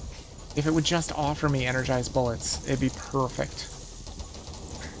 If it would just offer me energized bullets, it'd be perfect.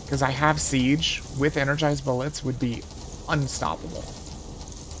 Because I have Siege with energized bullets would be unstoppable.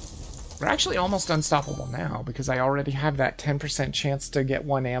 We're actually almost unstoppable now because I already have that 10% chance to get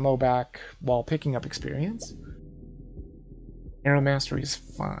 1 ammo back while picking up experience. Arrow Mastery is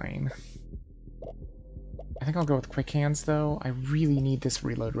fine. I think I'll go with Quick Hands though. I really need this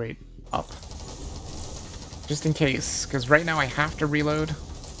reload rate up. Just in case, because right now I have to reload.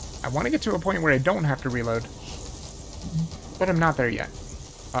 I want to get to a point where I don't have to reload, but I'm not there yet.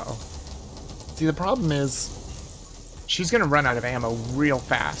 Uh-oh. See, the problem is, she's going to run out of ammo real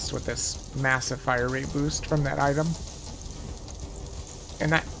fast with this massive fire rate boost from that item.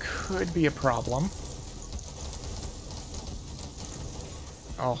 And that could be a problem.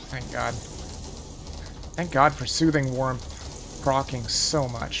 Oh, thank God. Thank God for Soothing Warmth proccing so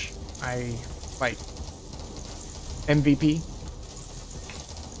much. Like, MVP.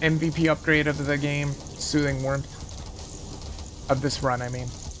 MVP upgrade of the game, Soothing Warmth. Of this run, I mean.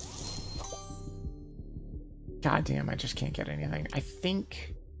 God damn, I just can't get anything. I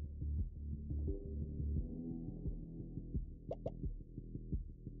think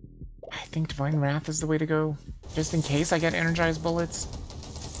Divine Wrath is the way to go. Just in case I get energized bullets.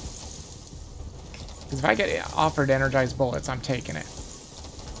 Because if I get offered energized bullets, I'm taking it.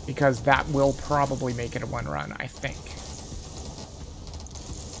 because that will probably make it a one run, I think.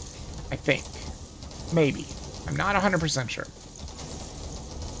 I think. Maybe. I'm not 100% sure.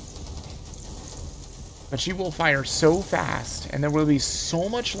 But she will fire so fast, and there will be so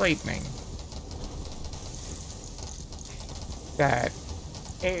much lightning that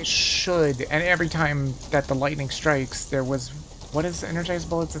it should, and every time that the lightning strikes, there was, what is energized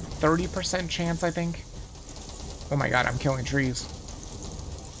bullets? A 30% chance, I think? Oh my god, I'm killing trees.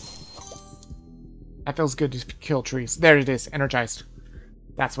 That feels good to kill trees. There it is, energized.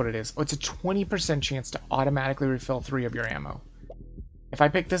 That's what it is. Oh, it's a 20% chance to automatically refill 3 of your ammo. If I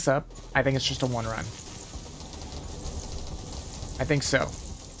pick this up, I think it's just a one run. I think so.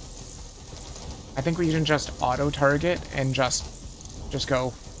 I think we can just auto-target and just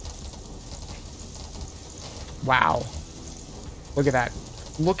go. Wow. Look at that.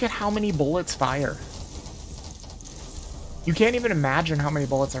 Look at how many bullets fire. You can't even imagine how many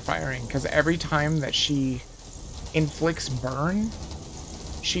bullets are firing, because every time that she inflicts burn,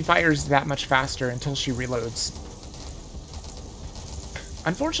 she fires that much faster until she reloads.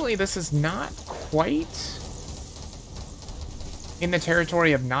 Unfortunately, this is not quite in the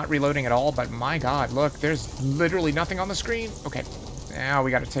territory of not reloading at all, but my god, look, there's literally nothing on the screen. Okay, now we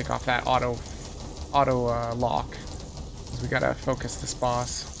gotta take off that auto lock, because we gotta focus this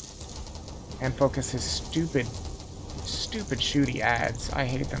boss and focus his stupid shooty ads. I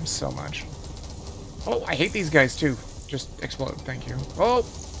hate them so much. Oh, I hate these guys too. Just explode, thank you. Oh,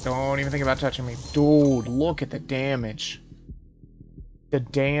 don't even think about touching me. Dude, look at the damage. The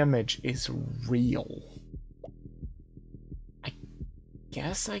damage is real.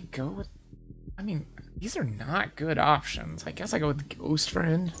 Guess I go with, I mean, these are not good options. I guess I go with Ghost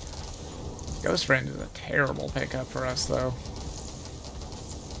Friend. Ghost Friend is a terrible pickup for us, though.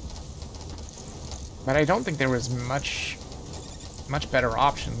 But I don't think there was much better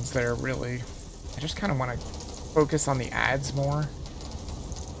options there, really. I just kind of want to focus on the ads more.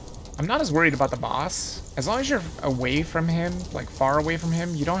 I'm not as worried about the boss. As long as you're away from him, like far away from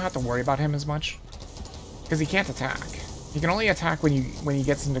him, you don't have to worry about him as much. Because he can't attack. He can only attack when he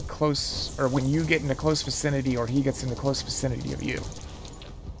gets into close, or when you get into close vicinity, or he gets into close vicinity of you.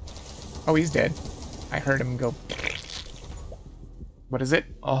 Oh, he's dead. I heard him go. What is it?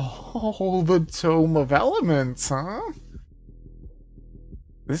 Oh, the Tome of Elements, huh?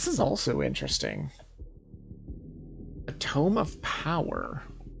 This is also interesting. A Tome of Power.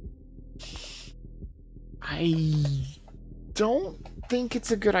 I don't think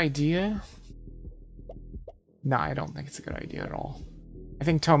it's a good idea. No, I don't think it's a good idea at all. I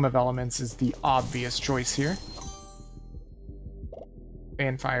think Tome of Elements is the obvious choice here.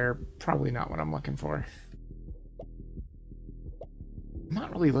 Fanfire, probably not what I'm looking for. I'm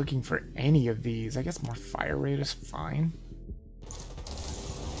not really looking for any of these. I guess more fire rate is fine.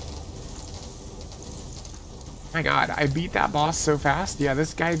 My god, I beat that boss so fast. Yeah,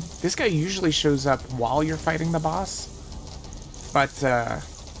 this guy usually shows up while you're fighting the boss. But,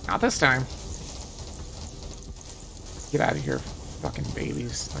 not this time. Get out of here, fucking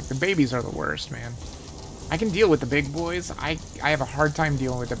babies. Like, the babies are the worst, man. I can deal with the big boys. I have a hard time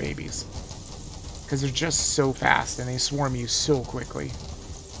dealing with the babies. Because they're just so fast and they swarm you so quickly.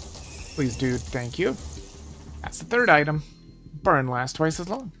 Please, dude, thank you. That's the third item. Burn lasts twice as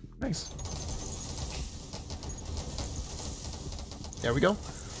long. Nice. There we go.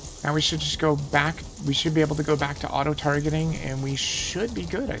 Now we should just go back. We should be able to go back to auto-targeting, and we should be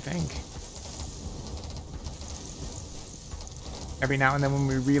good, I think. Every now and then when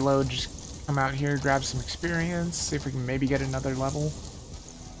we reload, just come out here, grab some experience, see if we can maybe get another level.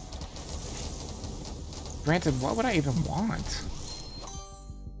 Granted, what would I even want?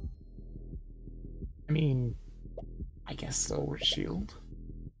 I mean, I guess Sword Shield.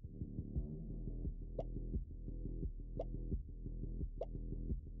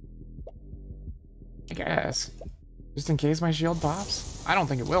 I guess. Just in case my shield pops? I don't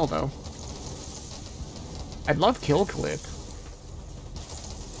think it will, though. I'd love Kill Clip.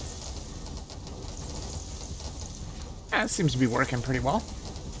 Yeah, it seems to be working pretty well.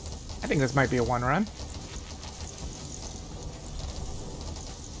 I think this might be a one run.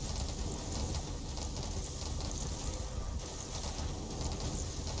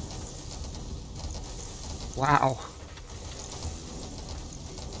 Wow.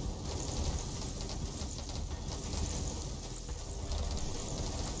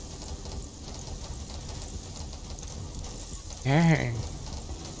 Dang.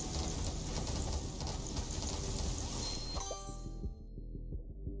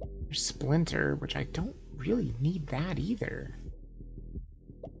 There's Splinter, which I don't really need that either.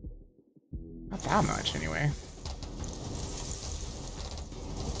 Not that much, anyway.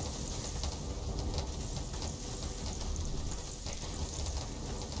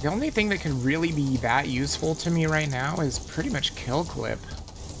 The only thing that could really be that useful to me right now is pretty much kill clip.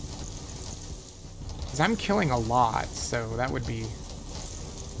 Because I'm killing a lot, so that would be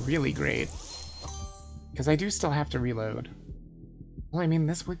really great. Because I do still have to reload. Well, I mean,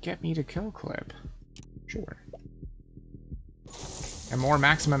 this would get me to kill clip. Sure. And more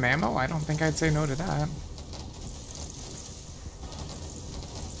maximum ammo? I don't think I'd say no to that.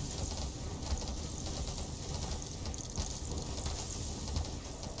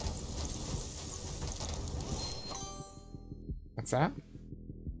 What's that?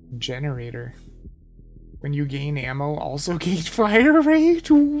 Generator. When you gain ammo, also gain fire rate?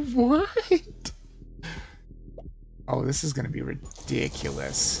 What? Oh, this is gonna be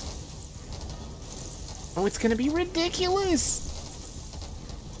ridiculous. Oh, it's gonna be ridiculous!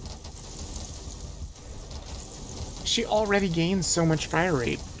 She already gains so much fire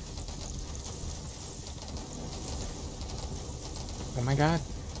rate. Oh my god.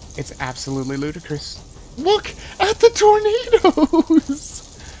 It's absolutely ludicrous. Look at the tornadoes!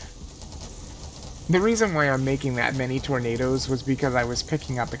 The reason why I'm making that many tornadoes was because I was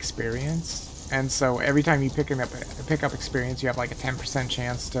picking up experience. And so every time you pick up experience, you have like a 10%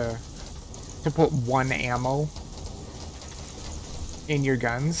 chance to put 1 ammo in your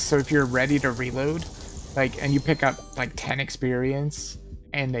guns. So if you're ready to reload, like, and you pick up like 10 experience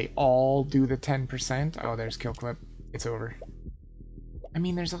and they all do the 10%, oh, there's kill clip. It's over. I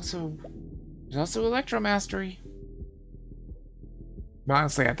mean, there's also Electro Mastery. But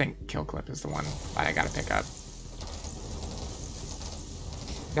honestly, I think kill clip is the one that I gotta pick up.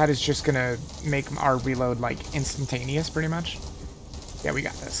 That is just gonna make our reload like instantaneous, pretty much. Yeah, we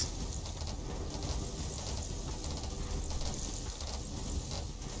got this.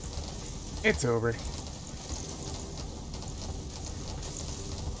 It's over.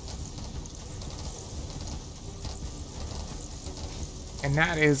 And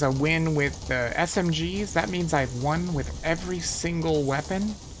that is a win with the SMGs. That means I've won with every single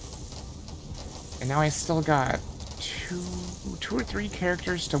weapon. And now I still got two or three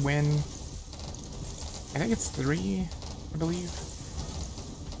characters to win. I think it's 3, I believe.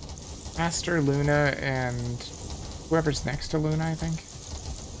 Aster, Luna, and whoever's next to Luna, I think.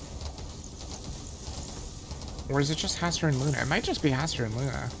 Or is it just Haster and Luna? It might just be Haster and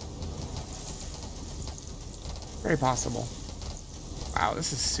Luna. Very possible. Wow,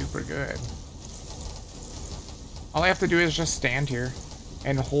 this is super good. All I have to do is just stand here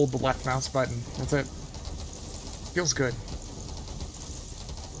and hold the left mouse button. That's it. Feels good.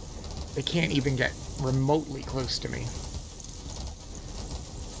 They can't even get remotely close to me.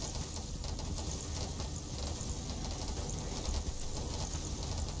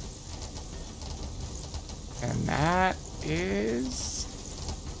 And that is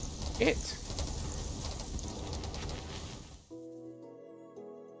it.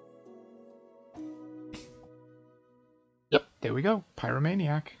 Yep, there we go.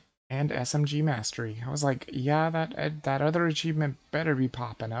 Pyromaniac and SMG Mastery. I was like, yeah, that other achievement better be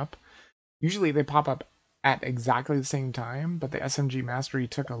popping up. Usually they pop up at exactly the same time, but the SMG Mastery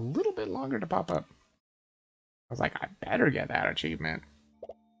took a little bit longer to pop up. I was like, I better get that achievement.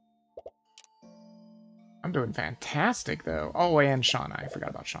 I'm doing fantastic, though. Oh, and Shauna. I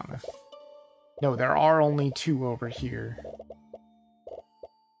forgot about Shauna. No, there are only 2 over here.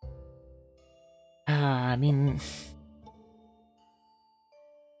 I mean...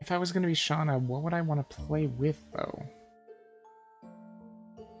 if I was going to be Shauna, what would I want to play with, though?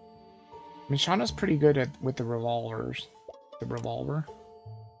 I mean, Shauna's pretty good with the revolvers. The revolver.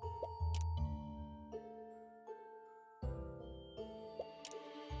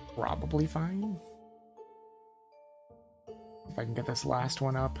 Probably fine. If I can get this last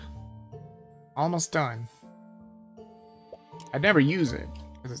one up. Almost done. I'd never use it,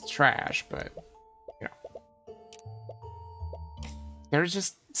 because it's trash, but, you know. There's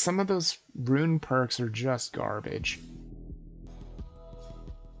just, some of those rune perks are just garbage.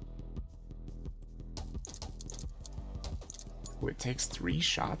 Ooh, it takes 3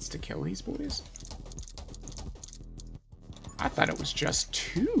 shots to kill these boys? I thought it was just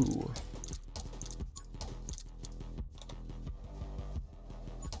 2.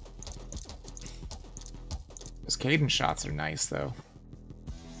 Those cadence shots are nice, though.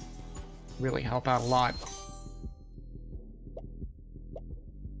 Really help out a lot.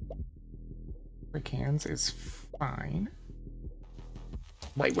 Quick hands is fine.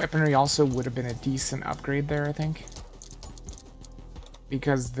 Light weaponry also would have been a decent upgrade there, I think.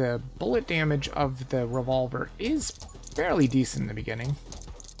 Because the bullet damage of the revolver is fairly decent in the beginning.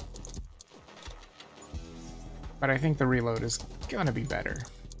 But I think the reload is gonna be better.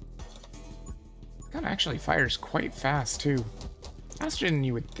 Gun actually fires quite fast, too. Faster than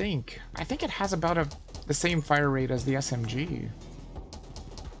you would think. I think it has about the same fire rate as the SMG.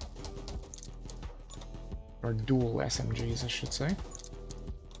 Or dual SMGs, I should say.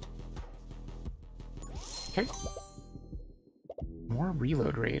 Okay. More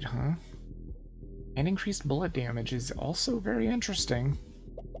reload rate, huh? And increased bullet damage is also very interesting.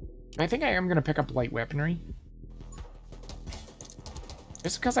 I think I am going to pick up light weaponry.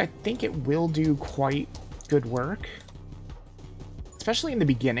 Just because I think it will do quite good work. Especially in the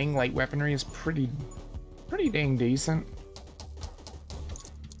beginning, light weaponry is pretty dang decent.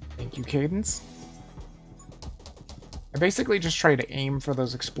 Thank you, Cadence. I basically just try to aim for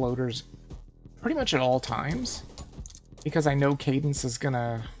those exploders pretty much at all times, because I know Cadence is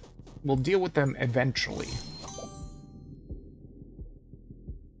will deal with them eventually.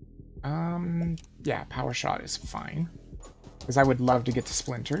 Yeah, Power Shot is fine, because I would love to get to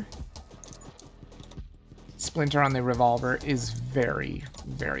Splinter. Splinter on the revolver is very,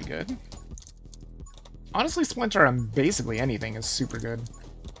 very good. Honestly, Splinter on basically anything is super good.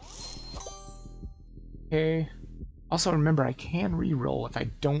 Okay. Also, remember, I can reroll if I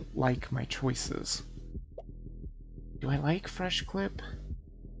don't like my choices. Do I like Fresh Clip?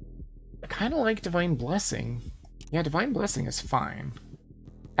 I kind of like Divine Blessing. Yeah, Divine Blessing is fine.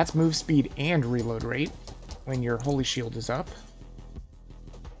 That's move speed and reload rate when your Holy Shield is up.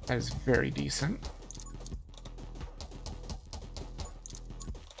 That is very decent.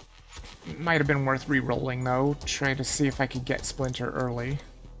 Might have been worth re-rolling, though. Try to see if I could get Splinter early.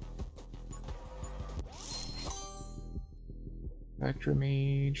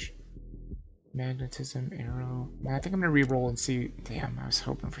 Electromage. Magnetism, Arrow. I think I'm gonna re-roll and see. Damn, I was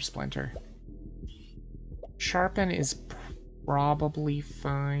hoping for Splinter. Sharpen is probably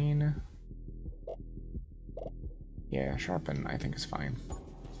fine. Yeah, Sharpen I think is fine.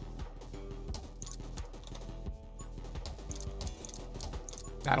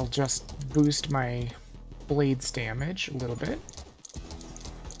 That'll just boost my blade's damage a little bit.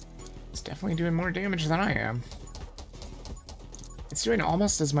 It's definitely doing more damage than I am. It's doing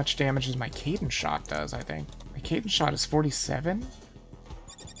almost as much damage as my Cadence Shot does, I think. My Cadence Shot is 47.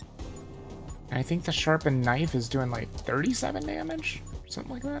 And I think the Sharpened Knife is doing like 37 damage?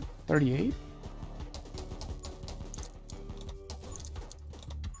 Something like that? 38?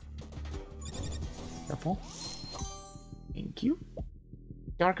 Careful. Thank you.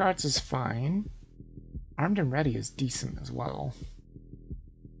 Dark Arts is fine. Armed and Ready is decent as well.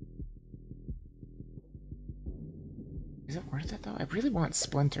 Is it worth it though? I really want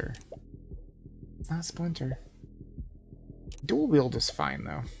Splinter. It's not Splinter. Dual Wield is fine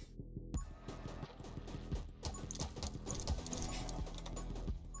though.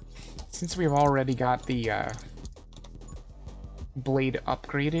 Since we've already got the blade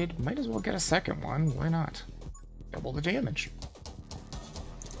upgraded, might as well get a second one. Why not? Double the damage.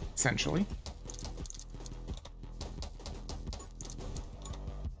 Essentially.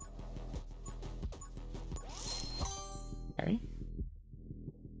 Okay.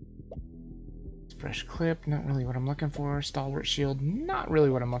 Fresh Clip, not really what I'm looking for. Stalwart Shield, not really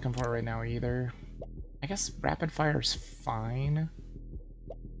what I'm looking for right now either. I guess Rapid Fire's fine.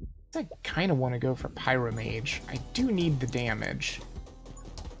 I kind of want to go for Pyromage. I do need the damage.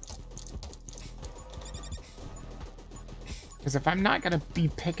 Because if I'm not going to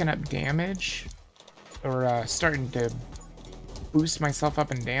be picking up damage, or starting to boost myself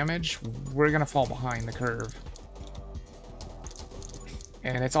up in damage, we're going to fall behind the curve.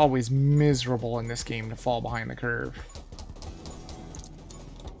 And it's always miserable in this game to fall behind the curve.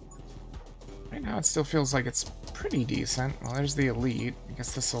 Right now it still feels like it's pretty decent. Well, there's the Elite. I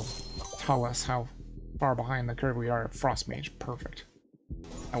guess this will tell us how far behind the curve we are at Frost Mage. Perfect.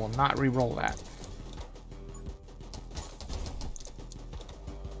 I will not re-roll that.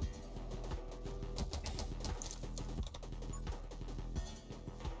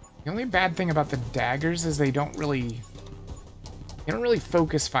 The only bad thing about the daggers is they don't really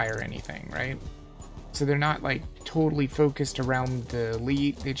focus fire anything, right? So they're not like totally focused around the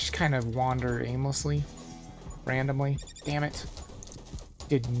Elite. They just kind of wander aimlessly, randomly. Damn it.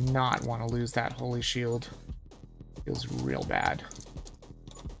 Did not want to lose that Holy Shield. Feels real bad.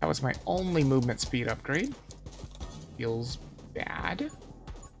 That was my only movement speed upgrade. Feels bad.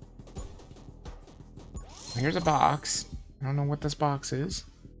 Here's a box. I don't know what this box is.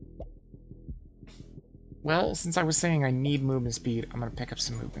 Well, since I was saying I need movement speed, I'm going to pick up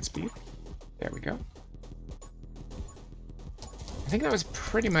some movement speed. There we go. I think that was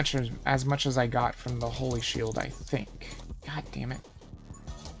pretty much as much as I got from the Holy Shield, I think. God damn it.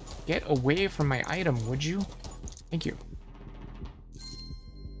 Get away from my item, would you? Thank you.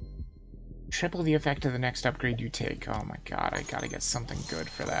 triple the effect of the next upgrade you take. Oh my god, I gotta get something good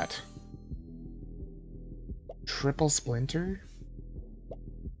for that. Triple Splinter?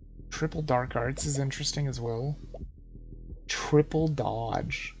 Triple Dark Arts is interesting as well. Triple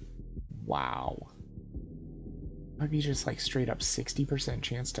Dodge. Wow. Might be just like straight up 60%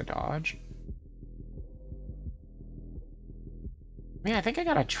 chance to dodge. Man, I think I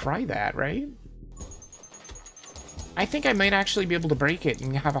gotta try that, right? I think I might actually be able to break it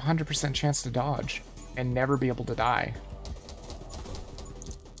and have a 100% chance to dodge and never be able to die.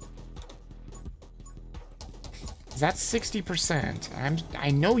 That's 60%.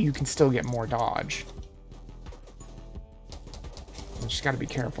 I know you can still get more dodge. You just gotta be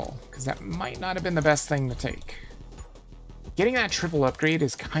careful, because that might not have been the best thing to take. Getting that triple upgrade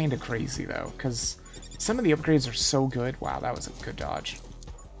is kind of crazy, though, because some of the upgrades are so good. Wow, that was a good dodge.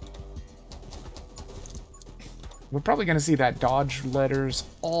 We're probably going to see that dodge letters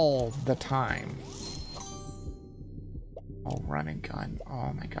all the time. Oh, run and gun.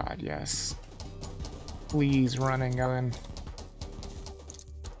 Oh my god, yes. Please, run and gun.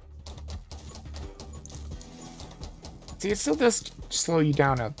 See, it still does slow you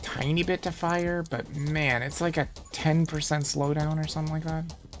down a tiny bit to fire, but man, it's like a 10% slowdown or something like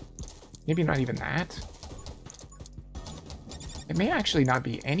that. Maybe not even that. It may actually not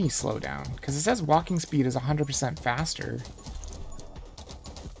be any slowdown, because it says walking speed is 100% faster.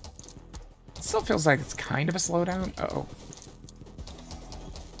 It still feels like it's kind of a slowdown. Uh-oh.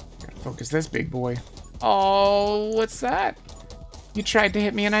 Gotta focus this big boy. Oh, what's that? You tried to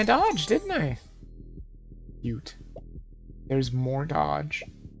hit me and I dodged, didn't I? Cute. There's more dodge.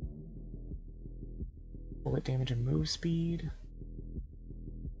 Bullet damage and move speed.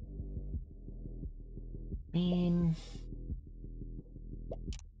 I mean...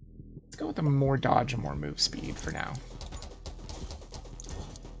 let's go with the more dodge and more move speed for now.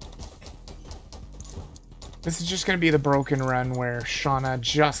 This is just going to be the broken run where Shauna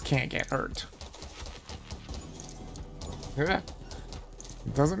just can't get hurt. It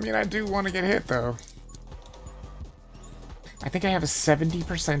doesn't mean I do want to get hit, though. I think I have a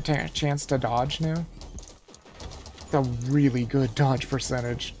 70% chance to dodge now. It's a really good dodge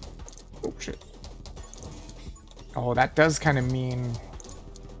percentage. Oh, shit. Oh, that does kind of mean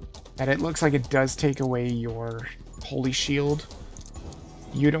that it looks like it does take away your Holy Shield.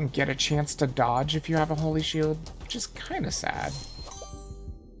 You don't get a chance to dodge if you have a Holy Shield, which is kind of sad.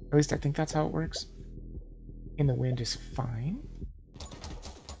 At least I think that's how it works. In the wind is fine.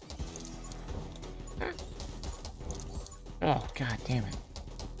 Oh, god damn it.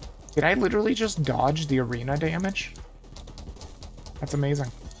 Did I literally just dodge the arena damage? That's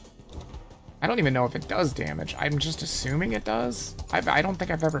amazing. I don't even know if it does damage. I'm just assuming it does. I don't think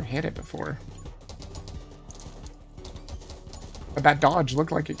I've ever hit it before. But that dodge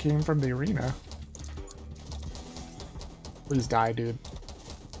looked like it came from the arena. Please die, dude.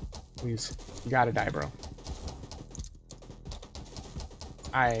 Please. You gotta die, bro.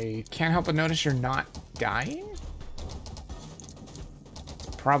 I can't help but notice you're not dying.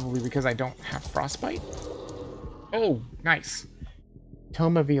 Probably because I don't have frostbite. Oh, nice.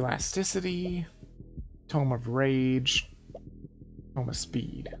 Tome of Elasticity. Tome of Rage. Tome of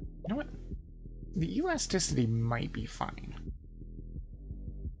Speed. You know what? The Elasticity might be fine.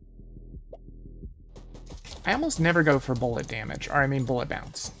 I almost never go for bullet damage, or I mean bullet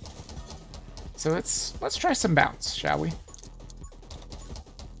bounce. So let's try some bounce, shall we?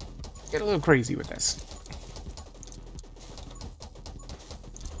 Get a little crazy with this.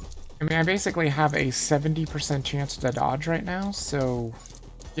 I mean, I basically have a 70% chance to dodge right now, so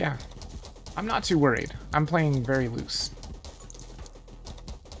yeah. I'm not too worried. I'm playing very loose.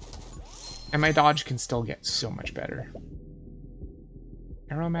 And my dodge can still get so much better.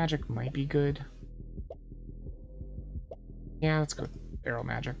 Arrow Magic might be good. Yeah, let's go Arrow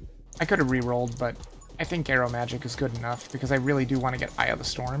Magic. I could have re-rolled, but I think Arrow Magic is good enough because I really do want to get Eye of the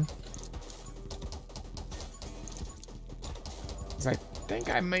Storm. Because I think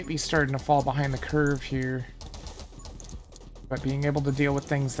I might be starting to fall behind the curve here. But being able to deal with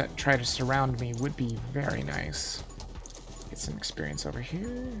things that try to surround me would be very nice. Get some experience over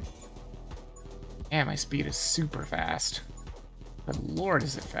here. And my speed is super fast. But lord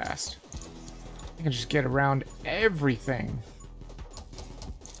is it fast. I can just get around everything.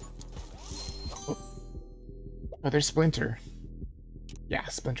 Oh, there's Splinter. Yeah,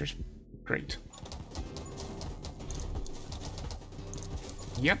 Splinter's great.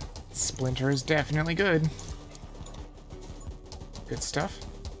 Yep, Splinter is definitely good. Good stuff.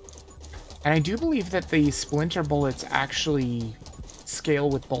 And I do believe that the Splinter bullets actually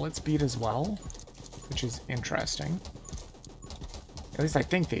scale with bullet speed as well, which is interesting. At least I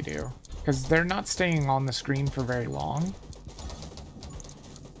think they do. because they're not staying on the screen for very long.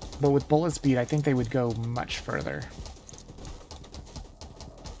 But with bullet speed, I think they would go much further.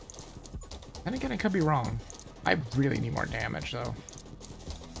 Then again, I could be wrong. I really need more damage, though.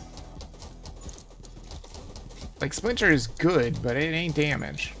 Like, Splinter is good, but it ain't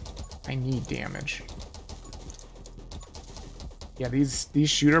damage. I need damage. Yeah, these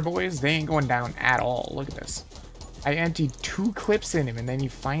shooter boys, they ain't going down at all. Look at this. I emptied 2 clips in him, and then he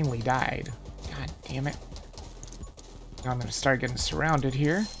finally died. God damn it. Now I'm going to start getting surrounded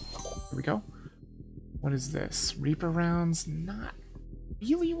here. Here we go. What is this? Reaper rounds? Not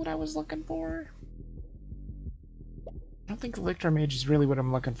really what I was looking for. I don't think Electromage is really what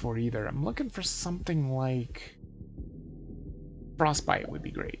I'm looking for either. I'm looking for something like... Frostbite would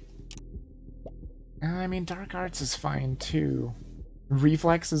be great. I mean, Dark Arts is fine too.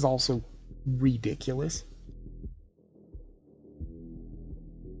 Reflex is also ridiculous.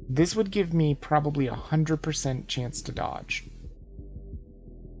 This would give me probably 100% chance to dodge.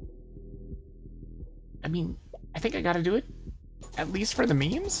 I mean, I think I gotta do it. At least for the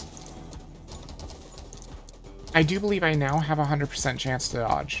memes. I do believe I now have a 100% chance to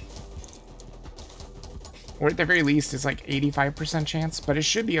dodge. Or at the very least, it's like 85% chance, but it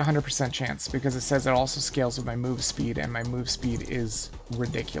should be 100% chance because it says it also scales with my move speed, and my move speed is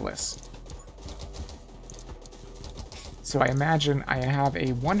ridiculous. So I imagine I have a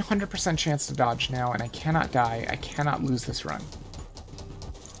 100% chance to dodge now, and I cannot die. I cannot lose this run.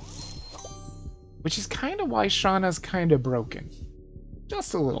 Which is kind of why Shauna's kind of broken.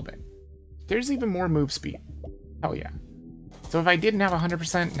 Just a little bit. There's even more move speed. Hell yeah. So if I didn't have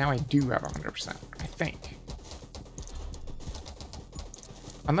 100%, now I do have 100%, I think.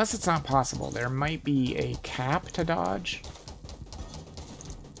 Unless it's not possible. There might be a cap to dodge.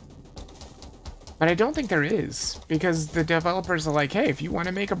 But I don't think there is, because the developers are like, hey, if you want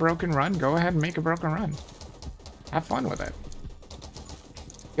to make a broken run, go ahead and make a broken run. Have fun with it.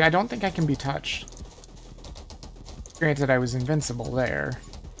 Yeah, I don't think I can be touched. Granted, I was invincible there.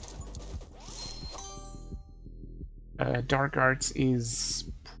 Dark Arts is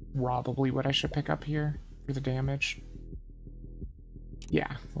probably what I should pick up here for the damage.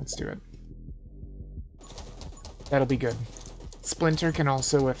 Yeah, let's do it. That'll be good. Splinter can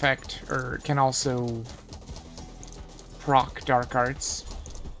also affect, or can also proc Dark Arts,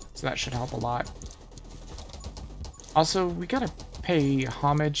 so that should help a lot. Also, we gotta pay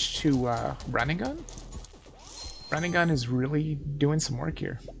homage to Running Gun. Running Gun is really doing some work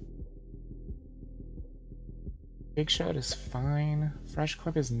here. Big Shot is fine. Fresh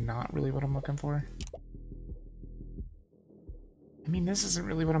Clip is not really what I'm looking for. I mean, this isn't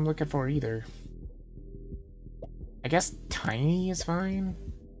really what I'm looking for either. I guess Tiny is fine.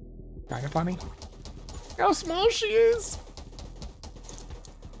 Kinda funny. Look how small she is!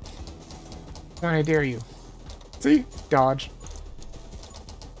 Come on, I dare you. See? Dodge.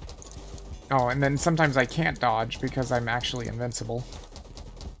 Oh, and then sometimes I can't dodge because I'm actually invincible.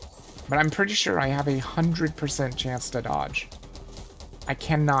 But I'm pretty sure I have a 100% chance to dodge. I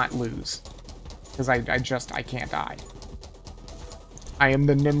cannot lose. Because I can't die. I am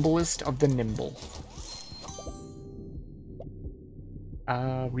the nimblest of the nimble.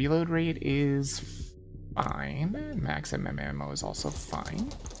 Reload rate is fine. Max MM ammo is also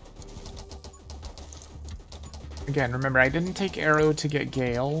fine. Again, remember, I didn't take Arrow to get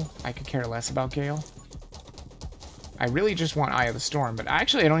Gale. I could care less about Gale. I really just want Eye of the Storm, but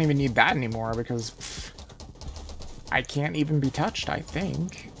actually I don't even need that anymore because I can't even be touched, I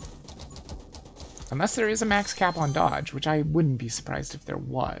think. Unless there is a max cap on dodge, which I wouldn't be surprised if there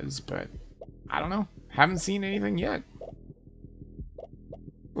was, but I don't know. Haven't seen anything yet.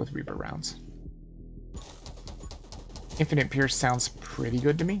 With Reaper rounds. Infinite Pierce sounds pretty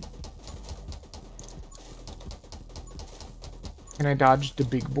good to me. Can I dodge the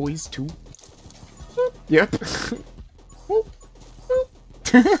big boys too? Yep.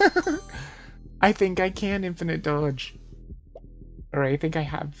 I think I can infinite dodge. Or I think I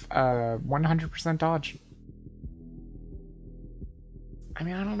have 100% dodge. I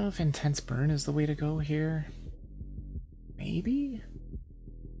mean, I don't know if Intense Burn is the way to go here. Maybe?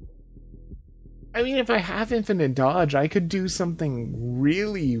 I mean, if I have infinite dodge, I could do something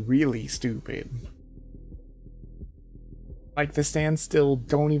really, really stupid. Like the standstill,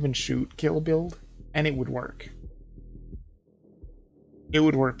 don't even shoot kill build, and it would work. It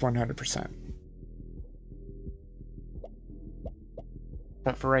would work 100%.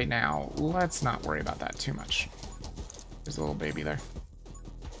 But for right now, let's not worry about that too much. There's a little baby there.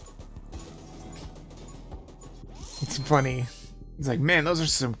 It's funny. It's like, man, those are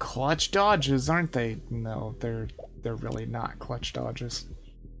some clutch dodges, aren't they? No, they're really not clutch dodges.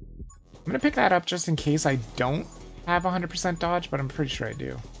 I'm gonna pick that up just in case I don't have 100% dodge, but I'm pretty sure I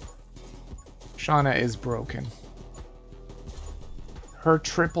do. Shauna is broken. Her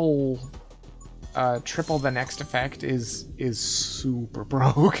triple the next effect is super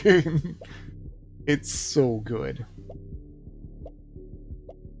broken. It's so good.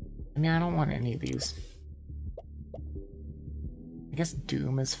 I mean, I don't want any of these. I guess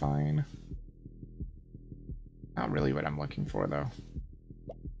Doom is fine. Not really what I'm looking for, though.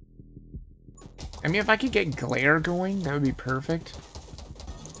 I mean, if I could get Glare going, that would be perfect.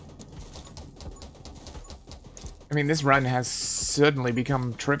 I mean, this run has suddenly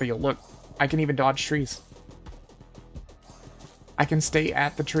become trivial. Look, I can even dodge trees. I can stay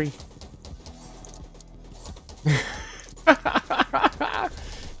at the tree.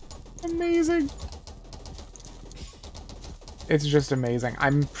 Amazing. It's just amazing.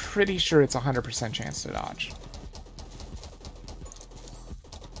 I'm pretty sure it's 100% chance to dodge.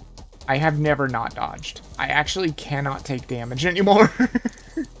 I have never not dodged. I actually cannot take damage anymore.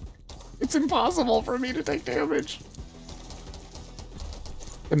 It's impossible for me to take damage.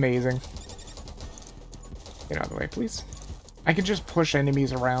 Amazing. Get out of the way, please. I can just push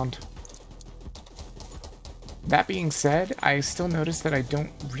enemies around. That being said, I still notice that I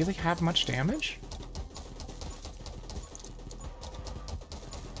don't really have much damage.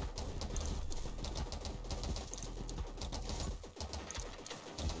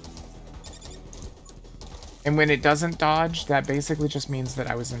 And when it doesn't dodge, that basically just means that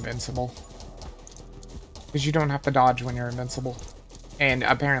I was invincible. Because you don't have to dodge when you're invincible. And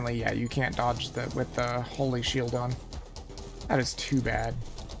apparently, yeah, you can't dodge with the Holy Shield on. That is too bad.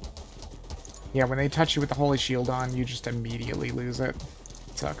 Yeah, when they touch you with the Holy Shield on, you just immediately lose it.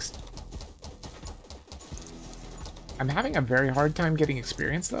 It sucks. I'm having a very hard time getting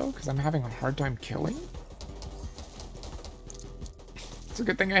experience, though, because I'm having a hard time killing. It's a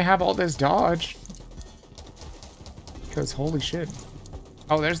good thing I have all this dodge. Because holy shit.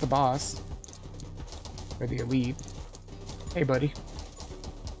 Oh, there's the boss. Or the elite. Hey, buddy.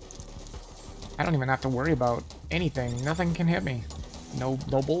 I don't even have to worry about anything. Nothing can hit me. No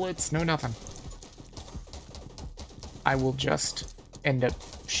bullets, no nothing. I will just end up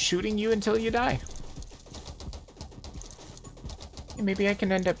shooting you until you die. And maybe I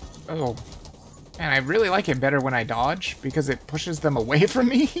can end up... Oh. Man, I really like it better when I dodge, because it pushes them away from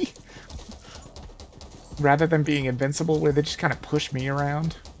me. Rather than being invincible, where they just kind of push me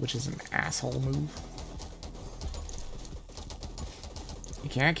around, which is an asshole move. You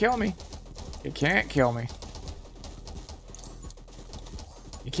can't kill me. You can't kill me.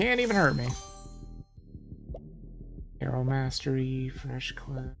 You can't even hurt me. Arrow Mastery, Fresh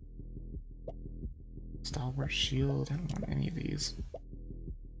Clip, Stalwart Shield. I don't want any of these.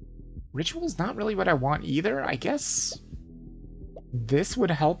 Ritual's not really what I want either. I guess this would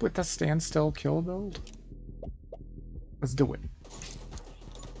help with the standstill kill build. Let's do it.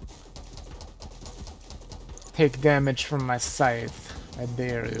 Take damage from my scythe. I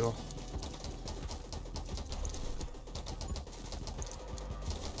dare you.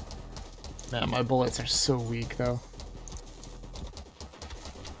 Man, my bullets are so weak, though.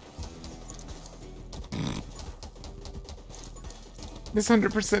 This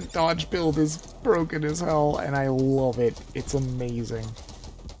 100% dodge build is broken as hell, and I love it. It's amazing.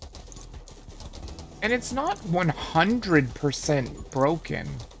 And it's not 100% broken.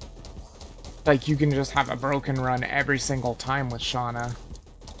 Like, you can just have a broken run every single time with Shauna.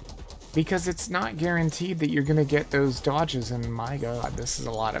 Because it's not guaranteed that you're gonna get those dodges, and my god, this is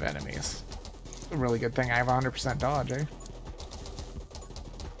a lot of enemies. It's a really good thing I have 100% dodge, eh?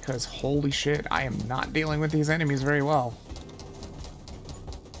 Because holy shit, I am not dealing with these enemies very well.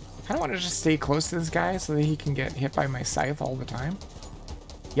 I don't want to just stay close to this guy so that he can get hit by my scythe all the time.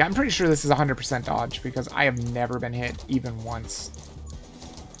 Yeah, I'm pretty sure this is 100% dodge because I have never been hit even once.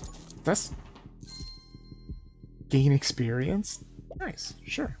 This? Gain experience? Nice,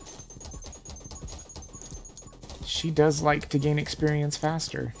 sure. She does like to gain experience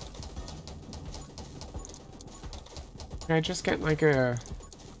faster. Can I just get like a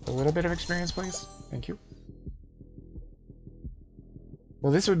little bit of experience, please? Thank you.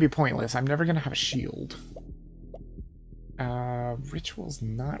 Well, this would be pointless. I'm never gonna have a shield. Ritual's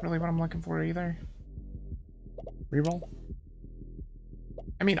not really what I'm looking for either. Reroll?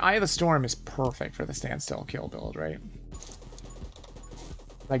 I mean, Eye of the Storm is perfect for the standstill kill build, right?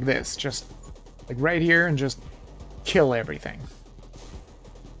 Like this, just like right here and just kill everything.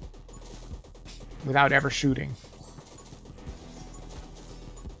 Without ever shooting.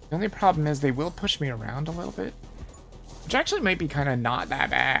 The only problem is they will push me around a little bit. Which actually might be kind of not that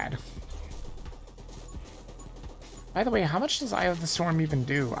bad. By the way, how much does Eye of the Storm even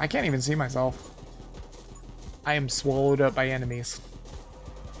do? I can't even see myself. I am swallowed up by enemies.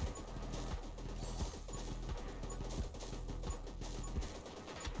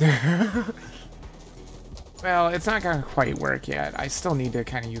 Well, it's not gonna quite work yet. I still need to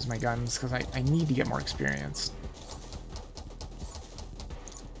kind of use my guns because I need to get more experience.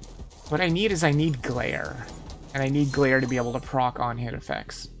 What I need glare. And I need glare to be able to proc on hit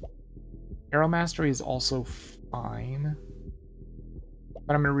effects. Arrow Mastery is also fine.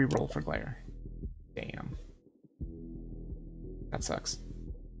 But I'm gonna reroll for glare. Damn. That sucks.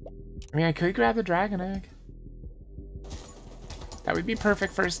 I mean, I could grab the Dragon Egg. That would be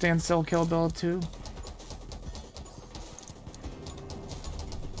perfect for a standstill kill build, too.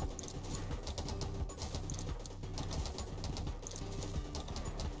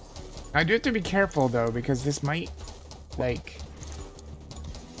 I do have to be careful, though, because this might, like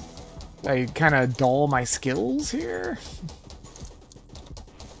kind of dull my skills here.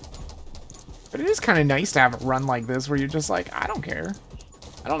 But it is kind of nice to have a run like this where you're just like, I don't care.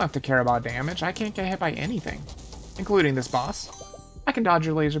 I don't have to care about damage. I can't get hit by anything, including this boss. I can dodge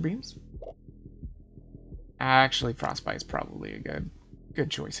your laser beams. Actually, Frostbite's probably a good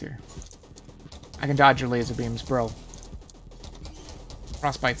choice here. I can dodge your laser beams, bro.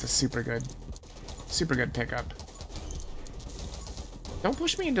 Frostbite's a super good pickup. Don't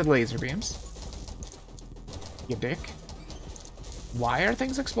push me into the laser beams. You dick. Why are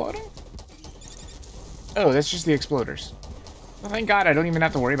things exploding? Oh, that's just the exploders. Well, thank God I don't even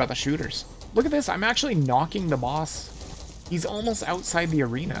have to worry about the shooters. Look at this, I'm actually knocking the boss. He's almost outside the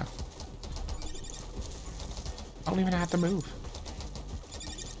arena. I don't even have to move.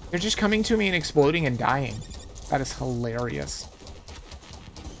 They're just coming to me and exploding and dying. That is hilarious.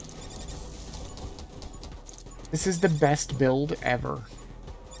 This is the best build ever.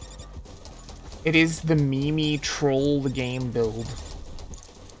 It is the Mimi troll the game build.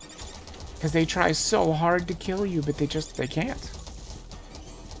 Because they try so hard to kill you, but they can't.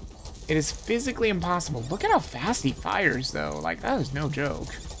 It is physically impossible. Look at how fast he fires, though. Like, that is no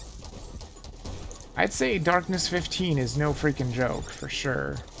joke. I'd say Darkness 15 is no freaking joke, for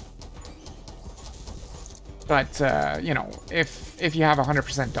sure. But, you know, if you have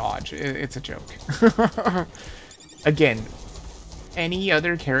 100% dodge, it's a joke. Again, any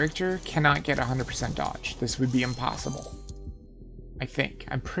other character cannot get 100% dodge. This would be impossible. I think.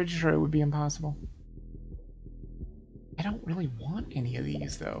 I'm pretty sure it would be impossible. I don't really want any of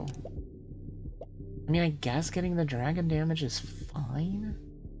these, though. I mean, I guess getting the dragon damage is fine.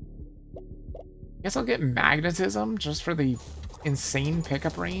 I guess I'll get magnetism just for the insane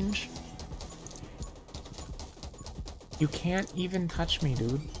pickup range. You can't even touch me,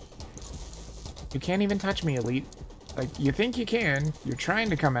 dude. You can't even touch me, Elite. Like, you think you can. You're trying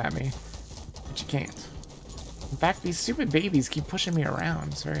to come at me. But you can't. In fact, these stupid babies keep pushing me around.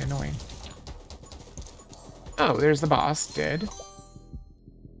 It's very annoying. Oh, there's the boss. Dead.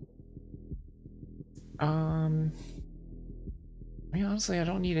 I mean, honestly, I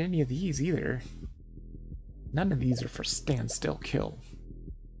don't need any of these either. None of these are for standstill kill.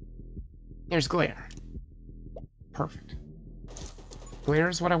 There's glare. Perfect. Glare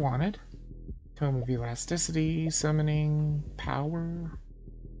is what I wanted. Tome of Elasticity, Summoning, Power.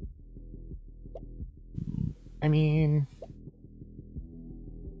 I mean...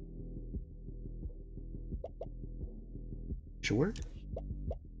 Sure.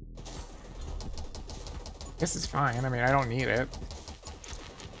 This is fine. I mean, I don't need it.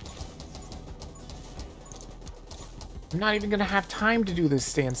 I'm not even gonna have time to do this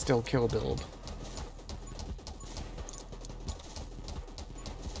standstill kill build.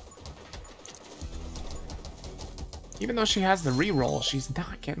 Even though she has the reroll, she's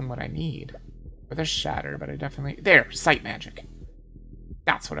not getting what I need. But there's Shatter, but I definitely... There! Sight Magic.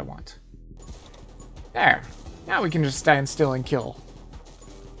 That's what I want. There. Now we can just stand still and kill.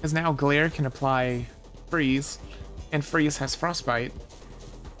 Because now Glare can apply Freeze, and Freeze has Frostbite.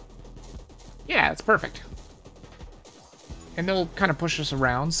 Yeah, it's perfect. And they'll kind of push us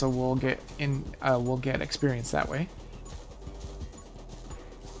around, so we'll get experience that way.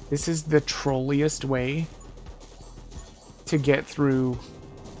 This is the trolliest way to get through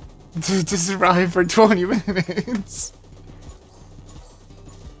to survive for 20 minutes.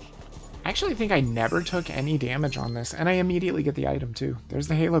 I actually think I never took any damage on this, and I immediately get the item too. There's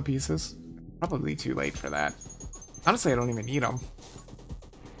the Halo pieces. Probably too late for that. Honestly, I don't even need them.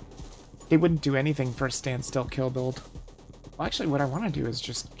 They wouldn't do anything for a standstill kill build. Well, actually, what I want to do is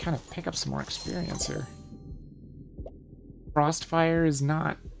just kind of pick up some more experience here. Frostfire is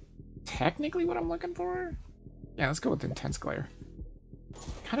not technically what I'm looking for. Yeah, let's go with Intense Glare.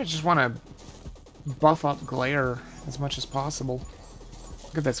 Kind of just want to buff up Glare as much as possible.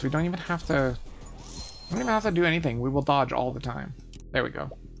 Look at this. We don't even have to... We don't even have to do anything. We will dodge all the time. There we go.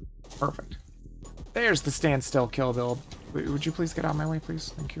 Perfect. There's the standstill kill build. Would you please get out of my way,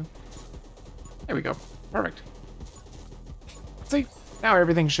 please? Thank you. There we go. Perfect. See? Now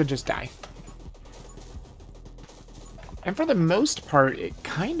everything should just die. And for the most part, it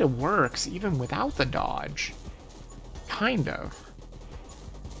kind of works even without the dodge. Kind of.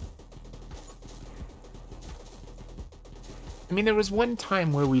 I mean, there was one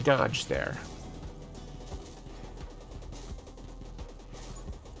time where we dodged there.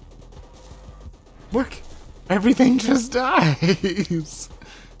 Look! Everything just dies!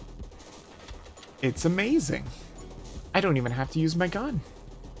 It's amazing. I don't even have to use my gun.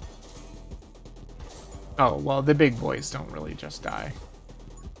 Oh, well, the big boys don't really just die.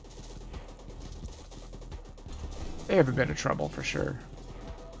 They have a bit of trouble, for sure.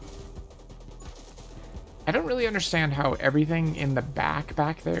 I don't really understand how everything in the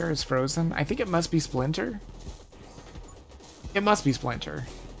back there is frozen. I think it must be Splinter. It must be Splinter.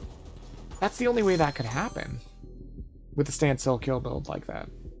 That's the only way that could happen. With a standstill kill build like that.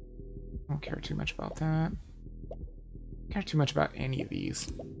 I don't care too much about that. I don't care too much about any of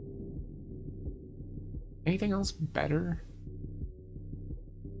these. Anything else better?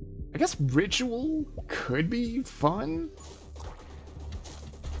 I guess Ritual could be fun.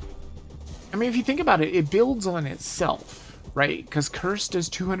 I mean, if you think about it, it builds on itself, right? Because Curse does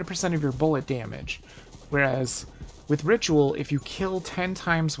 200% of your bullet damage. Whereas with Ritual, if you kill 10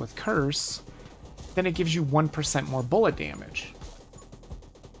 times with Curse, then it gives you 1% more bullet damage.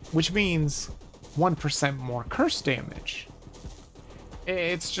 Which means 1% more Curse damage.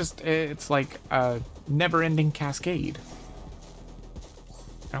 It's like a never-ending cascade.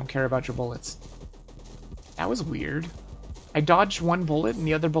 I don't care about your bullets. That was weird. I dodged one bullet and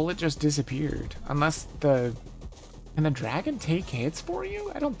the other bullet just disappeared. Unless the... Can the dragon take hits for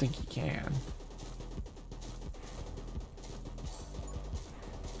you? I don't think he can.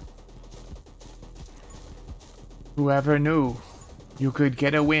 Whoever knew you could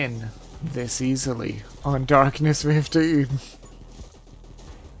get a win this easily on Darkness 15?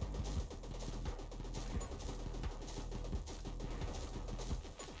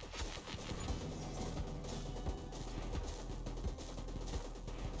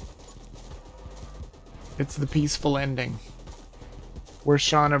 It's the peaceful ending, where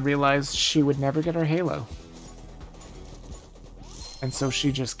Shauna realized she would never get her Halo. And so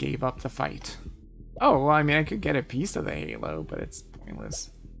she just gave up the fight. Oh, well, I mean, I could get a piece of the Halo, but it's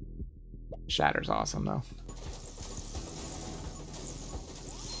pointless. Shatter's awesome, though.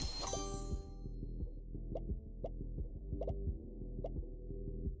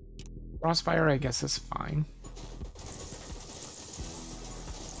 Crossfire, I guess, is fine.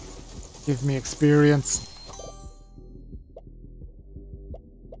 Give me experience.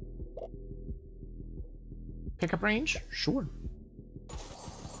 Pickup range? Sure.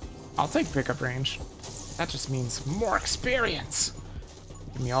 I'll take pickup range. That just means more experience.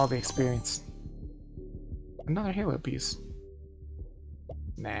 Give me all the experience. Another Halo piece.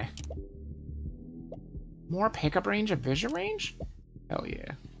 Nah. More pickup range of vision range? Hell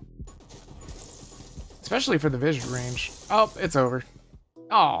yeah. Especially for the vision range. Oh, it's over.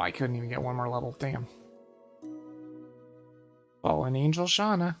 Oh, I couldn't even get one more level. Damn. Fallen Angel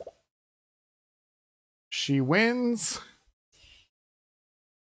Shauna. She wins.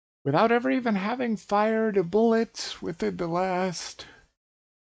 Without ever even having fired a bullet within the last...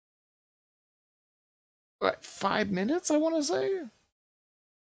 what, 5 minutes, I want to say?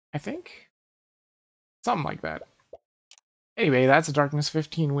 I think? Something like that. Anyway, that's a Darkness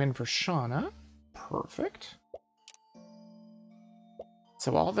 15 win for Shauna. Perfect.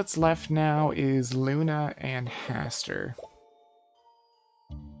 So all that's left now is Luna and Haster.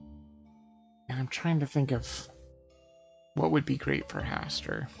 And I'm trying to think of what would be great for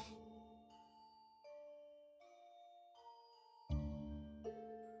Haster.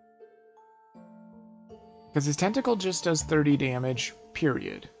 Because his tentacle just does 30 damage,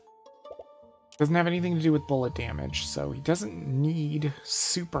 period. Doesn't have anything to do with bullet damage, so he doesn't need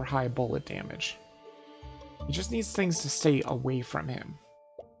super high bullet damage. He just needs things to stay away from him.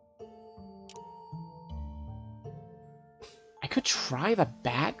 I could try the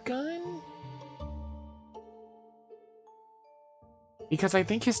bat gun? Because I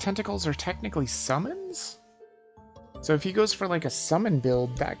think his tentacles are technically summons? So if he goes for like a summon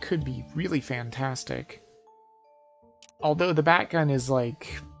build, that could be really fantastic. Although the bat gun is like...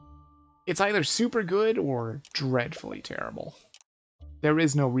 it's either super good or dreadfully terrible. There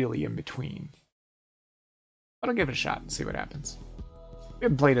is no really in between. But I'll give it a shot and see what happens. I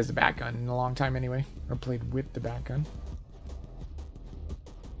haven't played as a bat gun in a long time anyway. Or played with the bat gun.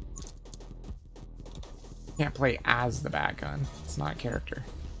 Can't play as the bat gun. It's not a character.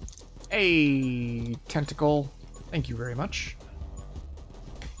 Hey, tentacle. Thank you very much.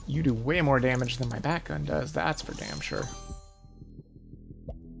 You do way more damage than my bat gun does. That's for damn sure.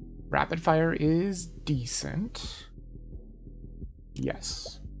 Rapid fire is decent.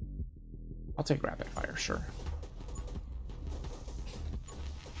 Yes. I'll take rapid fire, sure.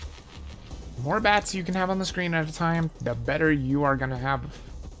 The more bats you can have on the screen at a time, the better you are going to have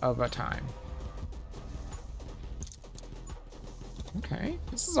of a time. Okay,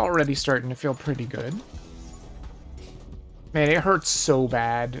 this is already starting to feel pretty good. Man, it hurts so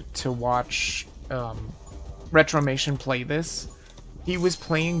bad to watch Retromation play this. He was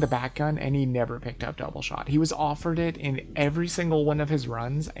playing the bat gun and he never picked up double shot. He was offered it in every single one of his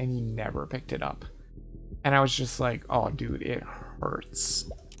runs and he never picked it up. And I was just like, oh dude, it hurts.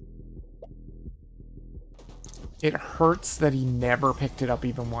 It hurts that he never picked it up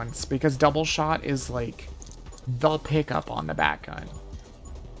even once, because double shot is like the pickup on the bat gun.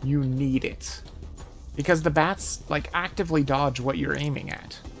 You need it. Because the bats like actively dodge what you're aiming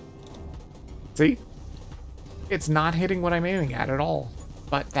at. See? It's not hitting what I'm aiming at all.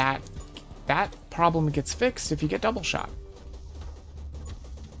 But that problem gets fixed if you get double shot.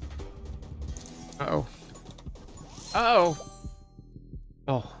 Uh-oh. Uh-oh!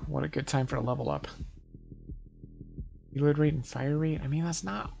 Oh, what a good time for a level up. Reload rate and fire rate? I mean, that's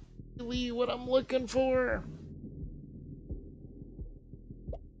not really what I'm looking for.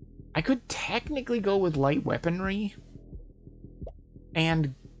 I could technically go with light weaponry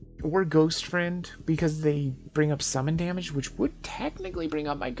or Ghost Friend, because they bring up summon damage, which would technically bring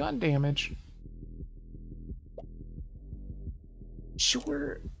up my gun damage.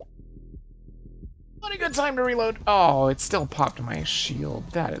 Sure. What a good time to reload. Oh, it still popped my shield.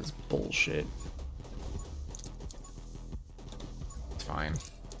 That is bullshit. It's fine.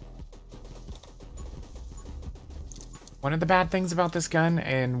 One of the bad things about this gun,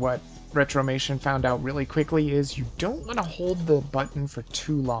 and what Retromation found out really quickly, is you don't want to hold the button for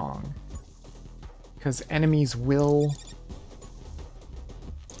too long. Because enemies will...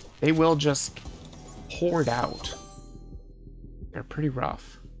 they will just hoard out. They're pretty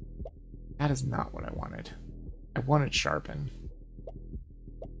rough. That is not what I wanted. I wanted sharpen.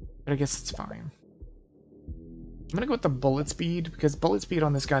 But I guess it's fine. I'm gonna go with the bullet speed, because bullet speed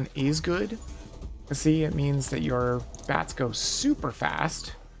on this gun is good. See, it means that your bats go super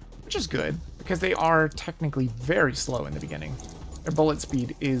fast, which is good, because they are technically very slow in the beginning. Their bullet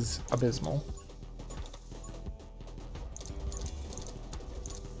speed is abysmal.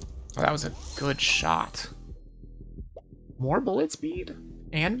 Oh, that was a good shot. More bullet speed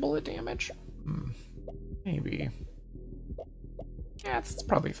and bullet damage? Maybe. Yeah, it's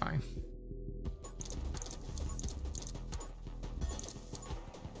probably fine.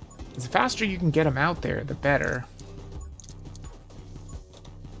 The faster you can get them out there, the better.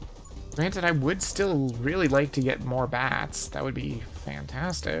 Granted, I would still really like to get more bats. That would be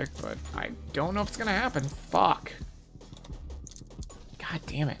fantastic, but I don't know if it's gonna happen. Fuck. God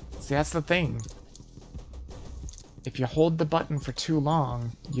damn it. See, that's the thing. If you hold the button for too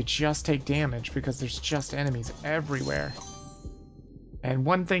long, you just take damage because there's just enemies everywhere. And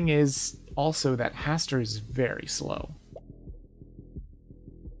one thing is also that Haster is very slow.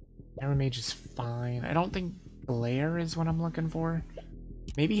 Arrow Mage is fine. I don't think Glare is what I'm looking for.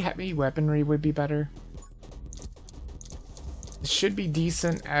 Maybe Heavy Weaponry would be better. It should be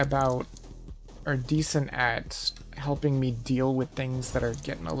decent at helping me deal with things that are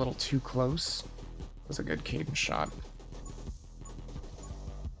getting a little too close. That was a good cadence shot.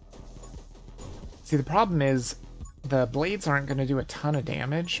 See, the problem is the blades aren't going to do a ton of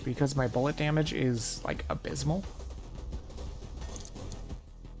damage because my bullet damage is like abysmal.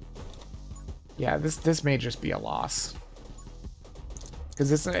 Yeah, this may just be a loss.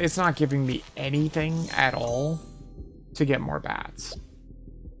 Because it's not giving me anything at all to get more bats.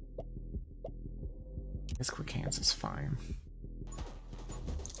 This quick hands is fine.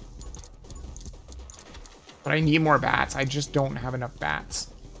 But I need more bats. I just don't have enough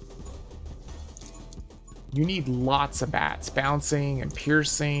bats. You need lots of bats. Bouncing and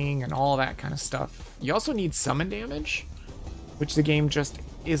piercing and all that kind of stuff. You also need summon damage, which the game just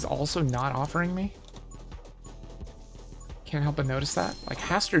is also not offering me. Can't help but notice that. Like,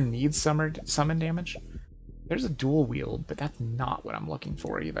 Haster needs summon damage. There's a dual wield, but that's not what I'm looking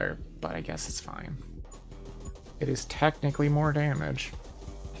for either. But I guess it's fine. It is technically more damage.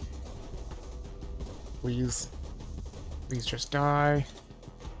 Please. Please just die.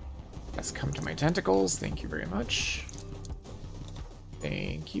 Let's come to my tentacles. Thank you very much.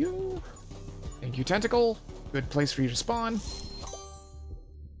 Thank you. Thank you, Tentacle. Good place for you to spawn.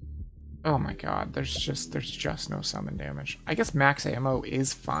 Oh my god, there's just no summon damage. I guess max ammo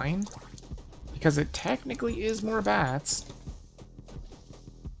is fine, because it technically is more bats.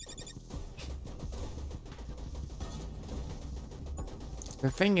 The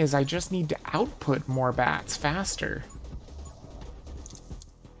thing is, I just need to output more bats faster.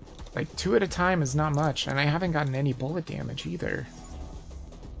 Like, 2 at a time is not much, and I haven't gotten any bullet damage either.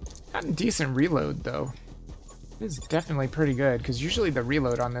 Gotten decent reload, though. It is definitely pretty good, because usually the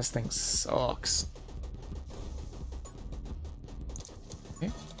reload on this thing sucks.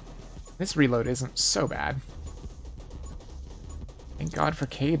 Okay. This reload isn't so bad. Thank God for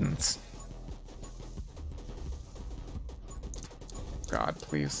cadence. God,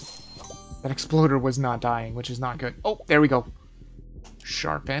 please. That exploder was not dying, which is not good. Oh, there we go.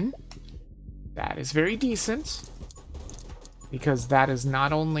 Sharpen. That is very decent. Because that is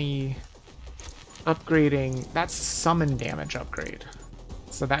not only upgrading... That's summon damage upgrade.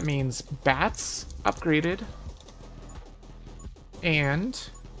 So that means bats upgraded. And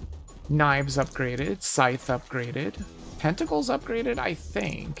knives upgraded. Scythe upgraded. Tentacles upgraded, I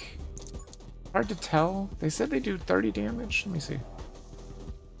think. Hard to tell. They said they do 30 damage. Let me see.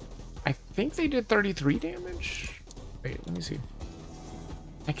 I think they did 33 damage. Wait, let me see.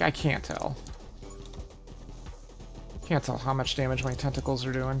 I can't tell. Can't tell how much damage my tentacles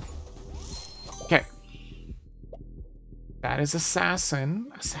are doing. Okay. That is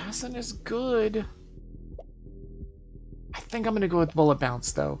Assassin. Assassin is good. I think I'm going to go with Bullet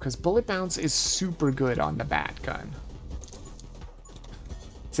Bounce, though, because Bullet Bounce is super good on the bat gun.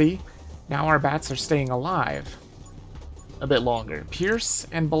 See? Now our bats are staying alive a bit longer. Pierce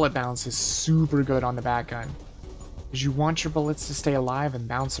and Bullet Bounce is super good on the bat gun, because you want your bullets to stay alive and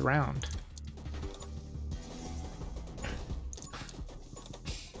bounce around.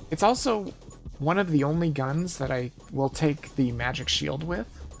 It's also one of the only guns that I will take the magic shield with.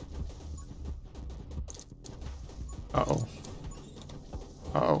 Uh-oh.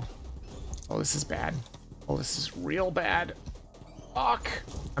 Uh-oh. Oh, this is bad. Oh, this is real bad. Fuck.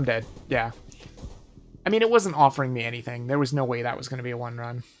 I'm dead. Yeah. I mean, it wasn't offering me anything. There was no way that was going to be a one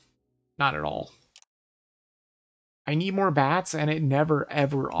run. Not at all. I need more bats, and it never,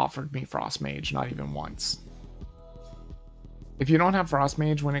 ever offered me Frost Mage. Not even once. If you don't have Frost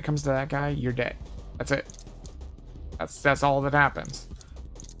Mage when it comes to that guy, you're dead. That's it. That's all that happens.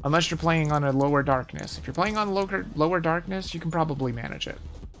 Unless you're playing on a lower darkness. If you're playing on lower darkness, you can probably manage it.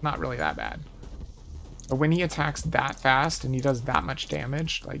 Not really that bad. But when he attacks that fast and he does that much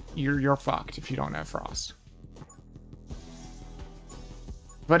damage, like, you're fucked if you don't have Frost.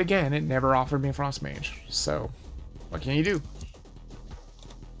 But again, it never offered me Frost Mage, so what can you do?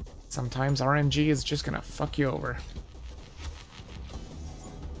 Sometimes RNG is just gonna fuck you over.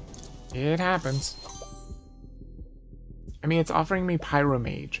 It happens. I mean, it's offering me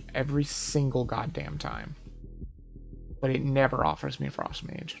Pyromage every single goddamn time. But it never offers me Frost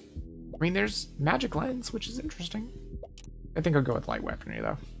Mage. I mean, there's Magic Lens, which is interesting. I think I'll go with Light Weaponry,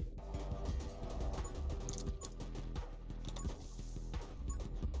 though.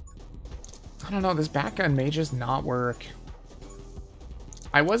 I don't know, this Batgun may just not work.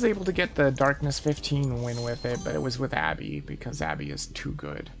 I was able to get the Darkness 15 win with it, but it was with Abby, because Abby is too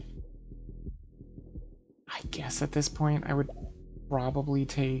good. I guess at this point, I would probably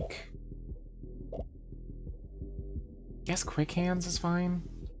take... I guess Quick Hands is fine.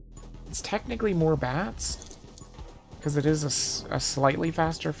 It's technically more bats, because it is a slightly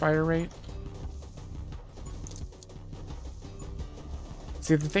faster fire rate.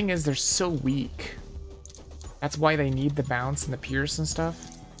 See, the thing is, they're so weak. That's why they need the bounce and the pierce and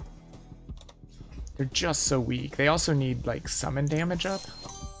stuff. They're just so weak. They also need, like, summon damage up.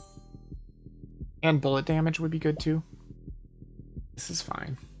 And bullet damage would be good, too. This is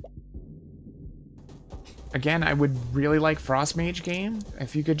fine. Again, I would really like Frost Mage game.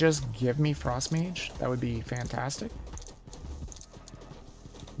 If you could just give me Frost Mage, that would be fantastic.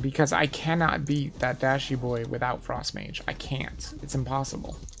 Because I cannot beat that Dashy Boy without Frost Mage. I can't. It's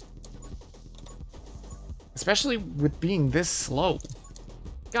impossible. Especially with being this slow.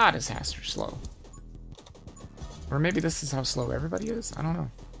 God, is Haster slow. Or maybe this is how slow everybody is? I don't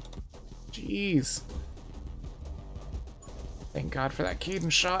know. Jeez. Thank God for that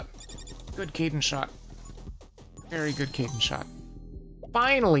cadence shot. Good cadence shot. Very good cadence shot.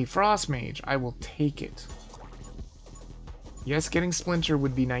 Finally, Frost Mage. I will take it. Yes, getting Splinter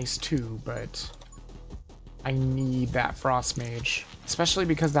would be nice too, but I need that Frost Mage. Especially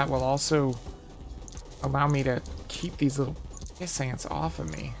because that will also allow me to keep these little piss ants off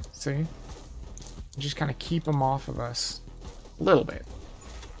of me. See? Just kind of keep them off of us. A little bit.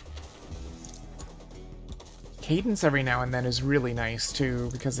 Cadence every now and then is really nice too,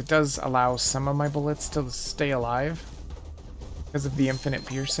 because it does allow some of my bullets to stay alive because of the infinite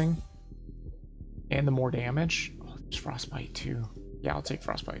piercing and the more damage. Oh, there's frostbite too. Yeah, I'll take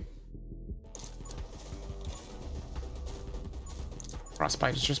frostbite.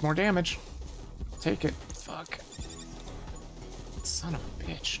 Frostbite is just more damage. Take it. Fuck. Son of a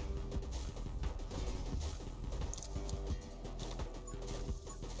bitch.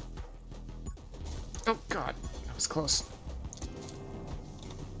 Oh god, that was close.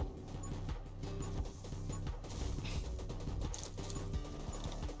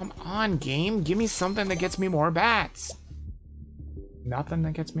 Come on, game. Give me something that gets me more bats. Nothing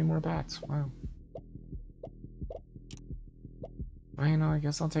that gets me more bats. Wow. I know, I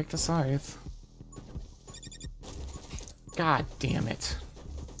guess I'll take the scythe. God damn it.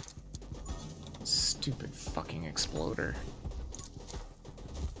 Stupid fucking exploder.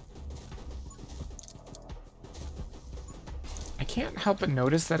 I can't help but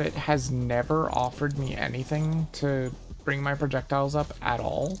notice that it has never offered me anything to bring my projectiles up at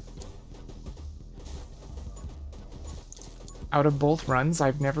all. Out of both runs,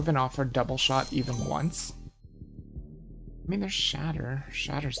 I've never been offered double shot even once. I mean, there's Shatter.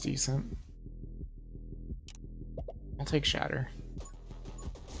 Shatter's decent. I'll take Shatter.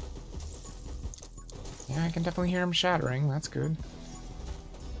 Yeah, I can definitely hear him shattering. That's good.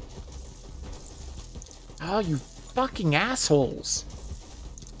 Oh, you fucking assholes!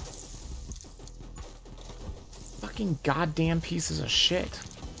 Fucking goddamn pieces of shit.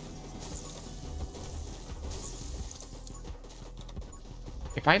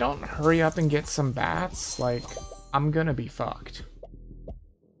 If I don't hurry up and get some bats, like, I'm gonna be fucked.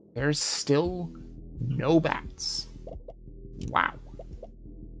 There's still no bats. Wow.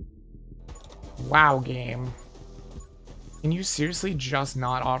 Wow, game. Can you seriously just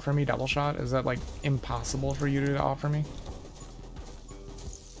not offer me double shot? Is that, like, impossible for you to offer me?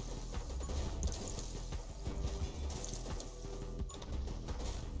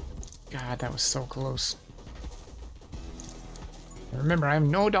 God, that was so close. Remember, I have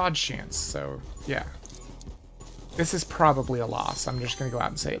no dodge chance, so, yeah. This is probably a loss. I'm just gonna go out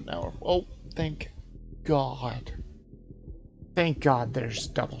and say it now. Oh, thank God. Thank God there's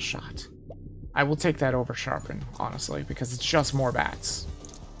double shot. I will take that over Sharpen, honestly, because it's just more bats.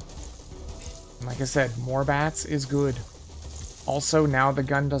 And like I said, more bats is good. Also, now the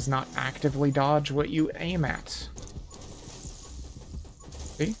gun does not actively dodge what you aim at.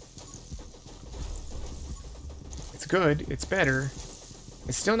 See? It's good, it's better.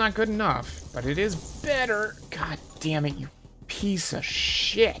 It's still not good enough, but it is better. God damn it, you piece of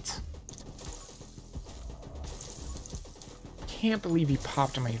shit. Can't believe he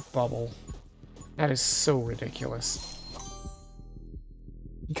popped my bubble. That is so ridiculous.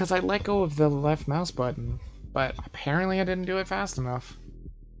 Because I let go of the left mouse button, but apparently I didn't do it fast enough.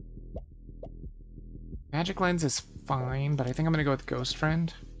 Magic Lens is fine, but I think I'm gonna go with Ghost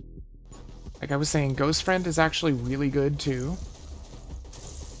Friend. Like I was saying, Ghost Friend is actually really good too.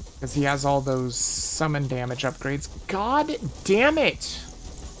 Because he has all those summon damage upgrades. God damn it!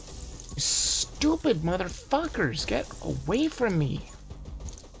 You stupid motherfuckers! Get away from me!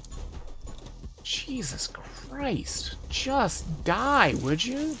 Jesus Christ. Just die, would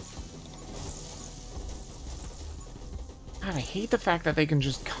you? God, I hate the fact that they can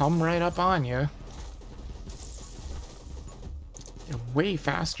just come right up on you. You're way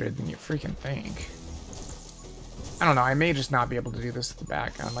faster than you freaking think. I don't know, I may just not be able to do this with the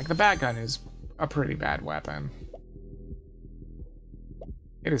bat gun. Like, the bat gun is a pretty bad weapon.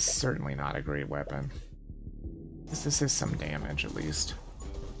 It is certainly not a great weapon. This is some damage, at least.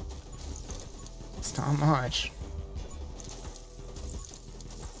 It's not much.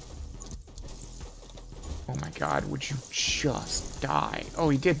 Oh my god, would you just die? Oh,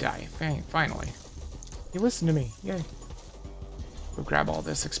 he did die. Finally. He listened to me. Yay. Go grab all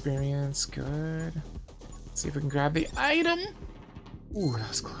this experience. Good. See if we can grab the item. Ooh, that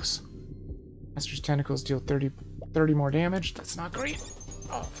was close. Master's Tentacles deal 30 more damage. That's not great.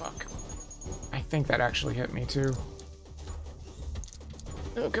 Oh, fuck. I think that actually hit me, too.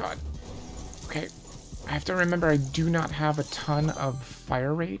 Oh, God. Okay. I have to remember I do not have a ton of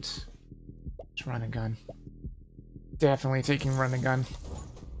fire rate. Let's run and gun. Definitely taking run and gun.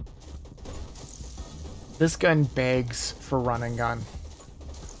 This gun begs for run and gun.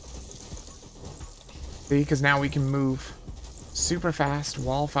 See, because now we can move super fast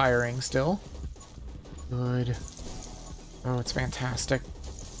while firing still. Good. Oh, it's fantastic.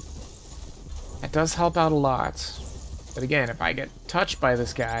 That does help out a lot. But again, if I get touched by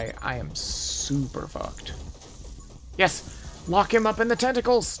this guy, I am super fucked. Yes! Lock him up in the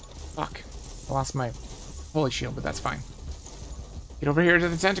tentacles! Fuck. I lost my holy shield, but that's fine. Get over here to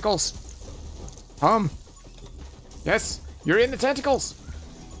the tentacles. Yes, you're in the tentacles.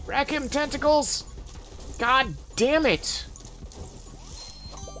 Wreck him, tentacles! God damn it!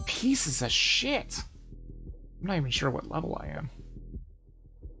 Pieces of shit. I'm not even sure what level I am.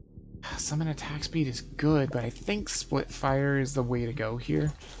 Summon attack speed is good, but I think split fire is the way to go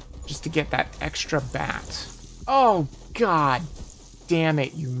here. Just to get that extra bat. Oh, god damn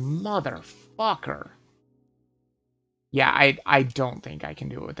it, you motherfucker. Yeah, I don't think I can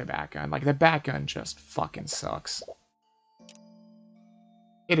do it with the bat gun. Like, the bat gun just fucking sucks.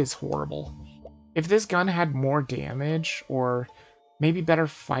 It is horrible. If this gun had more damage, or maybe better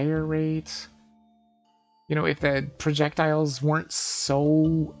fire rate, you know, if the projectiles weren't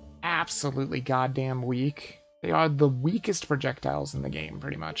so absolutely goddamn weak. They are the weakest projectiles in the game,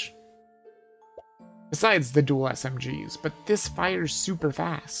 pretty much. Besides the dual SMGs, but this fires super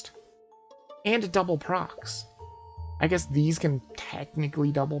fast. And it double procs. I guess these can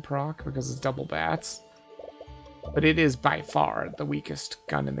technically double proc because it's double bats. But it is by far the weakest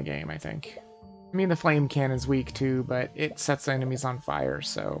gun in the game, I think. I mean, the flame cannon's weak too, but it sets enemies on fire,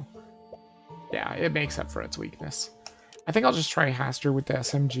 so... yeah, it makes up for its weakness. I think I'll just try Haster with the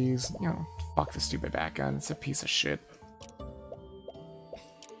SMGs. You know, fuck the stupid bat gun. It's a piece of shit.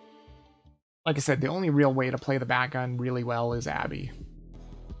 Like I said, the only real way to play the bat gun really well is Abby.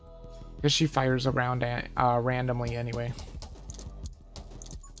 Because she fires around randomly anyway.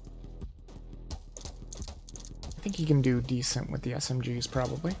 I think he can do decent with the SMGs,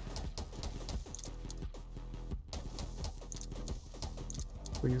 probably.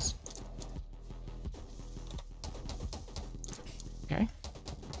 Please. Okay.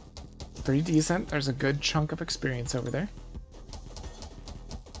 Pretty decent. There's a good chunk of experience over there.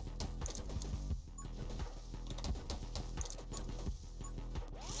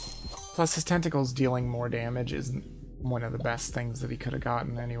 Plus his tentacles dealing more damage isn't one of the best things that he could have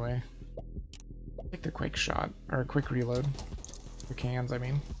gotten anyway. Take the quick shot, or quick reload. Quick hands, I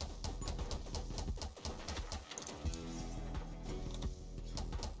mean.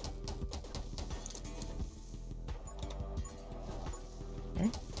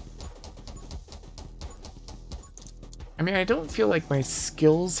 Okay. I mean, I don't feel like my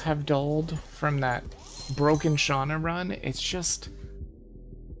skills have dulled from that broken Shauna run. It's just...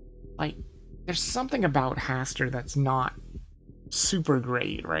 like, there's something about Haster that's not super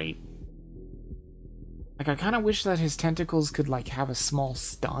great, right? Like, I kind of wish that his tentacles could, like, have a small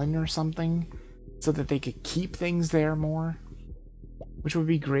stun or something, so that they could keep things there more, which would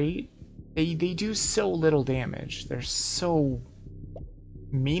be great. They do so little damage. They're so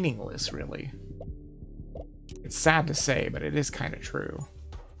meaningless, really. It's sad to say, but it is kind of true.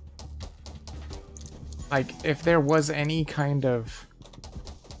 Like, if there was any kind of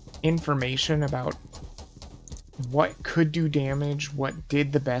information about what could do damage, what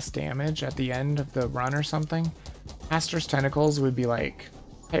did the best damage at the end of the run or something, Haster's tentacles would be like,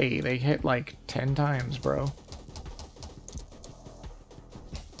 hey, they hit like 10 times, bro.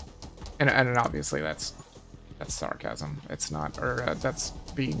 And obviously that's sarcasm. It's not, or that's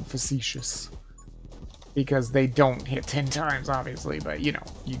being facetious. Because they don't hit 10 times, obviously, but you know,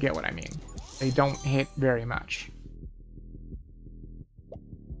 you get what I mean. They don't hit very much.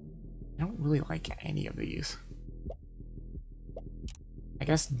 I don't really like any of these. I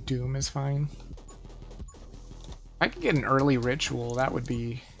guess Doom is fine. If I could get an early ritual, that would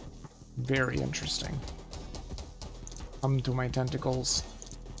be very interesting. Come to my tentacles.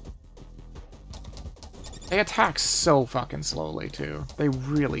 They attack so fucking slowly, too. They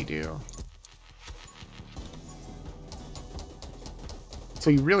really do. So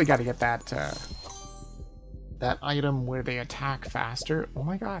you really got to get that, that item where they attack faster. Oh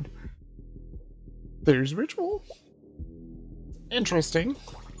my god. There's ritual. Interesting.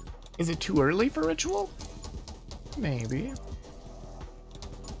 Is it too early for ritual? Maybe.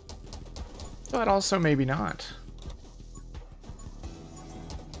 But also maybe not.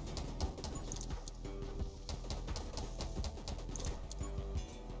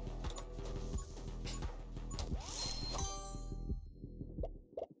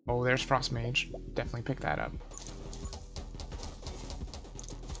 Oh, there's Frost Mage. Definitely pick that up.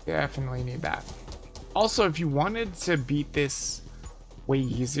 Definitely need that. Also, if you wanted to beat this way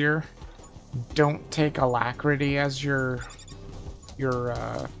easier, don't take Alacrity as your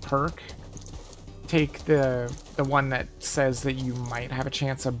perk. Take the one that says that you might have a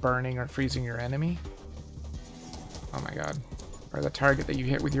chance of burning or freezing your enemy. Oh my god. Or the target that you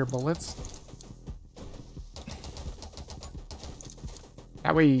hit with your bullets.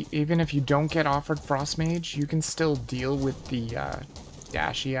 That way, even if you don't get offered Frost Mage, you can still deal with the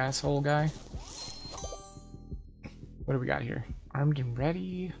dashy asshole guy. What do we got here? Armed and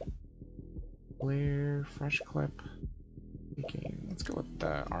ready. Glare, fresh clip. Okay, let's go with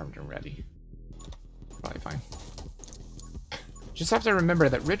the armed and ready. Probably fine. Just have to remember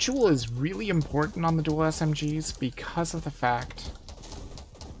that ritual is really important on the dual SMGs because of the fact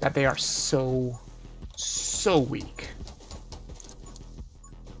that they are so weak.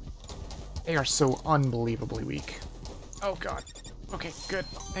 They are so unbelievably weak. Oh god. Okay, good.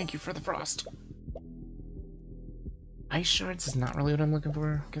 Thank you for the frost. Ice shards is not really what I'm looking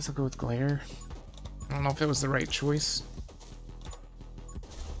for. Guess I'll go with glare. I don't know if it was the right choice.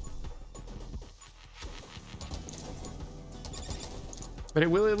 But it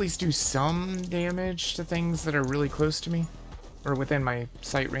will at least do some damage to things that are really close to me. Or within my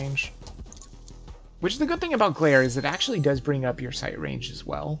sight range. Which the good thing about glare is it actually does bring up your sight range as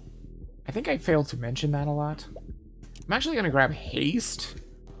well. I think I failed to mention that a lot. I'm actually going to grab haste.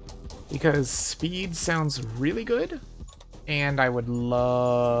 Because speed sounds really good. And I would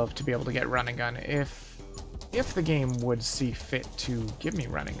love to be able to get run and gun if the game would see fit to give me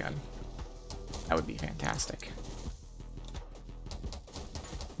run and gun. That would be fantastic.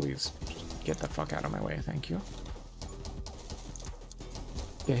 Please, just get the fuck out of my way, thank you.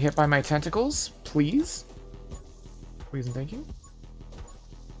 Get hit by my tentacles, please. Please and thank you.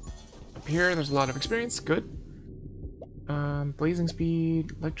 Up here, there's a lot of experience, good. Blazing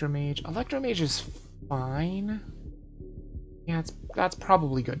speed, electromage. Electromage is fine. Yeah, that's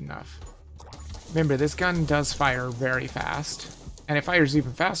probably good enough. Remember, this gun does fire very fast. And it fires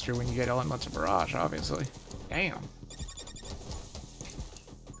even faster when you get Elemental Barrage, obviously. Damn.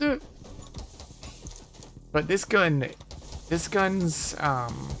 But this gun's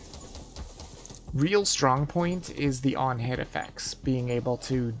real strong point is the on-hit effects. Being able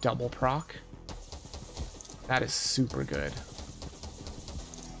to double proc. That is super good.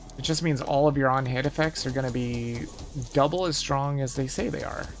 It just means all of your on-hit effects are going to be double as strong as they say they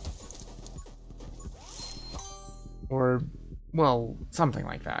are. Or, well, something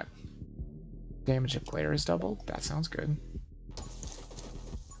like that. Damage if glare is doubled? That sounds good.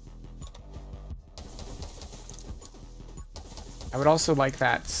 I would also like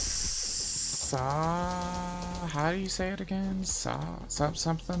that how do you say it again?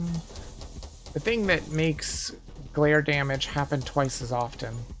 Something? The thing that makes glare damage happen twice as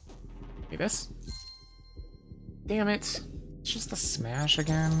often. Maybe this? Damn it. It's just the smash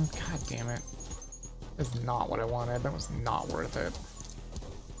again. God damn it. That's not what I wanted. That was not worth it.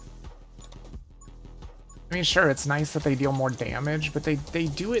 I mean, sure, it's nice that they deal more damage, but they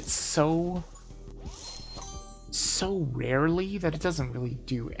do it so rarely that it doesn't really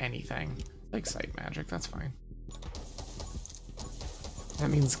do anything. Like sight magic, that's fine. That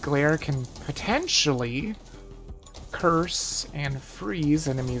means glare can potentially curse and freeze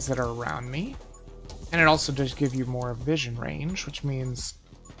enemies that are around me. And it also does give you more vision range, which means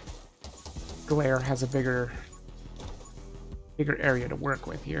glare has a bigger area to work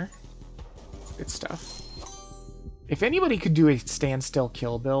with here. Good stuff. If anybody could do a standstill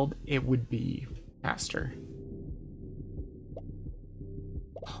kill build, it would be Aster.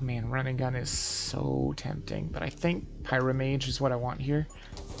 Oh man, run and gun is so tempting, but I think Pyromage is what I want here.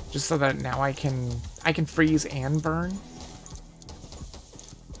 Just so that now I can freeze and burn.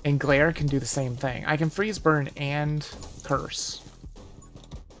 And glare can do the same thing. I can freeze, burn, and curse.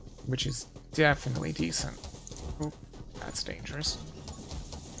 Which is definitely decent. Oop, that's dangerous.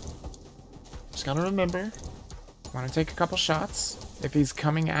 Just gotta remember, want to take a couple shots. If he's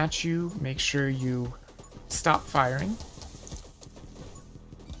coming at you, make sure you stop firing.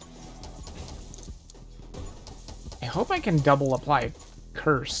 I hope I can double apply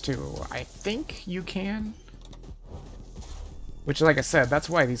curse too. I think you can. Which, like I said, that's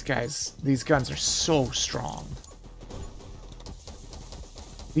why these guns are so strong.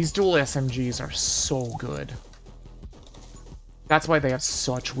 These dual SMGs are so good. That's why they have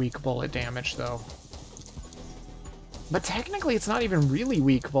such weak bullet damage, though. But technically, it's not even really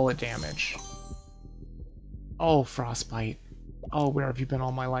weak bullet damage. Oh, Frostbite. Oh, where have you been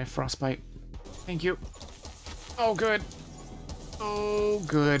all my life, Frostbite? Thank you. Oh, good. Oh,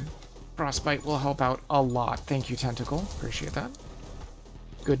 good. Frostbite will help out a lot. Thank you, Tentacle. Appreciate that.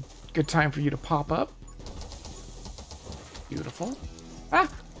 Good time for you to pop up. Beautiful. Ah!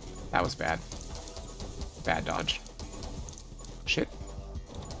 That was bad. Bad dodge. Shit.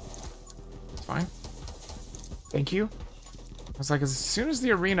 It's fine. Thank you. I was like, as soon as the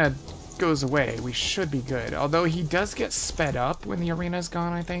arena goes away, we should be good. Although he does get sped up when the arena's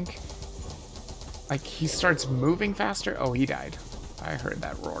gone, I think. Like, he starts moving faster. Oh, he died. I heard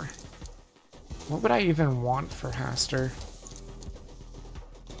that roar. What would I even want for Haster?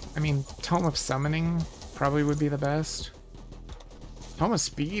 I mean, Tome of Summoning probably would be the best. Tome of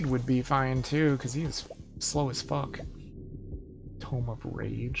Speed would be fine too, because he is slow as fuck. Tome of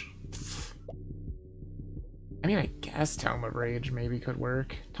Rage. I mean, I guess Tome of Rage maybe could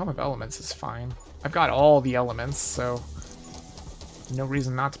work. Tome of Elements is fine. I've got all the elements, so no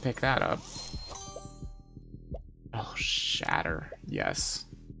reason not to pick that up. Oh, Shatter. Yes.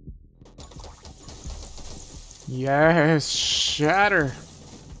 Yes, Shatter.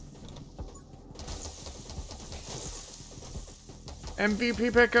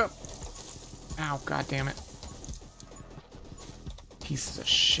 MVP pickup. Ow, god damn it. Pieces of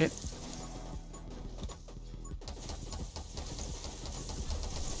shit.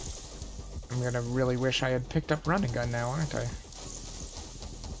 I'm gonna really wish I had picked up Running Gun now, aren't I?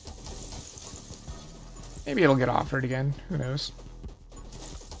 Maybe it'll get offered again. Who knows?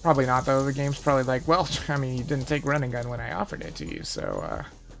 Probably not, though. The game's probably like, well, I mean, you didn't take Running Gun when I offered it to you, so,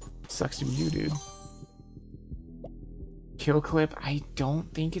 sucks to be you, dude. Kill Clip. I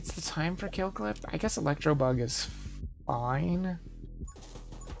don't think it's the time for Kill Clip. I guess Electro Bug is fine.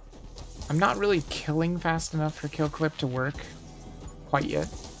 I'm not really killing fast enough for Kill Clip to work quite yet.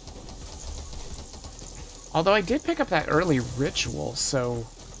 Although I did pick up that early Ritual, so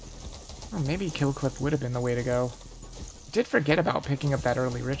maybe Kill Clip would have been the way to go. Did forget about picking up that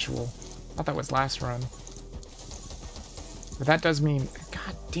early Ritual. Thought that was last run. But that does mean,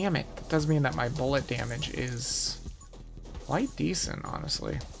 god damn it, that does mean that my bullet damage is quite decent,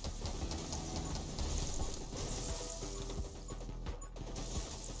 honestly.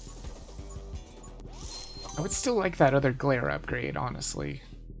 I would still like that other Glare upgrade, honestly.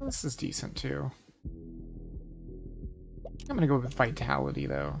 This is decent, too. I'm gonna go with Vitality,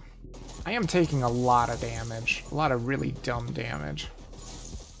 though. I am taking a lot of damage. A lot of really dumb damage.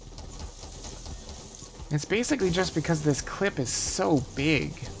 It's basically just because this clip is so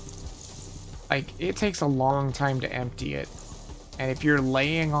big. Like, it takes a long time to empty it. And if you're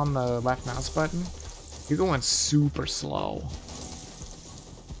laying on the left mouse button, you're going super slow.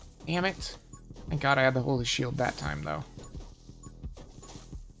 Damn it. Thank God I had the Holy Shield that time, though.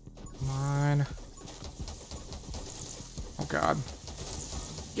 Come on. Oh, God.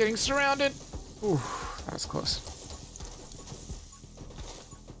 Getting surrounded. Ooh, that was close.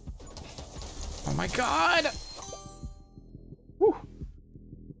 Oh, my God. Whew.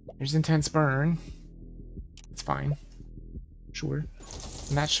 There's Intense Burn. It's fine. Sure.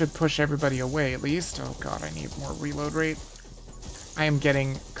 And that should push everybody away, at least. Oh, God, I need more reload rate. I am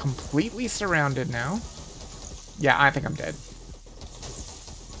getting completely surrounded now. Yeah, I think I'm dead.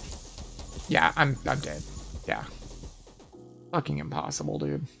 Yeah, I'm dead. Yeah. Fucking impossible,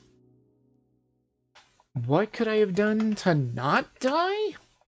 dude. What could I have done to not die?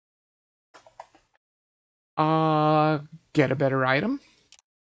 Get a better item.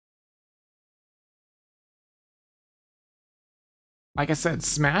 Like I said,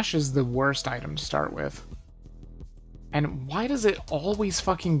 Smash is the worst item to start with. And why does it always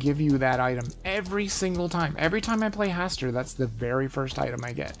fucking give you that item every single time? Every time I play Haster, that's the very first item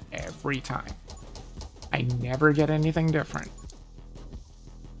I get. Every time. I never get anything different.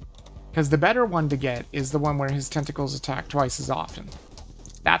 Because the better one to get is the one where his tentacles attack twice as often.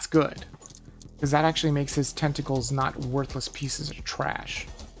 That's good. Because that actually makes his tentacles not worthless pieces of trash.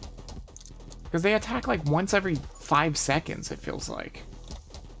 Because they attack like once every 5 seconds, it feels like.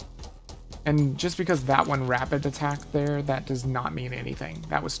 And just because that one rapid attack there, that does not mean anything.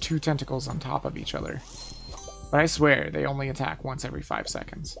 That was 2 tentacles on top of each other. But I swear, they only attack once every 5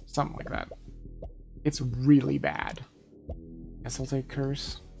 seconds. Something like that. It's really bad. Guess I'll take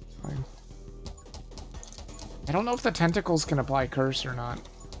Curse. Fine. I don't know if the tentacles can apply Curse or not.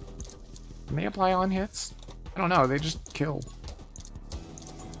 Can they apply on hits? I don't know, they just kill.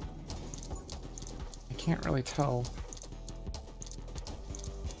 I can't really tell.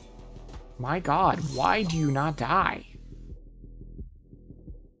 My God, why do you not die?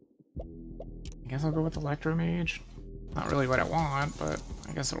 I guess I'll go with Electromage. Not really what I want, but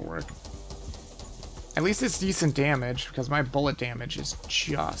I guess it'll work. At least it's decent damage, because my bullet damage is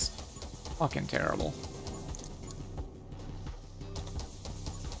just fucking terrible.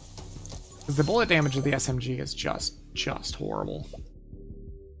 Because the bullet damage of the SMG is just horrible.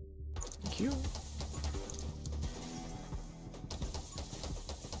 Thank you.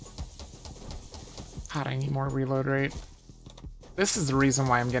 God, I need more reload rate. This is the reason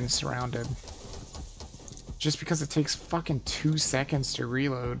why I'm getting surrounded. Just because it takes fucking 2 seconds to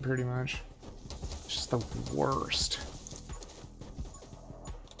reload, pretty much. It's just the worst.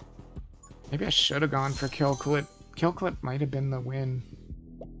 Maybe I should have gone for Kill Clip Kill clip might have been the win.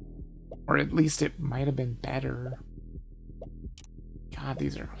 Or at least it might have been better. God,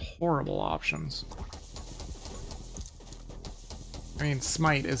 these are horrible options. I mean,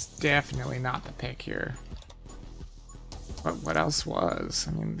 Smite is definitely not the pick here. But what else was?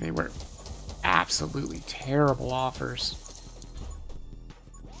 I mean, they were absolutely terrible offers.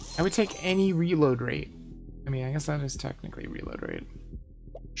 I would take any reload rate. I mean, I guess that is technically reload rate.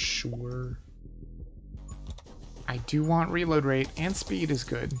 Sure. I do want reload rate, and speed is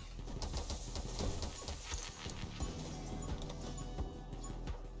good.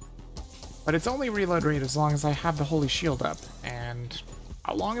 But it's only reload rate as long as I have the Holy Shield up. And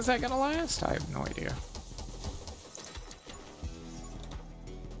how long is that gonna last? I have no idea.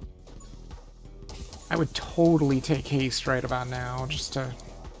 I would totally take haste right about now, just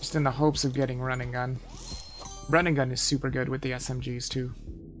in the hopes of getting running gun. Running gun is super good with the SMGs too.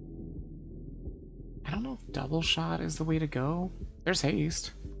 I don't know if double shot is the way to go. There's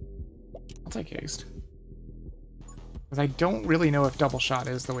haste. I'll take haste. Because I don't really know if double shot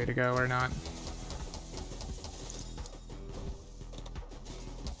is the way to go or not.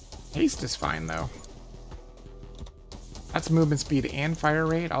 Haste is fine though. That's movement speed and fire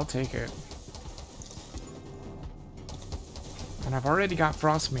rate. I'll take it. And I've already got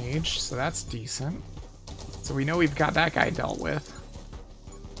Frost Mage, so that's decent. So we know we've got that guy dealt with.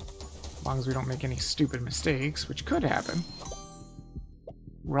 As long as we don't make any stupid mistakes, which could happen.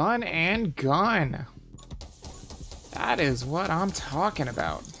 Run and gun. That is what I'm talking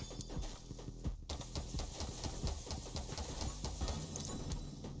about.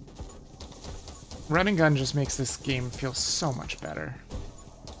 Run and gun just makes this game feel so much better.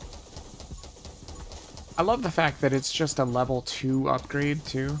 I love the fact that it's just a level 2 upgrade,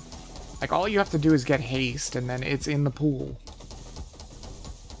 too. Like, all you have to do is get haste, and then it's in the pool.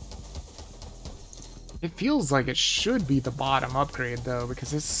 It feels like it should be the bottom upgrade, though,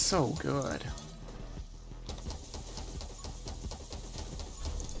 because it's so good.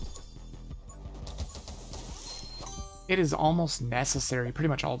 It is almost necessary pretty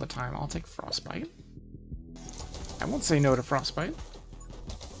much all the time. I'll take Frostbite. I won't say no to Frostbite.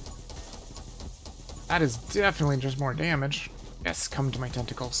 That is definitely just more damage. Yes, come to my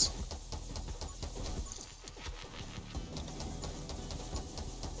tentacles.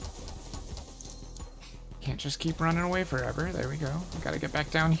 Can't just keep running away forever. There we go. Gotta get back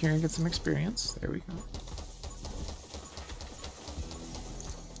down here and get some experience. There we go.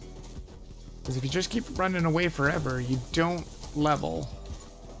 Because if you just keep running away forever, you don't level.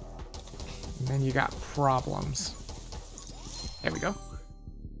 And then you got problems. There we go.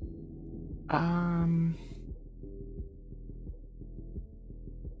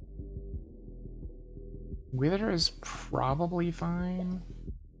 Wither is probably fine.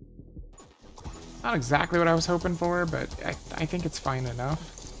 Not exactly what I was hoping for, but I think it's fine enough.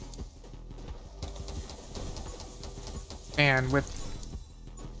 And with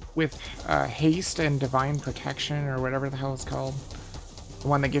haste and divine protection, or whatever the hell it's called, the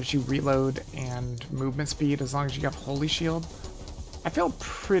one that gives you reload and movement speed as long as you have Holy Shield, I feel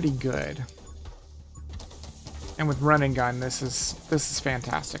pretty good. And with run and gun, this is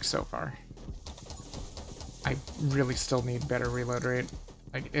fantastic so far. I really still need better reload rate.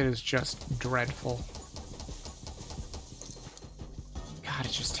 Like, it is just dreadful. God,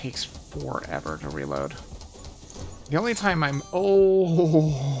 it just takes forever to reload. The only time I'm...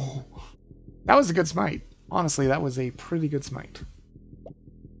 Oh! That was a good smite. Honestly, that was a pretty good smite.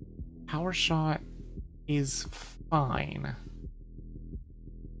 Power shot is fine.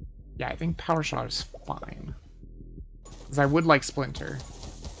 Yeah, I think power shot is fine. Because I would like Splinter.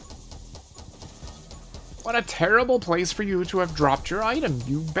 What a terrible place for you to have dropped your item,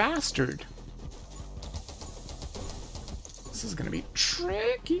 you bastard. This is gonna be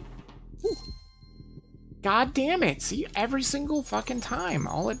tricky. Ooh. God damn it. See, every single fucking time,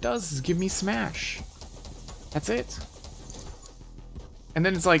 all it does is give me smash. That's it. And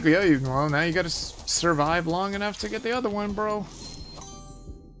then it's like, yeah, well, now you gotta survive long enough to get the other one, bro.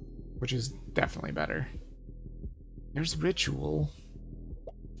 Which is definitely better. There's Ritual.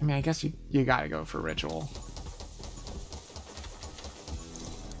 I mean, I guess you gotta go for Ritual.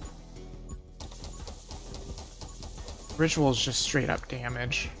 Ritual is just straight up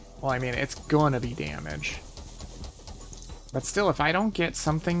damage. Well, I mean, it's gonna be damage. But still, if I don't get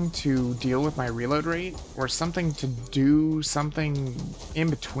something to deal with my reload rate, or something to do something in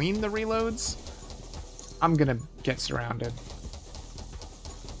between the reloads, I'm gonna get surrounded.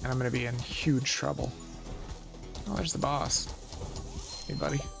 And I'm gonna be in huge trouble. Oh, there's the boss. Hey,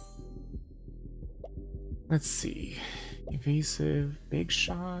 buddy. Let's see. Evasive, big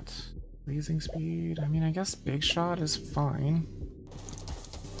shot, Blazing speed. I mean, I guess big shot is fine.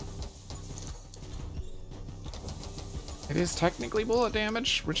 It is technically bullet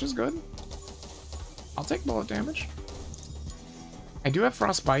damage, which is good. I'll take bullet damage. I do have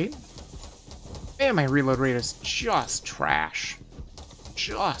frostbite. Man, my reload rate is just trash.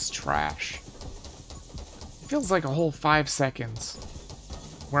 Just trash. It feels like a whole 5 seconds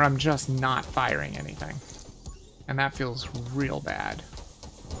where I'm just not firing anything. And that feels real bad.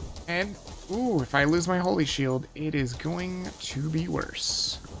 And, ooh, if I lose my holy shield, it is going to be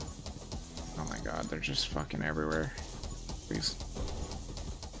worse. Oh my god, they're just fucking everywhere. Please.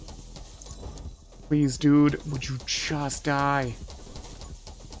 Please, dude, would you just die?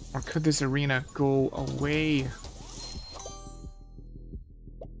 Or could this arena go away?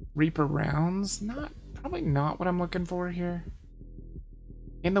 Reaper rounds? Probably not what I'm looking for here.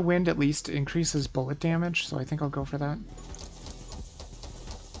 In the wind, at least, increases bullet damage, so I think I'll go for that.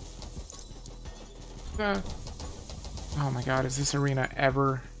 Oh my god, is this arena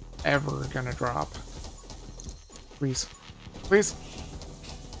ever gonna drop? Please. Please.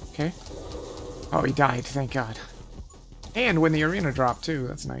 Okay. Oh, he died, thank god. And when the arena dropped, too,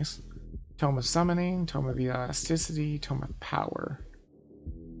 that's nice. Tome of Summoning, Tome of Elasticity, Tome of Power.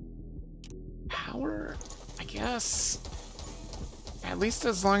 Power? I guess. At least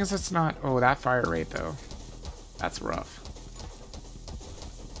as long as it's not... Oh, that fire rate, though. That's rough.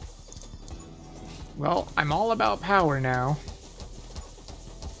 Well, I'm all about power now.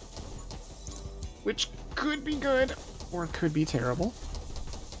 Which could be good, or it could be terrible.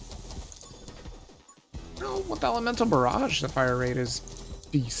 No, with Elemental Barrage, the fire rate is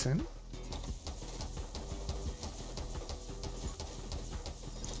decent.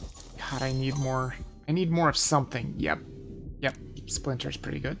 God, I need more of something. Yep. Splinter's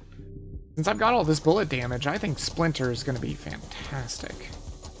pretty good. Since I've got all this bullet damage, I think Splinter is going to be fantastic.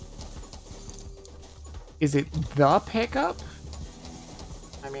 Is it the pickup?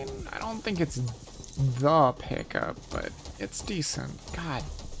 I mean, I don't think it's the pickup, but it's decent. God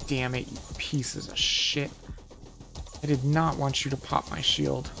damn it, you pieces of shit. I did not want you to pop my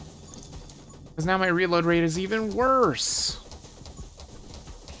shield. Because now my reload rate is even worse.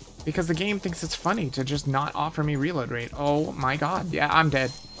 Because the game thinks it's funny to just not offer me reload rate. Oh my god. Yeah, I'm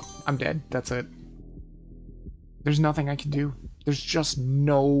dead. I'm dead. That's it. There's nothing I can do. There's just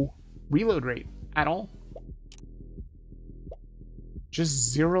no reload rate at all.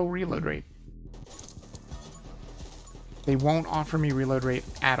 Just 0 reload rate. They won't offer me reload rate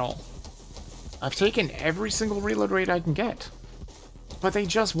at all. I've taken every single reload rate I can get. But they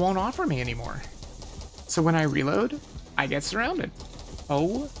just won't offer me anymore. So when I reload, I get surrounded.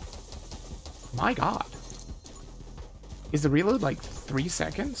 Oh my god. Is the reload like 3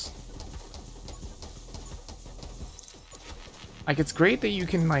 seconds? Like, it's great that you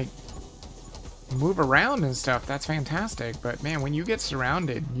can, like, move around and stuff. That's fantastic. But, man, when you get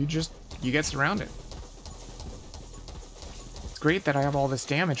surrounded, you get surrounded. It's great that I have all this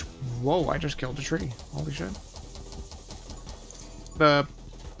damage. Whoa, I just killed a tree. Holy shit. The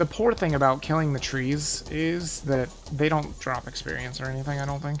poor thing about killing the trees is that they don't drop experience or anything, I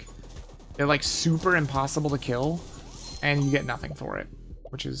don't think. They're, like, super impossible to kill, and you get nothing for it,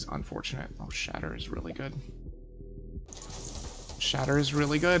 which is unfortunate. Oh, Shatter is really good. Shatter is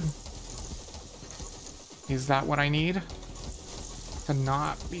really good. Is that what I need? To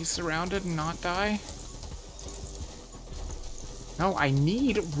not be surrounded and not die? No, I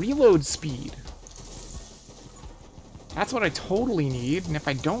need reload speed. That's what I totally need, and if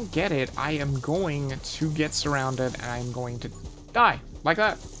I don't get it, I am going to get surrounded and I'm going to die. Like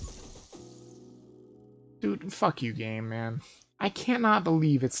that. Dude, fuck you, game, man. I cannot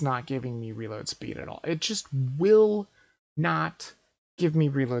believe it's not giving me reload speed at all. It just will not give me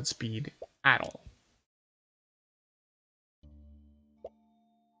reload speed at all.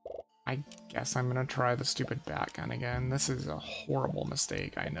 I guess I'm gonna try the stupid bat gun again. This is a horrible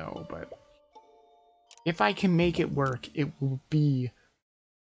mistake, I know, but if I can make it work, it will be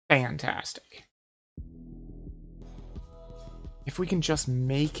fantastic. If we can just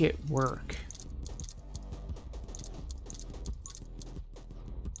make it work.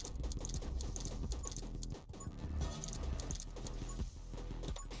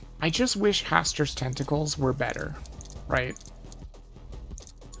 I just wish Haster's tentacles were better, right?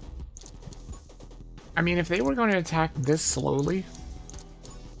 I mean, if they were going to attack this slowly,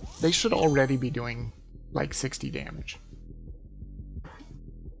 they should already be doing like 60 damage.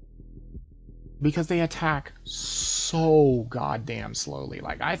 Because they attack so goddamn slowly.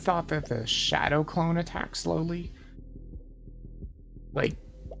 Like, I thought that the Shadow Clone attacked slowly. Like,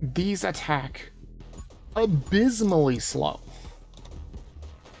 these attack abysmally slow.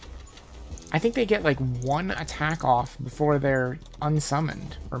 I think they get like 1 attack off before they're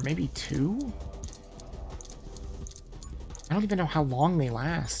unsummoned, or maybe 2? I don't even know how long they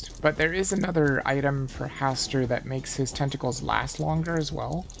last, but there is another item for Haster that makes his tentacles last longer as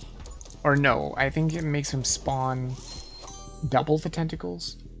well. Or no, I think it makes him spawn double the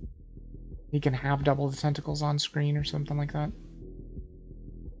tentacles. He can have double the tentacles on screen or something like that.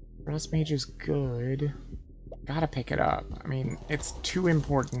 Rust Mage is good. Gotta pick it up. I mean, it's too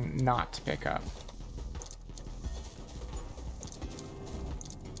important not to pick up.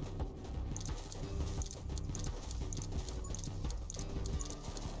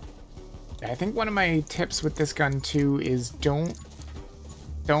 I think one of my tips with this gun too is don't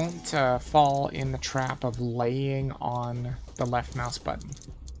fall in the trap of laying on the left mouse button.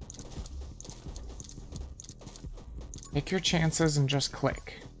 Pick your chances and just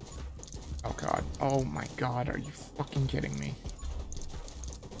click. Oh god. Oh my god, are you fucking kidding me?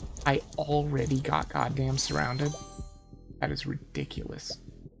 I already got goddamn surrounded. That is ridiculous.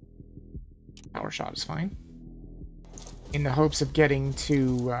 Power shot is fine. In the hopes of getting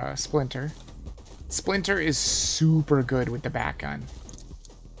to Splinter. Splinter is super good with the bat gun.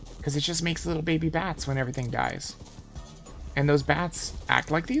 Because it just makes little baby bats when everything dies. And those bats act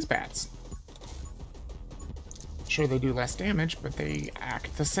like these bats. Sure, they do less damage, but they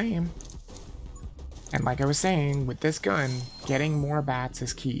act the same. And like I was saying, with this gun, getting more bats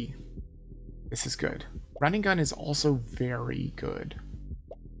is key. This is good. Running gun is also very good.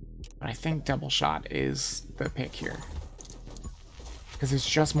 But I think double shot is the pick here. Because it's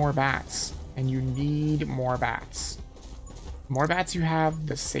just more bats, and you need more bats. The more bats you have,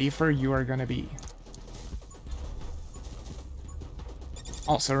 the safer you are going to be.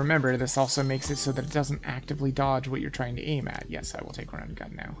 Also, remember, this also makes it so that it doesn't actively dodge what you're trying to aim at. Yes, I will take running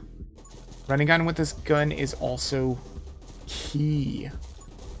gun now. Running gun with this gun is also key.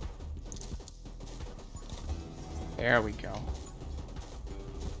 There we go.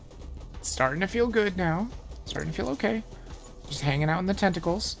 It's starting to feel good now. Starting to feel okay. Just hanging out in the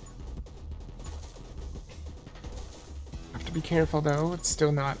tentacles. Have to be careful though. It's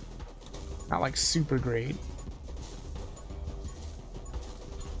still not like super great.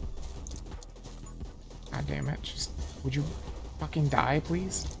 God damn it. Just would you fucking die,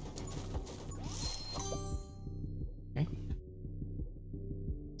 please? Okay.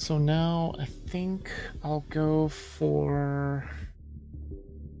 So now I think I'll go for,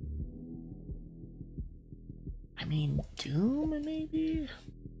 I mean, Doom, maybe?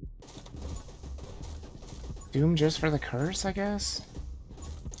 Doom just for the curse, I guess?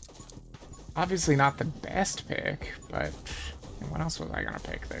 Obviously not the best pick, but what else was I gonna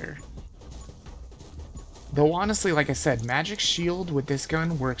pick there? Though honestly, like I said, Magic Shield with this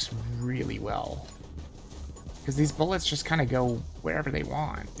gun works really well. Because these bullets just kind of go wherever they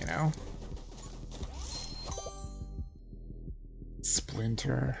want, you know?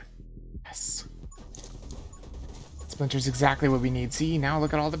 Splinter. Yes. Splinter's exactly what we need. See, now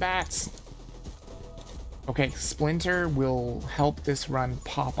look at all the bats. Okay, Splinter will help this run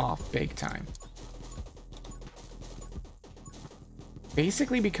pop off big time.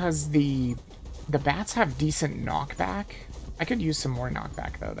 Basically because the bats have decent knockback. I could use some more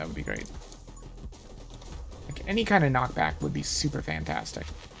knockback though, that would be great. Like any kind of knockback would be super fantastic.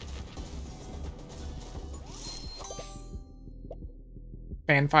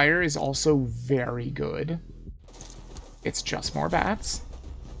 Fanfire is also very good. It's just more bats.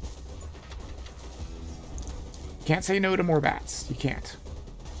 Can't say no to more bats. You can't.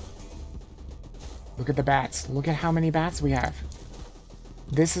 Look at the bats. Look at how many bats we have.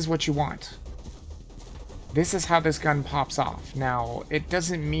 This is what you want. This is how this gun pops off. Now, it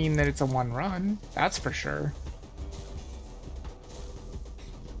doesn't mean that it's a one run. That's for sure.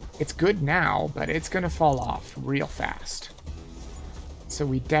 It's good now, but it's gonna fall off real fast. So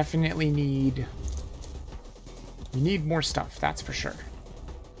we definitely need... We need more stuff, that's for sure.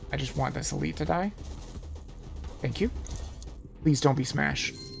 I just want this elite to die. Thank you. Please don't be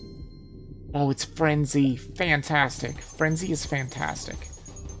Smash. Oh, it's Frenzy. Fantastic. Frenzy is fantastic.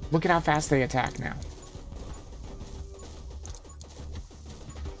 Look at how fast they attack now.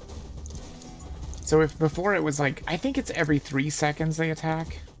 So if before it was like, I think it's every 3 seconds they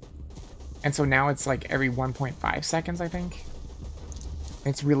attack. And so now it's like every 1.5 seconds, I think.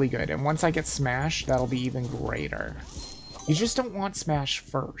 It's really good. And once I get Smash, that'll be even greater. You just don't want Smash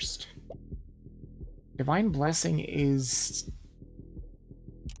first. Divine Blessing is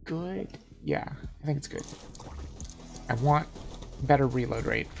good. Yeah, I think it's good. I want better reload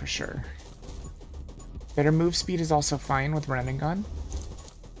rate for sure. Better move speed is also fine with Running Gun.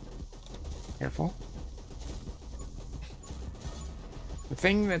 Careful. The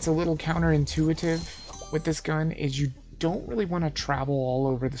thing that's a little counterintuitive with this gun is you don't really want to travel all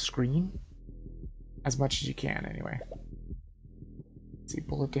over the screen. As much as you can, anyway. Let's see,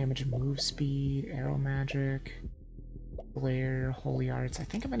 bullet damage and move speed, arrow magic, glare, holy arts. I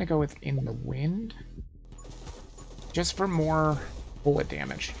think I'm going to go with in the wind. Just for more bullet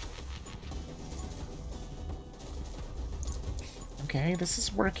damage. Okay, this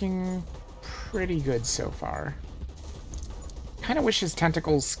is working pretty good so far. Kind of wish his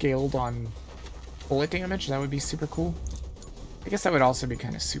tentacles scaled on bullet damage. That would be super cool. I guess that would also be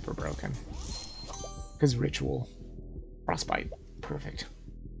kind of super broken. Because ritual. Frostbite. Perfect.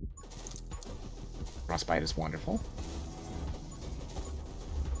 Frostbite is wonderful.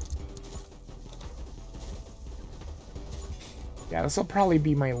 Yeah, this will probably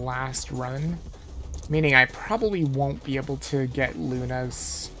be my last run. Meaning I probably won't be able to get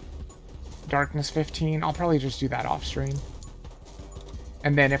Luna's Darkness 15. I'll probably just do that off stream.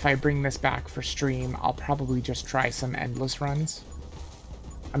 And then if I bring this back for stream, I'll probably just try some endless runs.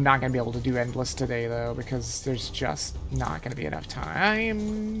 I'm not going to be able to do endless today, though, because there's just not going to be enough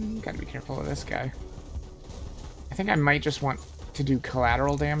time. Gotta be careful of this guy. I think I might just want to do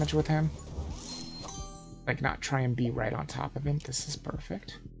collateral damage with him. Like, not try and be right on top of him. This is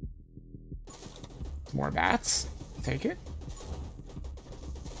perfect. More bats. Take it.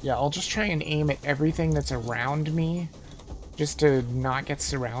 Yeah, I'll just try and aim at everything that's around me, just to not get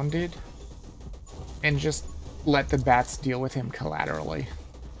surrounded. And just let the bats deal with him collaterally.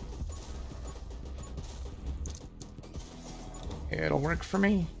 It'll work for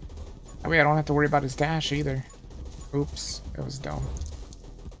me. That way I don't have to worry about his dash either. Oops, that was dumb.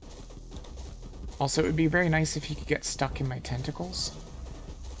 Also, it would be very nice if he could get stuck in my tentacles.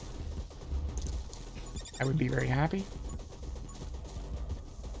 I would be very happy.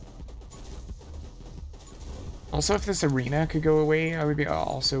 Also, if this arena could go away, I would be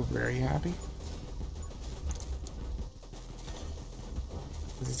also very happy.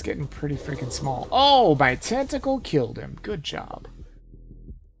 Because it's getting pretty freaking small. Oh, my tentacle killed him. Good job.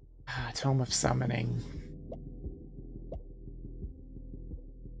 Tome of Summoning.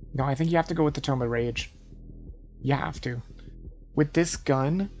 No, I think you have to go with the Tome of Rage. You have to. With this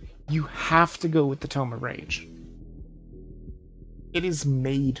gun, you have to go with the Tome of Rage. It is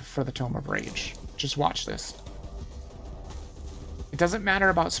made for the Tome of Rage. Just watch this. It doesn't matter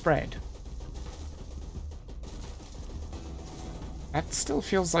about spread. That still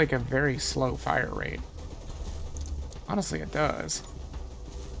feels like a very slow fire rate. Honestly, it does.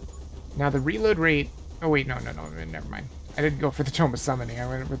 Now the reload rate... Oh wait, no, never mind. I didn't go for the Tome of Summoning, I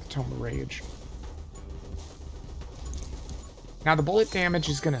went for the Tome of Rage. Now the bullet damage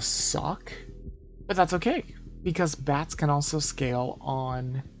is gonna suck, but that's okay, because bats can also scale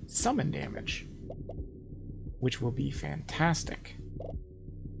on summon damage, which will be fantastic.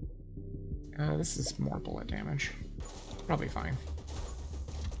 This is more bullet damage. Probably fine.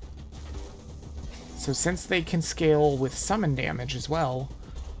 So since they can scale with summon damage as well,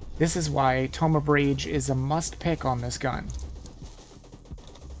 this is why Tome of Rage is a must-pick on this gun.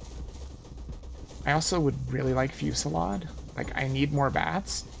 I also would really like Fusillade. Like, I need more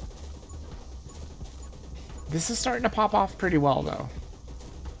bats. This is starting to pop off pretty well, though.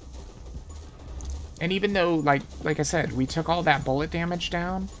 And even though, like I said, we took all that bullet damage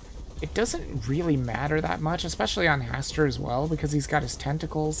down, it doesn't really matter that much, especially on Haster as well, because he's got his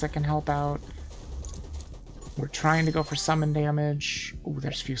tentacles that can help out. We're trying to go for summon damage. Ooh,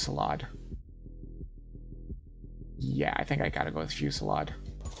 there's Fusillade. Yeah, I think I gotta go with Fusillade.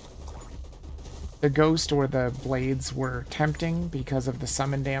 The Ghost or the Blades were tempting because of the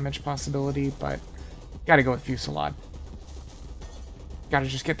summon damage possibility, but gotta go with Fusillade. Gotta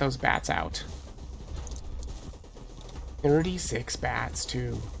just get those bats out. 36 bats,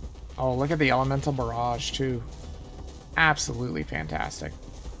 too. Oh, look at the Elemental Barrage, too. Absolutely fantastic.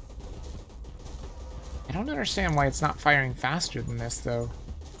 I don't understand why it's not firing faster than this, though.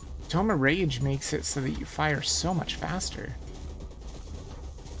 Tome of Rage makes it so that you fire so much faster.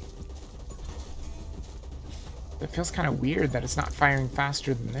 It feels kind of weird that it's not firing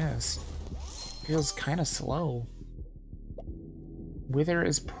faster than this. It feels kind of slow. Wither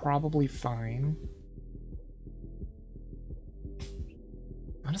is probably fine.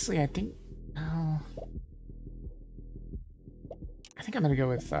 Honestly, I think... I think I'm going to go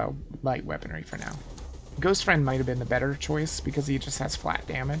with light weaponry for now. Ghost Friend might have been the better choice because he just has flat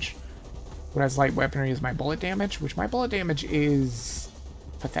damage. Whereas light weaponry is my bullet damage, which my bullet damage is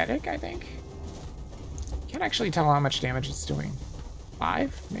pathetic, I think. Can't actually tell how much damage it's doing.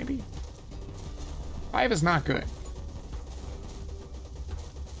 5, maybe? 5 is not good.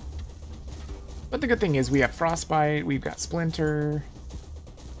 But the good thing is we have Frostbite, we've got Splinter.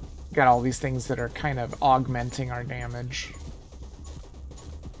 Got all these things that are kind of augmenting our damage.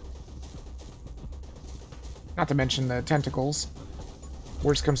 Not to mention the tentacles.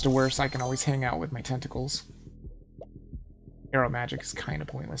 Worst comes to worst, I can always hang out with my tentacles. Arrow magic is kind of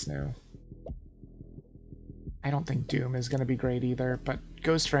pointless now. I don't think Doom is going to be great either, but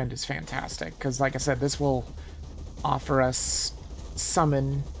Ghost Friend is fantastic, because like I said, this will offer us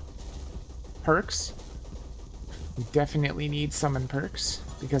summon perks. We definitely need summon perks,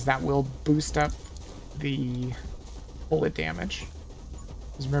 because that will boost up the bullet damage.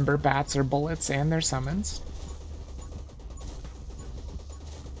 Because remember, bats are bullets and they're summons.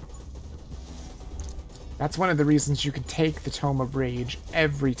 That's one of the reasons you can take the Tome of Rage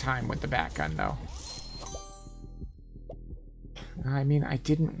every time with the bat gun, though. I mean, I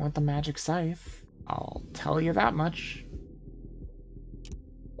didn't want the magic scythe. I'll tell you that much.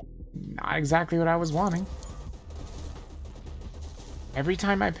 Not exactly what I was wanting. Every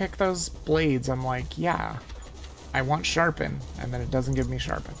time I pick those blades, I'm like, yeah, I want sharpen, and then it doesn't give me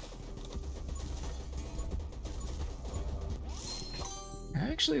sharpen.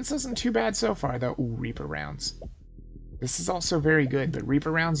 Actually, this isn't too bad so far, though. Ooh, Reaper rounds. This is also very good, but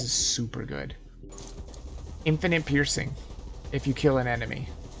Reaper rounds is super good. Infinite piercing if you kill an enemy,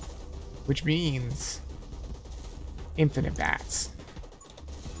 which means infinite bats.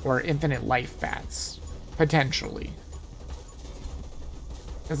 Or infinite life bats, potentially.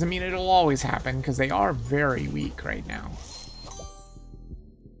 Doesn't mean it'll always happen, because they are very weak right now.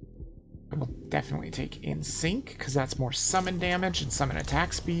 I will definitely take In Sync, because that's more summon damage and summon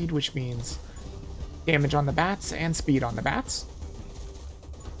attack speed, which means damage on the bats and speed on the bats.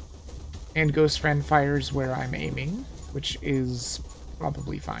 And Ghost Friend fires where I'm aiming, which is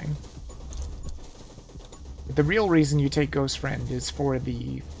probably fine. But the real reason you take Ghost Friend is for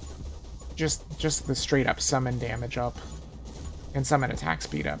the just the straight up summon damage up and summon attack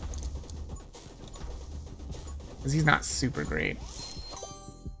speed up. Because he's not super great.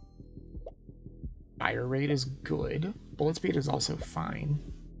 Fire rate is good. Bullet speed is also fine.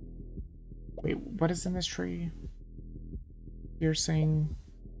 Wait, what is in this tree? Piercing,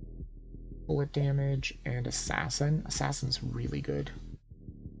 bullet damage, and assassin. Assassin's really good.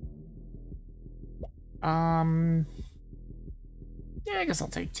 Yeah, I guess I'll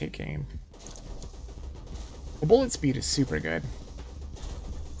take aim. The bullet speed is super good.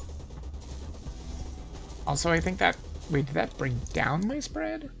 Also, I think that... Wait, did that bring down my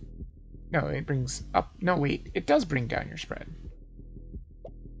spread? No, it brings up... No, wait, it does bring down your spread.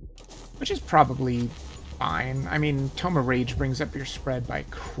 Which is probably fine. I mean, Tome of Rage brings up your spread by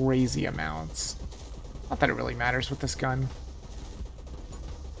crazy amounts. Not that it really matters with this gun.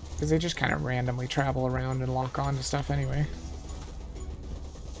 Because they just kind of randomly travel around and lock on to stuff anyway.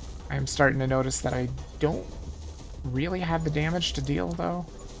 I'm starting to notice that I don't really have the damage to deal, though.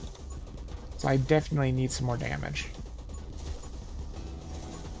 So I definitely need some more damage.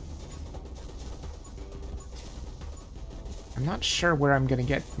 I'm not sure where I'm going to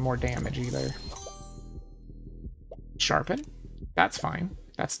get more damage either. Sharpen? That's fine.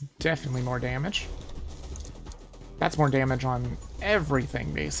 That's definitely more damage. That's more damage on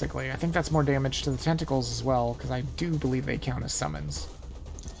everything, basically. I think that's more damage to the tentacles as well, because I do believe they count as summons.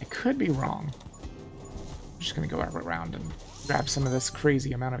 I could be wrong. I'm just going to go around and grab some of this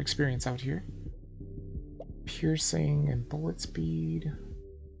crazy amount of experience out here. Piercing and bullet speed.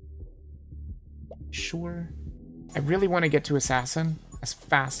 Sure. I really want to get to Assassin as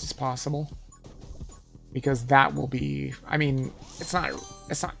fast as possible. Because that will be... I mean, it's not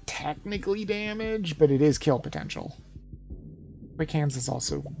technically damage, but it is kill potential. Quick Hands is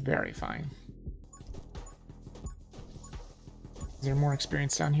also very fine. Is there more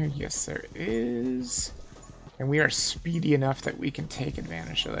experience down here? Yes, there is. And we are speedy enough that we can take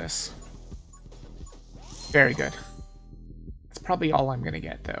advantage of this. Very good. That's probably all I'm going to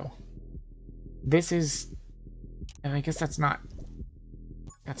get, though. This is... And I guess that's not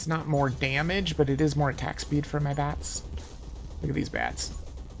more damage, but it is more attack speed for my bats. Look at these bats.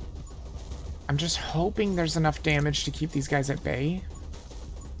 I'm just hoping there's enough damage to keep these guys at bay.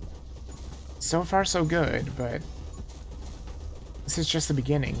 So far, so good, but... This is just the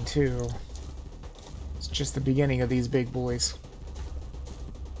beginning, too. It's just the beginning of these big boys.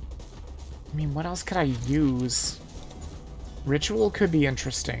 I mean, what else could I use? Ritual could be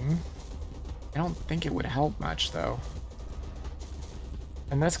interesting. I don't think it would help much, though.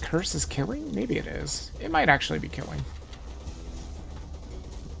 Unless Curse is killing? Maybe it is. It might actually be killing.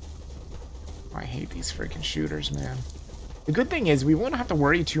 Oh, I hate these freaking shooters, man. The good thing is we won't have to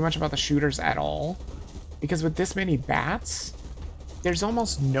worry too much about the shooters at all. Because with this many bats, there's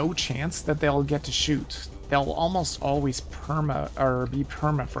almost no chance that they'll get to shoot. they'll almost always be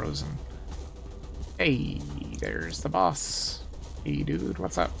perma frozen. Hey, there's the boss. Hey, dude,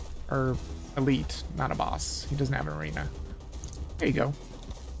 what's up? Or elite, not a boss. He doesn't have an arena. There you go.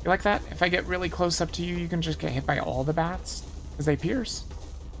 You like that? If I get really close up to you, you can just get hit by all the bats, because they pierce.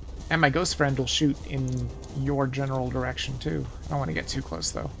 And my ghost friend will shoot in your general direction, too. I don't want to get too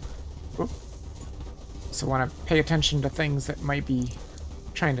close, though. Oop. So I want to pay attention to things that might be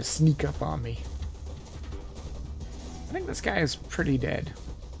trying to sneak up on me. I think this guy is pretty dead.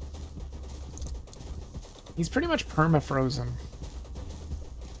 He's pretty much perma-frozen.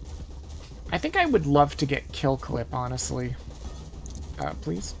 I think I would love to get kill clip, honestly.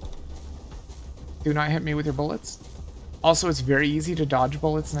 Please. Do not hit me with your bullets. Also, it's very easy to dodge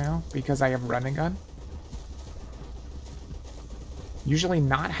bullets now because I have run and gun. Usually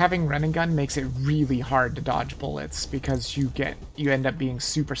not having run and gun makes it really hard to dodge bullets because you end up being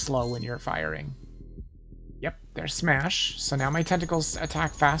super slow when you're firing. Yep, there's smash. So now my tentacles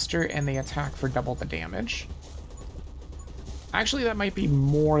attack faster and they attack for double the damage. Actually, that might be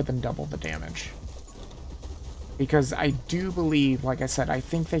more than double the damage. Because I do believe, like I said, I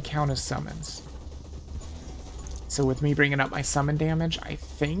think they count as summons. So with me bringing up my summon damage, I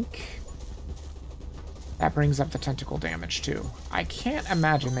think that brings up the tentacle damage too. I can't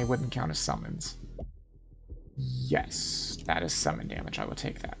imagine they wouldn't count as summons. Yes, that is summon damage. I will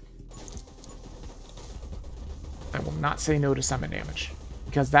take that. I will not say no to summon damage,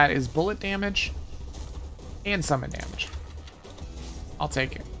 because that is bullet damage and summon damage. I'll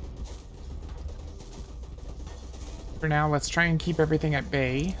take it. For now, let's try and keep everything at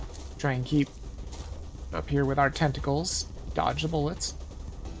bay. Try and keep up here with our tentacles. Dodge the bullets.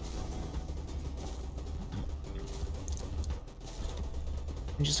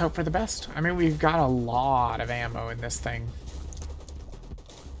 And just hope for the best. I mean, we've got a lot of ammo in this thing.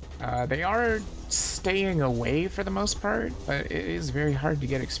 They are staying away for the most part, but it is very hard to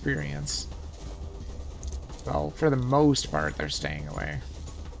get experience. Well, for the most part, they're staying away.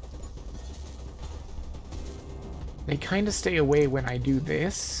 They kind of stay away when I do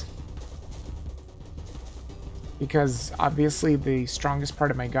this. Because obviously the strongest part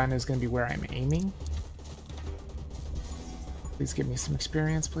of my gun is going to be where I'm aiming. Please give me some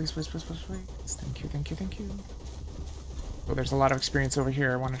experience, please, please, please, please, please. Thank you, thank you, thank you. Oh, there's a lot of experience over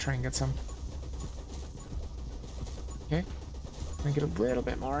here. I want to try and get some. Okay. Let me get a little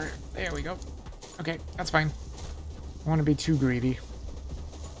bit more. There we go. Okay, that's fine. I don't want to be too greedy.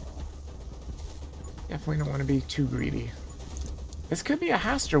 Definitely don't want to be too greedy. This could be a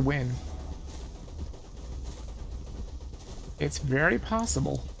Haster win. It's very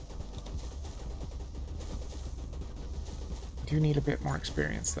possible. Do need a bit more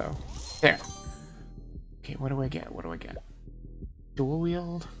experience, though. There. Okay, what do I get? What do I get? Dual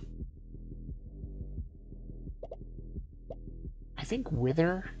wield. I think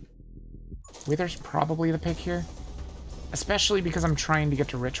Wither. Wither's probably the pick here. Especially because I'm trying to get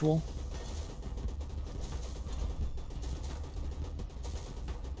to Ritual.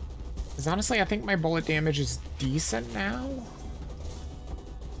 Because honestly, I think my bullet damage is decent now.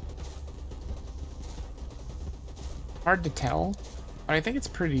 Hard to tell, but I think it's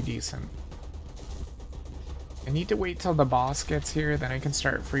pretty decent. I need to wait till the boss gets here, then I can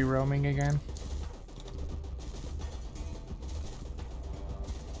start free roaming again.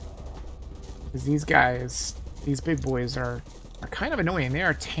 Because these guys, these big boys are kind of annoying. They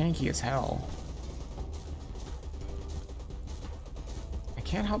are tanky as hell. I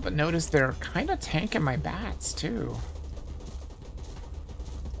can't help but notice they're kind of tanking my bats, too.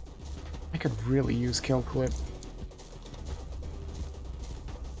 I could really use kill clip.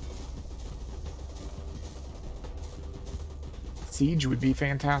 Siege would be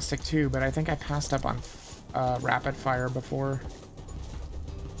fantastic, too, but I think I passed up on rapid fire before.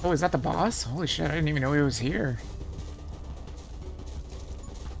 Oh, is that the boss? Holy shit, I didn't even know he was here.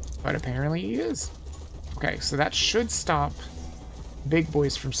 But apparently he is. Okay, so that should stop big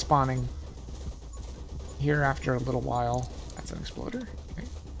boys from spawning here after a little while. That's an exploder. Okay.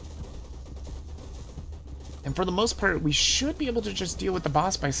 And for the most part, we should be able to just deal with the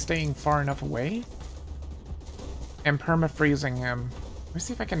boss by staying far enough away and perma-freezing him. Let me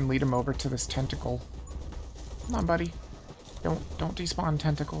see if I can lead him over to this tentacle. Come on, buddy. Don't despawn,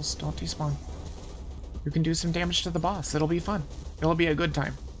 tentacles. Don't despawn. You can do some damage to the boss. It'll be fun. It'll be a good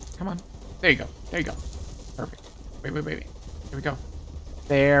time. Come on. There you go. There you go. Perfect. Wait, wait, wait, wait. Here we go.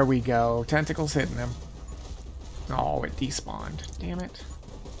 There we go. Tentacles hitting him. Oh, it despawned. Damn it.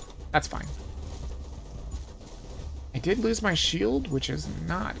 That's fine. I did lose my shield, which is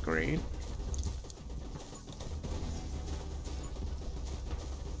not great.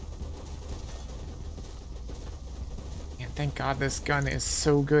 Thank God this gun is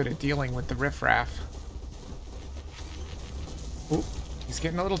so good at dealing with the riffraff. Oh, he's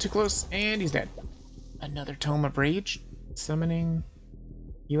getting a little too close, and he's dead. Another Tome of Rage. Summoning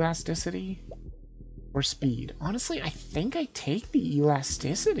elasticity or speed. Honestly, I think I take the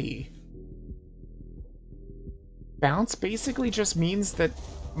elasticity. Bounce basically just means that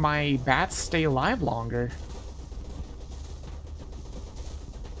my bats stay alive longer.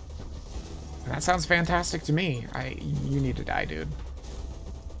 And that sounds fantastic to me. You need to die, dude.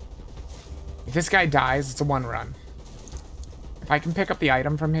 If this guy dies, it's a one run. If I can pick up the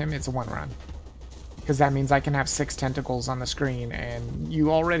item from him, it's a one run. Because that means I can have 6 tentacles on the screen, and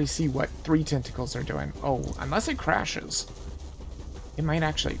you already see what 3 tentacles are doing. Oh, unless it crashes. It might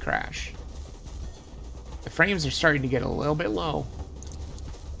actually crash. The frames are starting to get a little bit low.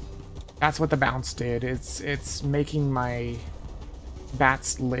 That's what the bounce did. It's making my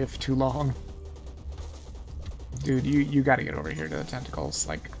bats live too long. Dude, you gotta get over here to the tentacles.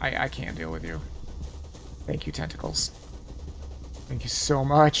 Like, I can't deal with you. Thank you, tentacles. Thank you so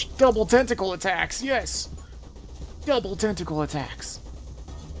much. Double tentacle attacks, yes! Double tentacle attacks.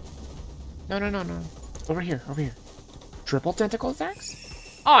 No. Over here. Triple tentacle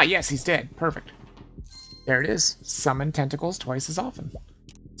attacks? Ah, yes, he's dead. Perfect. There it is. Summon tentacles twice as often.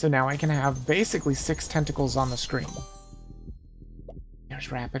 So now I can have basically 6 tentacles on the screen.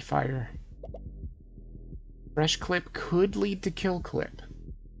 There's rapid fire. Fresh clip could lead to kill clip.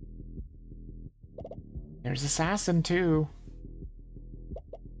 There's assassin too.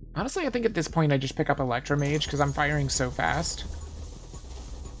 Honestly, I think at this point I just pick up Electromage because I'm firing so fast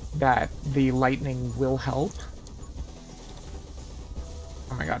that the lightning will help.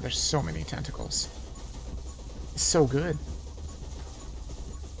 Oh my god, there's so many tentacles. It's so good.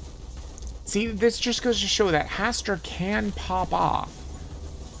 See, this just goes to show that Hastur can pop off.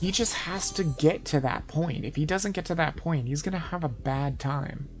 He just has to get to that point. If he doesn't get to that point, he's gonna have a bad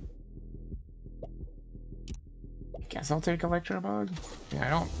time. I guess I'll take Electrobug. Yeah, I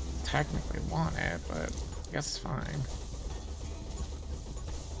don't technically want it, but I guess it's fine.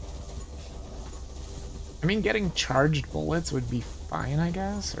 I mean, getting charged bullets would be fine, I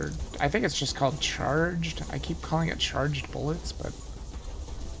guess. Or I think it's just called charged. I keep calling it charged bullets, but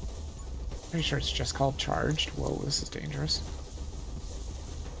pretty sure it's just called charged. Whoa, this is dangerous.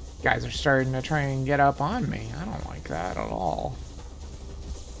 Guys are starting to try and get up on me. I don't like that at all.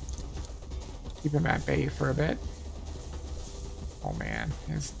 Keep him at bay for a bit. Oh man,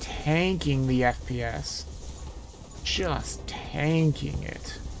 it's tanking the FPS. Just tanking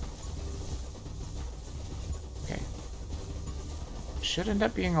it. Okay. Should end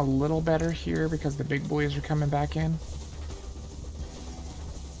up being a little better here because the big boys are coming back in.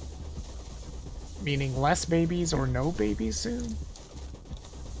 Meaning less babies or no babies soon?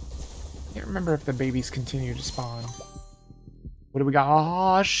 Can't remember if the babies continue to spawn. What do we got?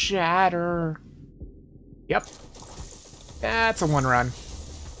 Oh, Shatter. Yep. That's a one run.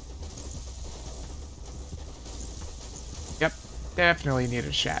 Yep. Definitely need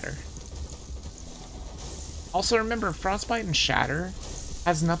a Shatter. Also remember, Frostbite and Shatter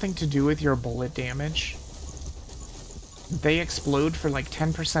has nothing to do with your bullet damage. They explode for like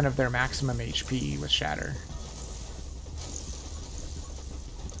 10% of their maximum HP with Shatter.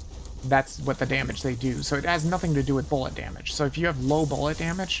 That's what the damage they do. So it has nothing to do with bullet damage. So if you have low bullet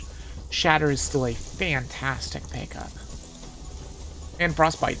damage, Shatter is still a fantastic pickup. And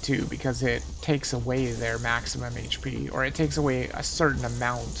Frostbite too, because it takes away their maximum HP, or it takes away a certain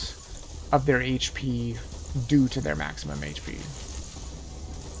amount of their HP due to their maximum HP.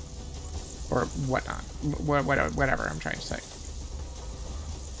 Or whatnot. Whatever I'm trying to say.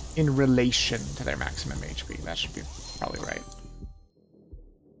 In relation to their maximum HP. That should be probably right.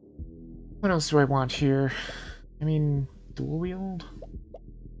 What else do I want here? I mean, dual wield?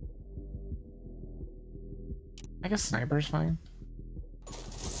 I guess sniper's fine.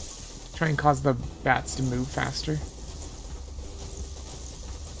 Try and cause the bats to move faster.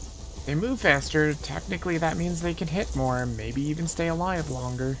 If they move faster, technically that means they can hit more, maybe even stay alive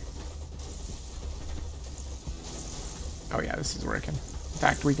longer. Oh yeah, this is working. In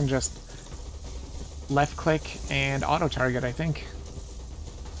fact, we can just left click and auto target, I think.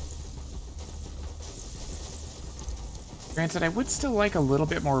 Granted, I would still like a little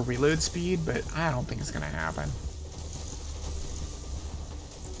bit more reload speed, but I don't think it's gonna happen.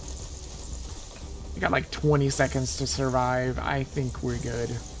 We got like 20 seconds to survive. I think we're good.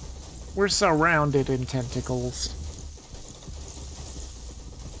 We're surrounded in tentacles.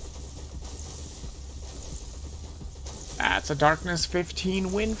 That's a Darkness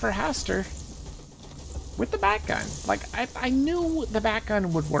 15 win for Hastur. With the bat gun. Like, I knew the bat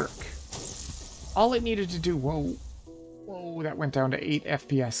gun would work. All it needed to do... Whoa. Oh, that went down to 8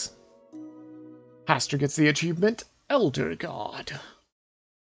 FPS. Haster gets the achievement, Elder God.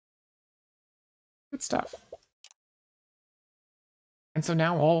 Good stuff. And so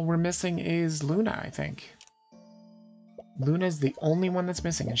now all we're missing is Luna, I think. Luna's the only one that's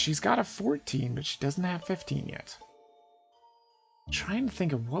missing, and she's got a 14, but she doesn't have 15 yet. I'm trying to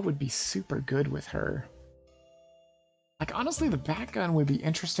think of what would be super good with her. Like, honestly, the back gun would be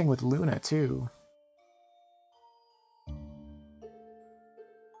interesting with Luna, too.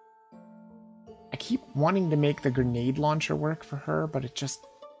 I keep wanting to make the grenade launcher work for her, but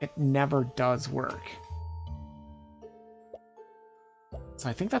it never does work. So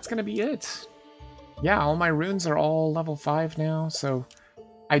I think that's going to be it. Yeah, all my runes are all level 5 now, so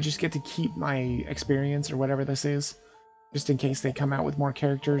I just get to keep my experience or whatever this is. Just in case they come out with more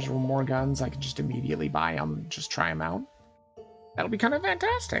characters or more guns, I can just immediately buy them, just try them out. That'll be kind of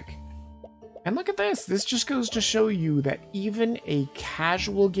fantastic. And look at this. This just goes to show you that even a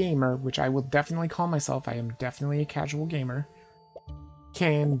casual gamer, which I will definitely call myself, I am definitely a casual gamer,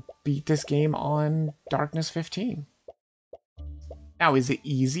 can beat this game on Darkness 15. Now, is it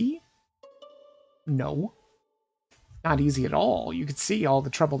easy? No. Not easy at all. You could see all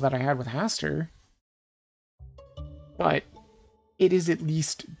the trouble that I had with Haster. But it is at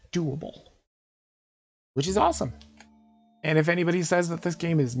least doable. Which is awesome. And if anybody says that this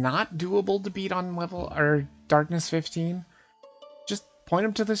game is not doable to beat on level or Darkness 15, just point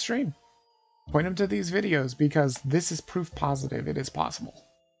them to the stream. Point them to these videos, because this is proof positive it is possible.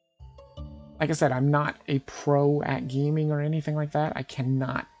 Like I said, I'm not a pro at gaming or anything like that. I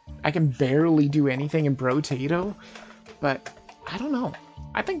can barely do anything in Brotato, but I don't know.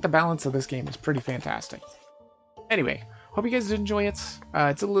 I think the balance of this game is pretty fantastic. Anyway, hope you guys did enjoy it.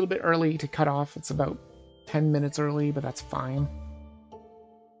 It's a little bit early to cut off. It's about 10 minutes early, but that's fine.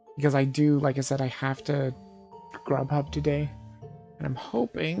 Because I do, like I said, I have to Grubhub today. And I'm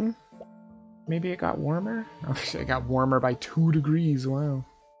hoping maybe it got warmer. Oh, it got warmer by 2 degrees. Wow.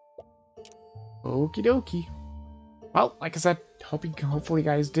 Okie dokie. Well, like I said, hopefully you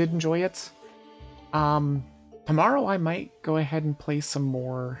guys did enjoy it. Tomorrow I might go ahead and play some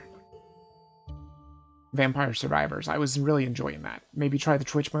more Vampire Survivors. I was really enjoying that. Maybe try the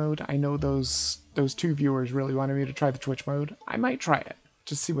Twitch mode. I know those 2 viewers really wanted me to try the Twitch mode. I might try it.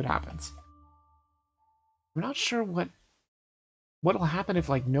 Just see what happens. I'm not sure what'll happen if,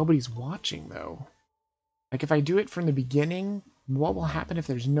 like, nobody's watching, though. Like, if I do it from the beginning, what will happen if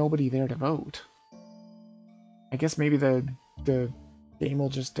there's nobody there to vote? I guess maybe the game will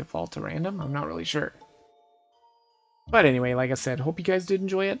just default to random? I'm not really sure. But anyway, like I said, hope you guys did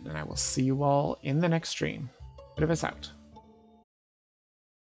enjoy it, and I will see you all in the next stream. Bit of us out.